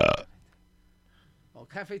 Mario. Oh,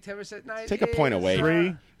 Cafe Terrace at Night. Take a point is, away.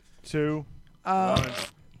 3, 2,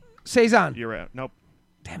 Cezanne. you're out. Nope.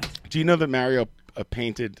 Do you know that Mario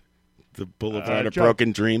painted the Boulevard of Joe.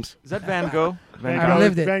 Broken Dreams? Is that Van Gogh? Van I Gogh,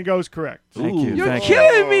 lived it. Van Gogh's correct. Thank you. You're thank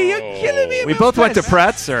killing me. You're killing me. We I'm both went to impressed.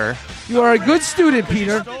 Pratt, sir. You are a good student,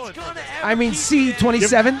 Peter. I mean,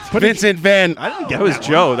 C27. Vincent Van. I didn't get That was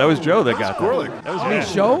Joe. That was Joe that got that. That was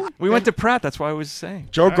me. Joe, We went to Pratt. That's why I was saying.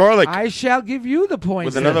 Joe Gorlick. I shall give you the point.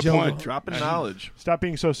 With another Joe. point. Dropping knowledge. Stop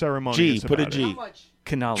being so ceremonious. G. Put a about G.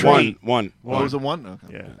 Canali. One. What was a one?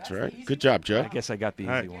 Okay. it. Yeah. That's right. Good job, Joe. I guess I got the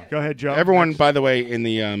All easy one. right. Go ahead, Joe. Everyone, by the way, in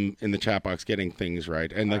the chat box, getting things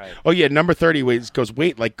right. And right. oh yeah, number 30 goes.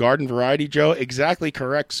 Wait, like Garden Variety, Joe? Exactly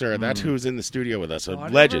correct, sir. That's who's in the studio with us. A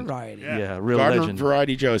Garden legend. Variety. Yeah, real Garden legend.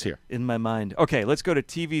 Variety Joe's here. In my mind. Okay, let's go to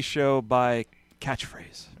TV show by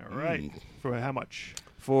catchphrase. All right. For how much?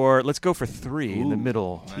 Let's go for 3 in the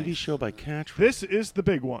middle. TV show by catchphrase. This is the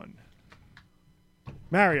big one.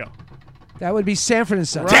 Mario. That would be Sanford and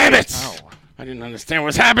Son. Damn it! I didn't understand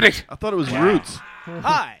what's happening. I thought it was Roots.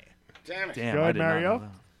 Hi. Damn it. Damn, Go I ahead, did not know Mario. that.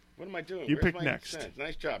 What am I doing? You Where's pick my next. sense?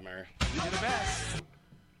 Nice job, Mario.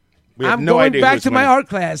 We have I'm no going idea back who's to my winning. art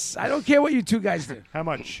class. I don't care what you two guys do. How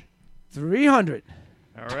much? 300.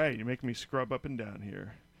 All right. You're making me scrub up and down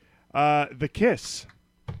here. The Kiss.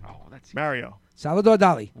 Oh, that's Mario. Salvador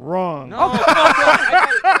Dali. Wrong. What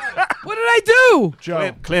did I do?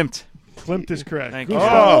 Joe. Klimt. Klimt is correct. Thank you.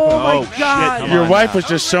 Oh, my God. Your wife was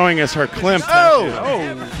just showing us her Klimt.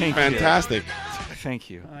 Oh, thank Fantastic. you. Thank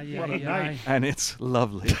you. What a night. And it's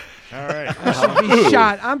lovely. All right. I should be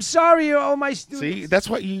shot. I'm sorry, all my students. See, that's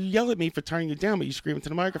why you yell at me for turning you down, but you scream into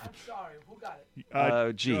the microphone. Sorry, who got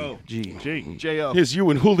it? G. G. J.O. Here's you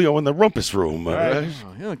and Julio in the rumpus room. All right.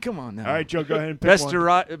 Oh, yeah, come on now. All right, Joe, go ahead and pick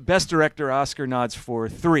one. Best director Oscar nods for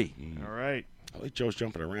 3. All right. I like Joe's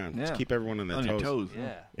jumping around. Yeah. Let's keep everyone on their On your toes. toes.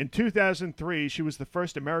 Yeah. In 2003, she was the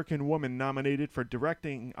first American woman nominated for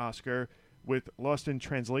directing Oscar with Lost in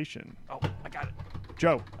Translation. Oh, I got it.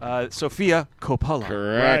 Joe. Sofia Coppola.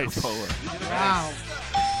 Correct. Right. Wow.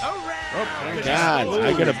 God,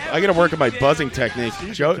 I gotta work on my buzzing technique.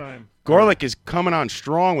 Joe time. Gorlick is coming on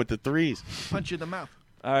strong with the threes. Punch you in the mouth.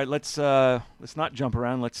 All right, let's not jump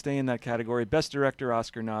around. Let's stay in that category. Best Director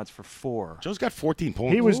Oscar nods for 4. Joe's got 14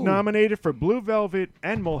 points. He was nominated for Blue Velvet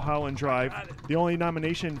and Mulholland Drive, the only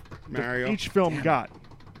nomination Mario. each film got.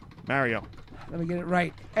 Mario. Let me get it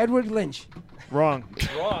right. Edward Lynch. Wrong.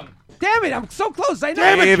 Wrong. Damn it! I'm so close. I know.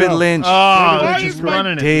 David Lynch. Oh, just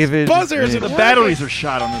running it. David buzzers Lynch. The batteries are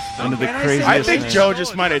shot on this thing. One of the Can I say craziest. I think things. Joe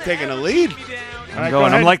just might have taken a lead. I'm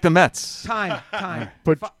going. I'm like the Mets. Time.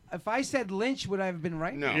 But If I said Lynch, would I have been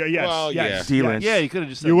right? No. yeah, yes, Well, yes, D. yes. Lynch. Yeah, you could have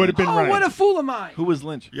just said You would have Lynch. been Oh, right. what a fool am I! Who was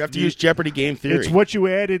Lynch? You have to use Jeopardy game theory. It's what you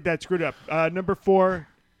added that screwed up. Number 4,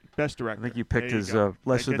 Best Director. I think you picked There his go.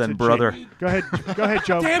 lesser That than gets a brother. cheat. Go ahead,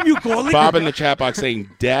 Joe. Damn you, Gorley! Bob in the chat box saying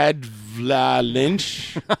Dad Vla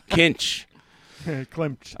Lynch Kinch.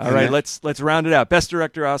 Klimt. All right, let's round it out. Best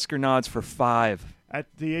Director Oscar nods for 5. At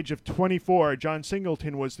the age of 24, John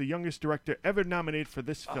Singleton was the youngest director ever nominated for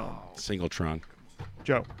this film. Singletron.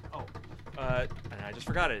 Joe. And I just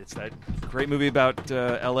forgot it. It's that great movie about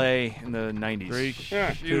L.A. in the 90s. 3,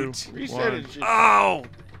 Yeah, 2, Reset 1. it. Oh!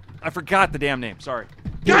 I forgot the damn name. Sorry.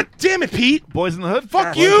 God damn it, Pete. Boys in the Hood?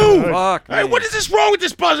 Fuck Boys in the you. Hood. Fuck. Hey, me. what is this wrong with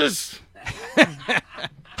this buzzers?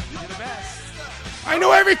 I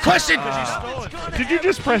know every question. Did you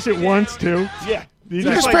just press it once, too? Yeah. You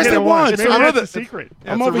Just like, press hit it once. Maybe I'm that's a- the secret.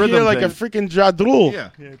 I'm it's a over here rhythm like a thing. freaking jadrul.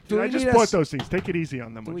 Yeah. Do I we just need bought us- those things. Take it easy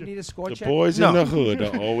on them. Do would we you? need a score The check? boys No. in the hood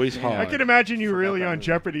are always I hard. can imagine you really on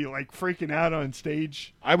Jeopardy, like freaking out on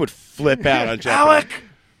stage. I would flip out on Jeopardy. Alec,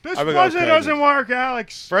 this I would go buzzer crazy. doesn't work,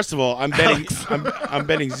 Alex. First of all, I'm betting I'm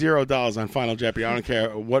betting $0 on Final Jeopardy. I don't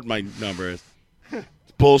care what my number is. It's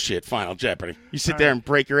bullshit, Final Jeopardy. You sit there and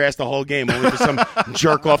break your ass the whole game only for some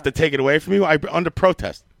jerk off to take it away from you. I under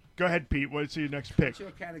protest. Go ahead, Pete. What's your next pick?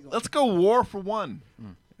 Your category. Let's go War for One.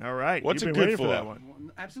 All right. What's You've it been good waiting for? that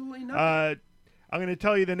one. Absolutely nothing. I'm going to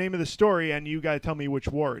tell you the name of the story, and you got to tell me which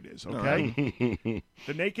war it is, okay?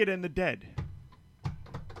 The Naked and the Dead.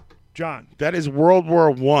 John. That is World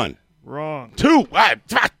War I. Wrong. 2.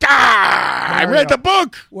 I read the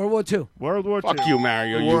book. World War II. World War II. Fuck you,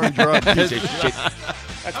 Mario. War You on drugs. piece of shit.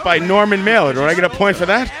 That's by Norman Mailer. Do I get a point for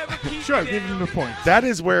that? Sure, give him the point. That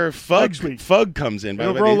is where Next week. Fug comes in. By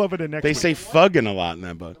It'll the way, roll they, over to next They week. say fugging a lot in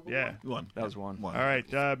that book. Yeah. One. That was one. All right,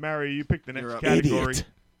 Mario, you pick the next You're up. category. Idiot.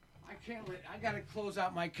 I can't. I gotta close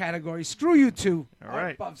out my category. Screw you two. All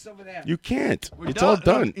right. Buffs over there. You can't. We're It's all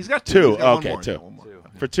done. done. He's got 2. 2. He's got one Okay, more. 2. He's got one more.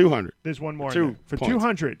 For 200. There's one more. in 2 there. For points.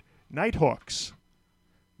 200, Nighthawks.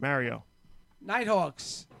 Mario.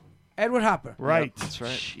 Nighthawks. Edward Hopper. Right. That's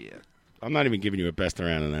right. Shit. I'm not even giving you a best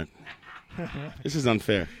around in that. This is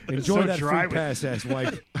unfair. Enjoy So that dry free with- pass, ass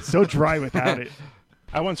wife. So dry without it.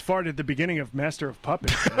 I once farted at the beginning of Master of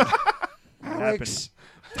Puppets. Alex.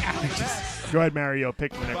 Go ahead, Mario.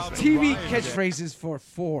 Pick the next thing. TV catchphrases for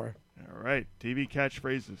 4. All right. TV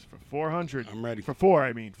catchphrases for 400. I'm ready. For 4,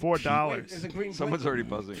 I mean. $4. There's a green Someone's blinker. already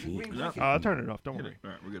buzzing. Green blinker. I'll turn it off. Don't worry. All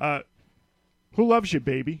right, we're good. Who loves you,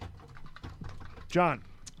 baby? John.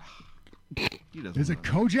 He doesn't Is it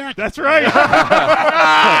Kojak? That's right.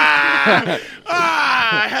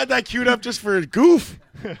 I had that queued up just for a goof.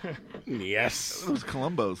 Yes. It was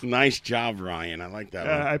Columbo's. Nice job, Ryan. I like that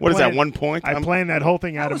I one. What is that, planned- 1 point? I planned that whole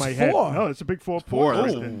thing out of was my head. 4. No, it's a big 4 4.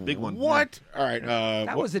 points. That was a big one. What? All right.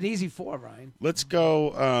 That was an easy 4, Ryan. Let's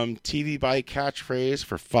go TV by catchphrase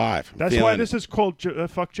for 5. That's why this is called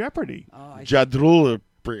Fuck Jeopardy. Jadrul.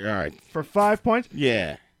 All right. For 5 points.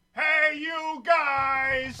 Yeah. Hey, you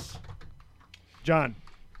guys. John.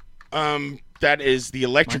 That is the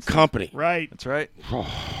Electric Company. Right. That's right.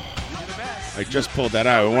 I just pulled that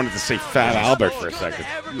out. I wanted to say Fat Albert for a second.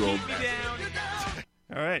 You old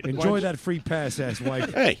All right. Enjoy that free pass, ass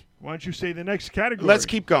wife. Hey, Why don't you say the next category? let's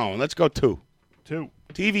keep going. Let's go 2. 2.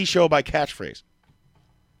 TV show by catchphrase.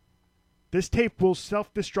 This tape will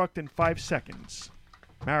self-destruct in 5 seconds.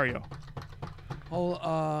 Mario.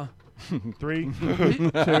 Oh, 3,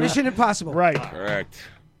 2. Mission Impossible. Right. Correct.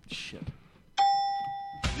 Shit.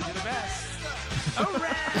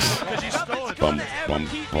 Because you stole it. Bum, bum,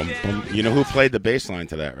 bum, bum. You know who played the bass line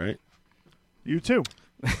to that, right? You too.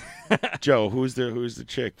 Joe, who's the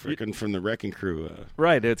chick freaking from the Wrecking Crew?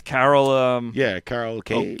 Right, it's Carol. Carol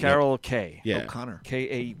Kay. Carol Kay. Yeah, O'Connor.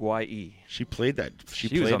 Kaye. She played that. She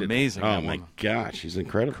was played it. amazing. Oh that my woman. gosh, she's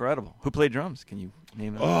incredible. Incredible. Who played drums? Can you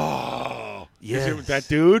name it? Oh, yes. Is it that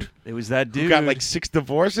dude? It was that dude. Who got like 6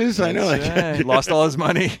 divorces. I know. That's right. He lost all his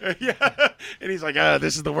money. Yeah, and he's like,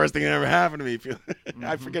 this is the worst thing that ever happened to me.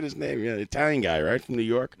 I forget his name. Yeah, the Italian guy, right, from New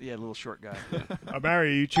York. Yeah, little short guy.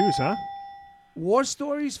 Mario, you choose, huh? War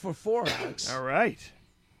Stories for 4, Alex. All right.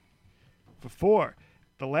 For 4,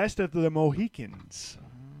 The Last of the Mohicans.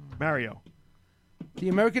 Mario. The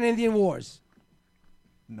American Indian Wars.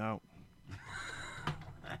 No.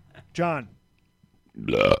 John.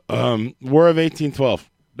 War of 1812.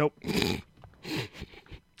 Nope.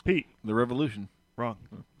 Pete. The Revolution. Wrong.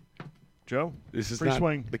 Joe. This is Free not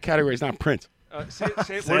swing. the category is not Prince. What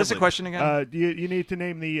is the question again? You need to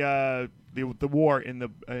name the war in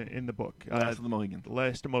the book. Last of the Mohicans. The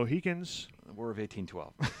Last of Mohicans. The War of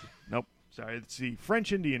 1812. Nope. Sorry, it's the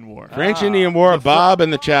French Indian War. French Indian War. Bob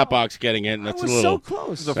in the chat box getting it. And that's was a little. so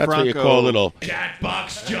close. That's what you call a little. Chat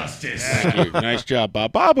box justice. Thank you. Nice job,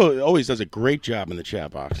 Bob. Bob always does a great job in the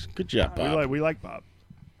chat box. Good job, Bob. We like Bob.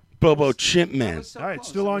 Bobo Chimpman. All right,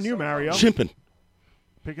 still on you, Mario. Chimpin.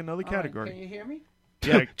 Pick another category. Can you hear me?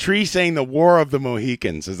 Yeah. Tree saying the War of the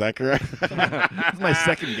Mohicans. Is that correct? That's my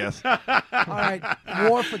second guess. All right,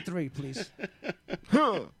 War for 3, please.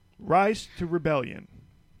 Rise to Rebellion.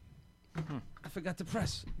 I forgot to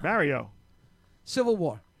press. Mario. Civil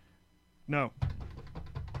War. No.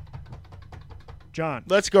 John.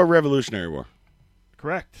 Let's go Revolutionary War.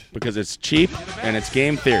 Correct. Because it's cheap and it's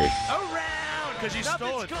game theory. Because you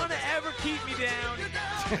stole it. Gonna ever keep me down.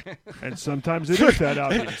 And sometimes it is that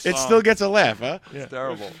obvious. It still gets a laugh, huh? Yeah. It's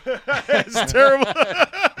terrible. It's terrible.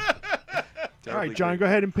 All right, John, go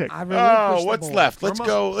ahead and pick. Oh, what's left? Let's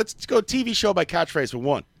go TV show by catchphrase for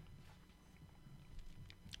 1.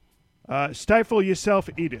 Stifle Yourself,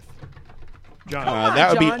 Edith. John.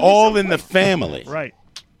 That would be All in the Family. Right.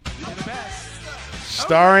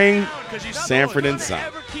 Starring Sanford and Son.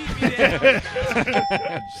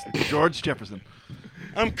 George Jefferson.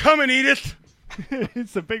 I'm coming, Edith.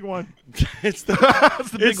 It's the big one. It's the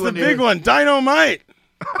one big here. one. Dynamite.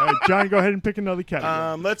 All right, John, go ahead and pick another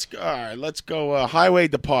category. Let's go Highway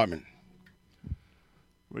Department.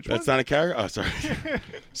 Which That's one? not a character? Oh, sorry.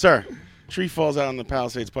 Sir, tree falls out on the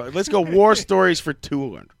Palisades Park. Let's go War Stories for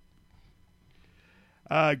 200.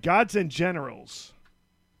 Gods and Generals.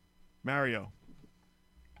 Mario.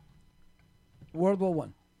 World War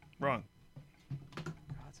 1. Wrong.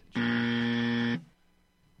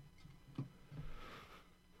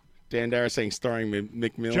 Dan Dara saying starring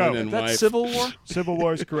McMillan Joe, and That's wife. Civil War? Civil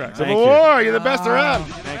War is correct. Civil War, you're the best around.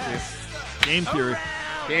 Thank you. Game theory.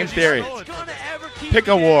 Game theory. Pick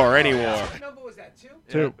a war, any war. What number was that, 2?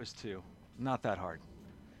 Yeah, it was 2. Not that hard.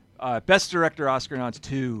 Best Director Oscar nods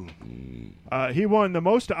 2. He won the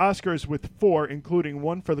most Oscars with 4, including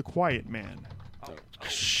 1 for The Quiet Man.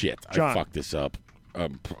 Shit, John. I fucked this up.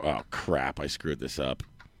 Oh, crap, I screwed this up.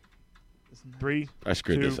 3. I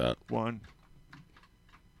screwed 2, this up. 1.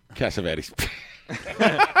 Cassavetes.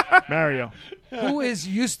 Mario. Who is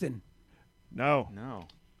Houston? No. No.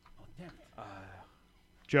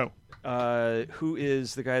 Joe. Who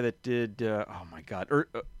is the guy that did, oh my God,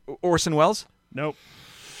 Orson Welles? Nope.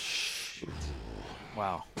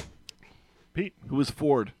 Wow. Pete. Who was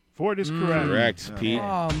Ford? Ford is correct. Correct, Pete.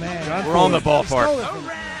 Oh, man. John We're all in the Ford.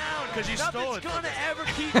 ballpark. Because you stole it. Gonna ever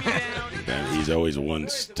keep me down. Man, he's always one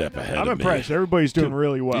step ahead I'm of me. impressed. Everybody's doing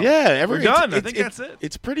really well. Yeah, We're done. I think that's it.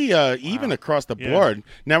 It's pretty even across the Yeah. board.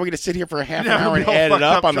 Now we're going to sit here for a half an Yeah, hour we'll and be all add it fucked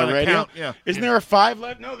up up on the trying to radio. count. Yeah. Isn't there a 5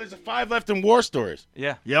 left? No, there's a 5 left in War Stories.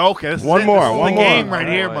 Yeah. Yeah, okay. This is One it. more, This is one the more. game right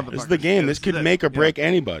here, All right. motherfucker. This is the game. This could make or break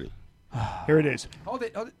anybody. Here it is. Hold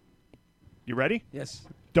it. You ready? Yes.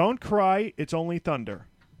 Don't cry. It's only thunder.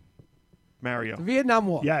 Mario. The Vietnam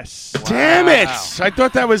War. Yes. Damn it! I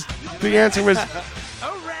thought that was the answer was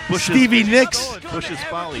Stevie Nicks. Bush's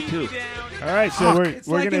folly, too. All right, so we're It's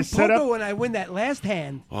like going to in set poker up. when I win that last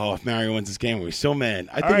hand. Oh, if Mario wins this game, we'll be so mad.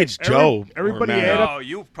 I All think right, it's Joe. everybody or Mario. add up. Oh,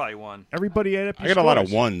 you probably won. Everybody add up I your got a lot of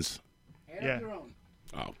scores. ones. Yeah.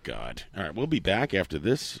 Oh, God. All right, we'll be back after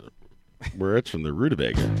this. Where it's from the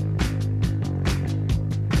Rutabaga.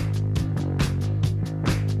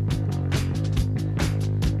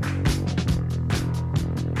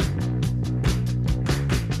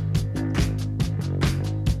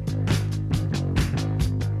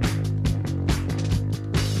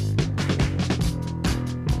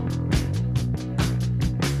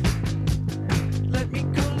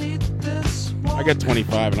 I got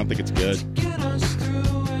 25. I don't think it's good. Got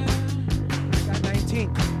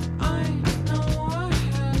 19.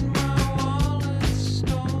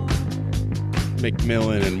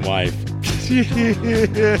 McMillan and wife.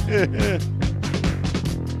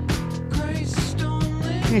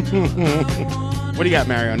 What do you got,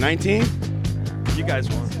 Mario? 19? You guys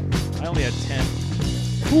won. I only had 10.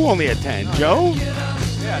 Who only had 10? Joe?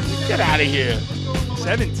 Yeah. Get out of here.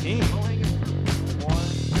 17.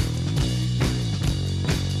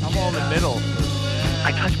 I'm all in the middle.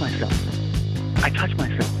 I touch myself. I touch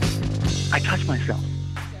myself. I touch myself.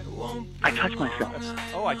 I touch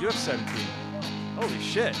myself. Oh, I do have 17. Holy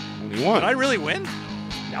shit. Only one. Did I really win?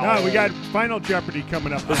 No, we got Final Jeopardy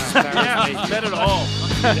coming up now. Yeah, bet it all.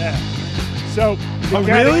 Yeah. So, Oh,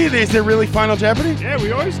 really? Is there really Final Jeopardy? Yeah,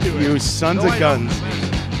 we always do it. You sons of guns.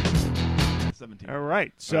 17. All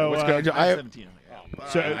right. So, Let's go. I 17.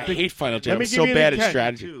 I hate Final let Jeopardy. me I'm so give you the bad at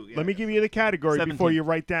strategy. Let me give you the category 17. before you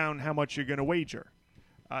write down how much you're going to wager.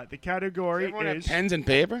 The category Everyone have is pens and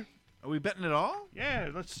paper? Are we betting it all? Yeah,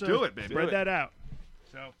 let's do it, baby. Spread Do it. that out.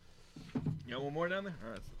 So, You got one more down there?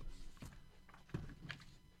 All right.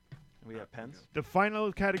 We have pens. the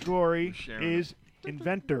final category sharing is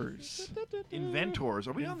inventors. Inventors.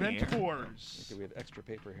 Are we on the air? Inventors. Okay, we have extra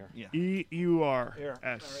paper here. Yeah.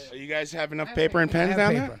 EURS. You guys have enough paper and pens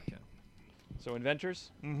down there? So inventors?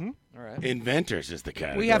 Mm-hmm. All right. Inventors is the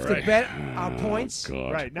category. We have to bet our points.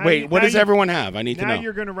 God. Right. Now Wait, you- what now does you- everyone have? I need to Now know.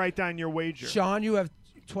 you're going to write down your wager. Sean, you have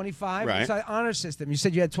 25. Right. It's an honor system. You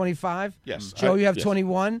said you had 25. Yes. Joe, you have yes.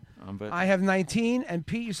 21. bet- I have 19. And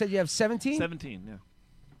Pete, you said you have 17? 17, yeah.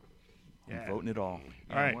 I'm voting it all.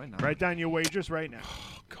 All right. Write down your wagers right now.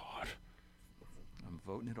 I'm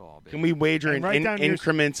voting it all, baby. Can we wager And in write down your-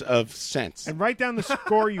 increments of cents? And write down the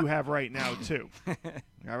score you have right now, too.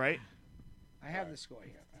 All right? I have the score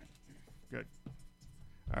here. Good.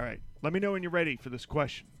 All right. Let me know when you're ready for this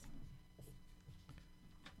question.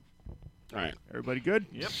 All right. Everybody good?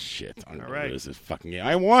 Yep. Shit. I'm All gonna right. lose this fucking game.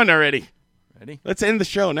 I won already. Ready? Let's end the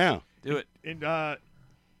show now. Do it.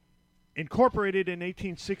 Incorporated in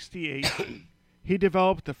 1868, he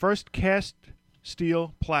developed the first cast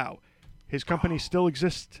steel plow. His company still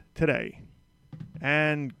exists today.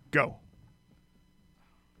 And go.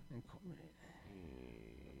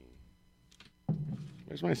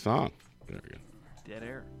 Where's my song? There we go. Dead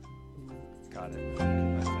air. Got it.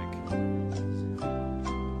 I think.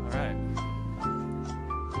 All right.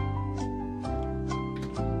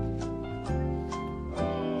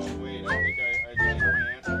 Oh, wait. I think I changed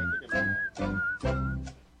my answer.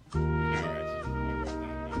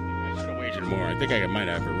 I should have wagered more. I think I might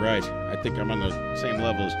have it right. I think I'm on the same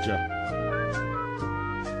level as Joe.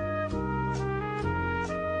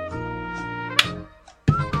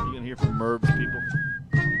 You going to hear from Merb's people?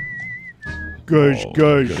 Gush,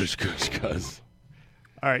 gush. Gush.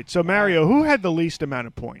 All right. So, Mario, who had the least amount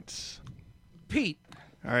of points? Pete.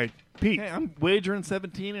 All right. Pete. Hey, I'm wagering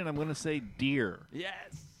 17, and I'm going to say deer. Yes.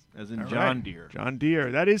 As in All John right. Deere. John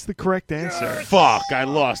Deere. That is the correct answer. Fuck, I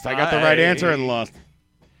lost. I got the right answer and lost.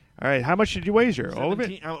 All right. How much did you wager? All of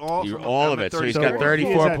it? 17, all All of it. So he's got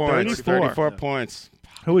 34. 34 He's at points. 34. 34 points.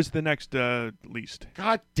 Who is the next least?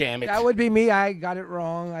 God damn it. That would be me. I got it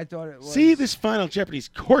wrong. I thought it was. See, this Final Jeopardy's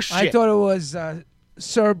horseshit. I thought it was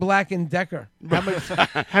Sir Black and Decker.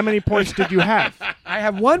 How many points did you have? I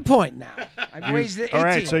have 1 point now. I've raised it 18. All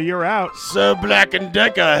right, so you're out. Sir Black and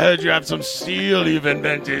Decker, I heard you have some steel you've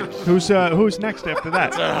invented. Who's next after that?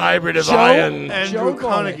 It's a hybrid of Joe? iron. Andrew Joe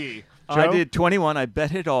Carnegie. I Joe? did 21. I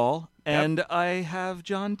bet it all. And I have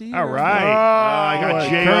John Deere. All right. I got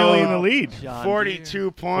J.O. currently in the lead. John 42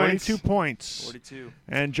 points. 42 points. 42.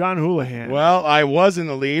 And John Houlihan. Well, I was in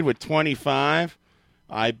the lead with 25.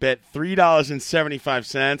 I bet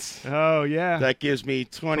 $3.75. Oh, yeah. That gives me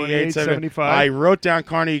 $28.75. $28.75. I wrote down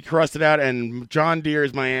Carnegie, crossed it out, and John Deere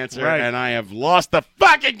is my answer. Right. And I have lost the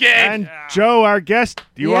fucking game. And Joe, our guest,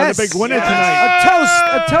 you are the big winner tonight.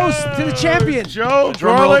 A toast to the champion. Joe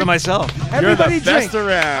Drum roll to Gorlick, myself. you're the Everybody best drink.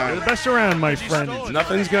 around. You're the best around, my friend.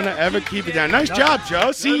 Nothing's gonna ever keep you down. Nice job,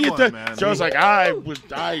 Joe. See you. one, man. Joe's like, I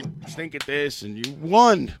stink at this, and you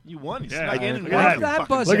won. You won. You Yeah. snuck in and Look won. at that Fucking-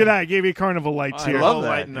 buzzer. Look at that. I gave you carnival lights I here. love that.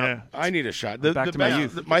 Lighten up. Yeah. I need a shot. The, Back the to my best-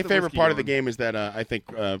 youth. my Get the favorite whiskey part of the going. game is that I think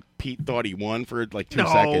Pete thought he won for like 2 No,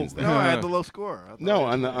 seconds. no, I had the low score. I thought No,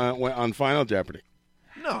 I- on Final Jeopardy.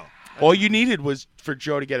 No. All you needed was for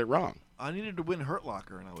Joe to get it wrong. I needed to win Hurt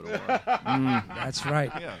Locker, and I would have won. That's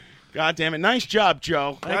right. Yeah. God damn it! Nice job,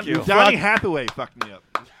 Joe. Thank you. Donny Hathaway fucked me up.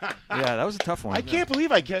 Yeah, that was a tough one. I can't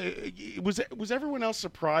believe was everyone else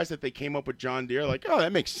surprised that they came up with John Deere? Like, oh,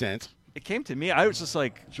 that makes sense. It came to me. I was just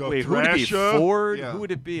like, Joe wait, who would it be? Thrasher? Ford? Yeah. Who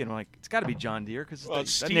would it be? And I'm like, it's got to be John Deere because Well, that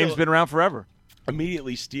steel- name's been around forever.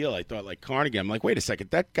 immediately Steele. I thought like Carnegie. I'm like, wait a second,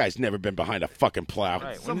 that guy's never been behind a fucking plow.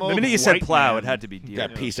 Right. The minute you said plow, it had to be Deere.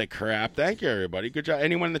 That piece of crap. Thank you, everybody. Good job.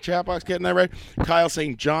 Anyone in the chat box getting that right? Kyle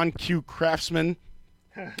saying John Q. Craftsman.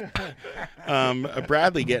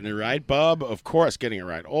 Bradley getting it right. Bub, of course, getting it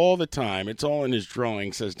right all the time. It's all in his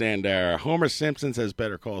drawing, says Dan Dara. Homer Simpson says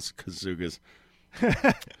Better Call Kazoogas.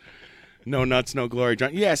 No nuts, no glory,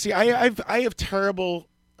 John. Yeah, see, I have terrible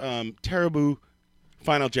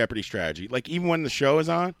Final Jeopardy strategy. Like, even when the show is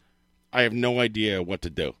on, I have no idea what to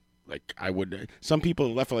do. Like, some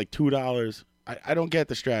people left for like $2. I don't get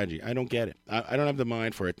the strategy. I don't get it. I don't have the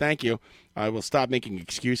mind for it. Thank you. I will stop making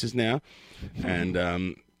excuses now. And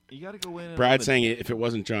you got to go in. And Brad saying if it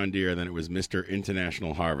wasn't John Deere, then it was Mr.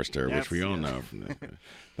 International Harvester, which we all know from the.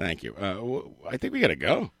 Thank you. I think we got to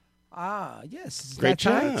go. Yes. Great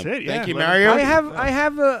job. That's it, Thank you, Mario. I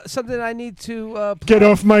have something I need to Get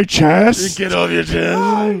off my chest. Get off your chest.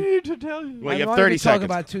 I need to tell you. Well, you I have wanted 30 to talk seconds.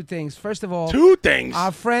 about two things. First of all, Two things?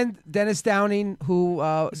 Our friend Dennis Downing, who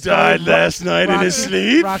died last night in his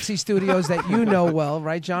sleep. Roxy Studios, that you know well,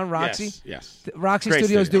 right, John? Roxy. Yes. Roxy Great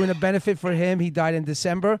Studios studio. doing a benefit for him. He died in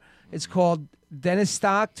December. It's called Dennis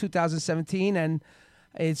Stock 2017, and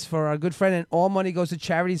it's for our good friend. And all money goes to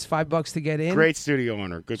charities. $5 to get in. Great studio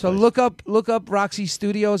owner. Good. So place. look up Roxy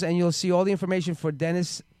Studios, and you'll see all the information for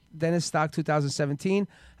Dennis Stock 2017.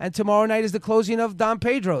 And tomorrow night is the closing of Don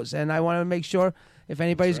Pedro's, and I want to make sure if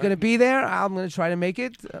anybody's going to be there, I'm going to try to make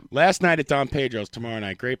it. Last night at Don Pedro's, tomorrow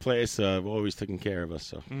night. Great place. Always taking care of us.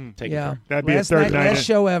 So take Yeah. it. That'd be Last a third night, night. best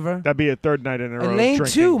show ever. That'd be a third night in a row. And Lane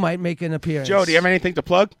drinking. 2 might make an appearance. Joe, do you have anything to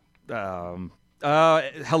plug?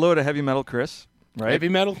 Hello to Heavy Metal Chris. Right? Heavy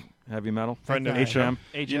Metal? Heavy Metal. Friend of HM.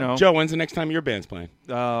 You know. Joe, when's the next time your band's playing?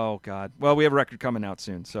 Oh, God. Well, we have a record coming out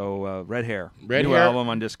soon. So, Red Hair. Red New Hair? album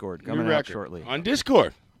on Discord. Coming New out record. shortly. On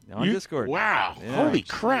Discord? On Discord. Wow. Yeah. Holy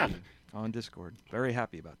crap. On Discord. Very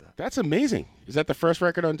happy about that. That's amazing. Is that the first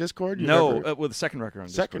record on Discord? you've No, ever- well, the second record on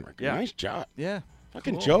Discord. Second record. Yeah. Nice job. Yeah.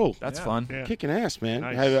 Fucking Cool. Joe. That's fun. Yeah. Kicking ass, man.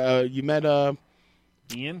 Nice. Have you met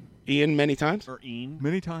Ian many times? Or Ian.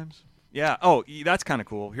 Many times. Yeah. Oh, that's kind of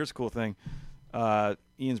cool. Here's a cool thing.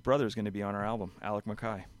 Ian's brother is going to be on our album, Alec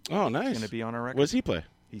Mackay. Oh, nice. He's going to be on our record. What does he play?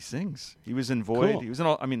 He sings. He was in Void. Cool. He was in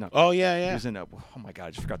all. I mean, no. Oh, yeah. He was in. Oh my God, I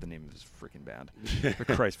just forgot the name of his freaking band. For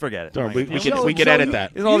Christ, forget it. Don't, we Joe, could Joe, edit you-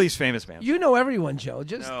 that. He's in all these famous bands. You know everyone, Joe.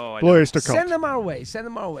 Just No, I Lawyers don't. to come. send them our way. Send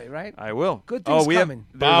them our way, right? I will. Good things we coming.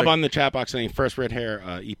 Have, Bob there's a- on the chat box saying first Red Hair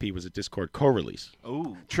EP was a Discord co-release.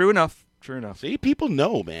 Oh. True enough. True enough. See, people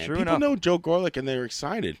know, man. True people enough. know Joe Gorlick, and they're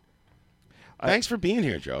excited. Thanks for being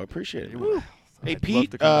here, Joe. I appreciate it. Hey, I'd Pete, love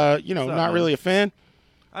to come you know, What's up, not man? really a fan.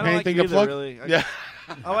 I don't Anything like to it either, plug? really. Yeah.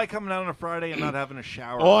 I like coming out on a Friday and not having a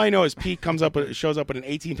shower. All I know is Pete shows up with an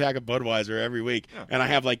 18-pack of Budweiser every week, and I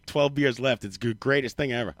have like 12 beers left. It's the greatest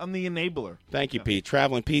thing ever. I'm the enabler. Thank you, Pete.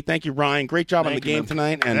 Traveling Pete. Thank you, Ryan. Great job on the Thank you, game man.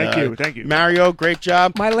 tonight. And Thank you. Mario, great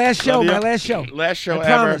job. My last show. Love you. My last show. Last show I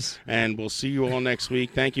ever. promise. And we'll see you all next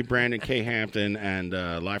week. Thank you, Brandon K. Hampton, and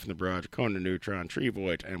Live from the Barrage, Conan Neutron, Tree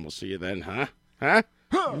Void, and we'll see you then, huh?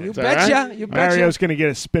 You That's all betcha. right? You betcha. Mario's going to get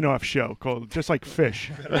a spin-off show called Just Like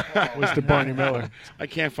Fish with the Barney Miller. I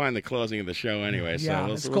can't find the closing of the show anyway, so Yeah,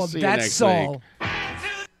 we'll, it's we'll called see you That's next Saul. week.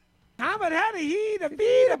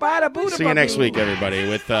 See See you next week, everybody,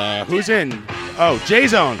 with who's in? Oh,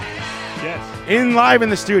 J-Zone. Yes. In live in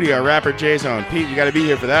the studio, rapper J-Zone. Pete, you got to be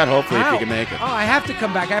here for that, hopefully, if you can make it. Oh, I have to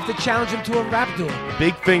come back. I have to challenge him to a rap duel.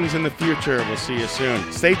 Big things in the future. We'll see you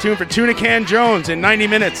soon. Stay tuned for Tuna Can Jones in 90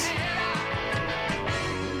 minutes.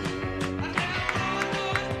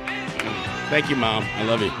 Thank you, Mom. I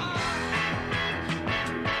love you.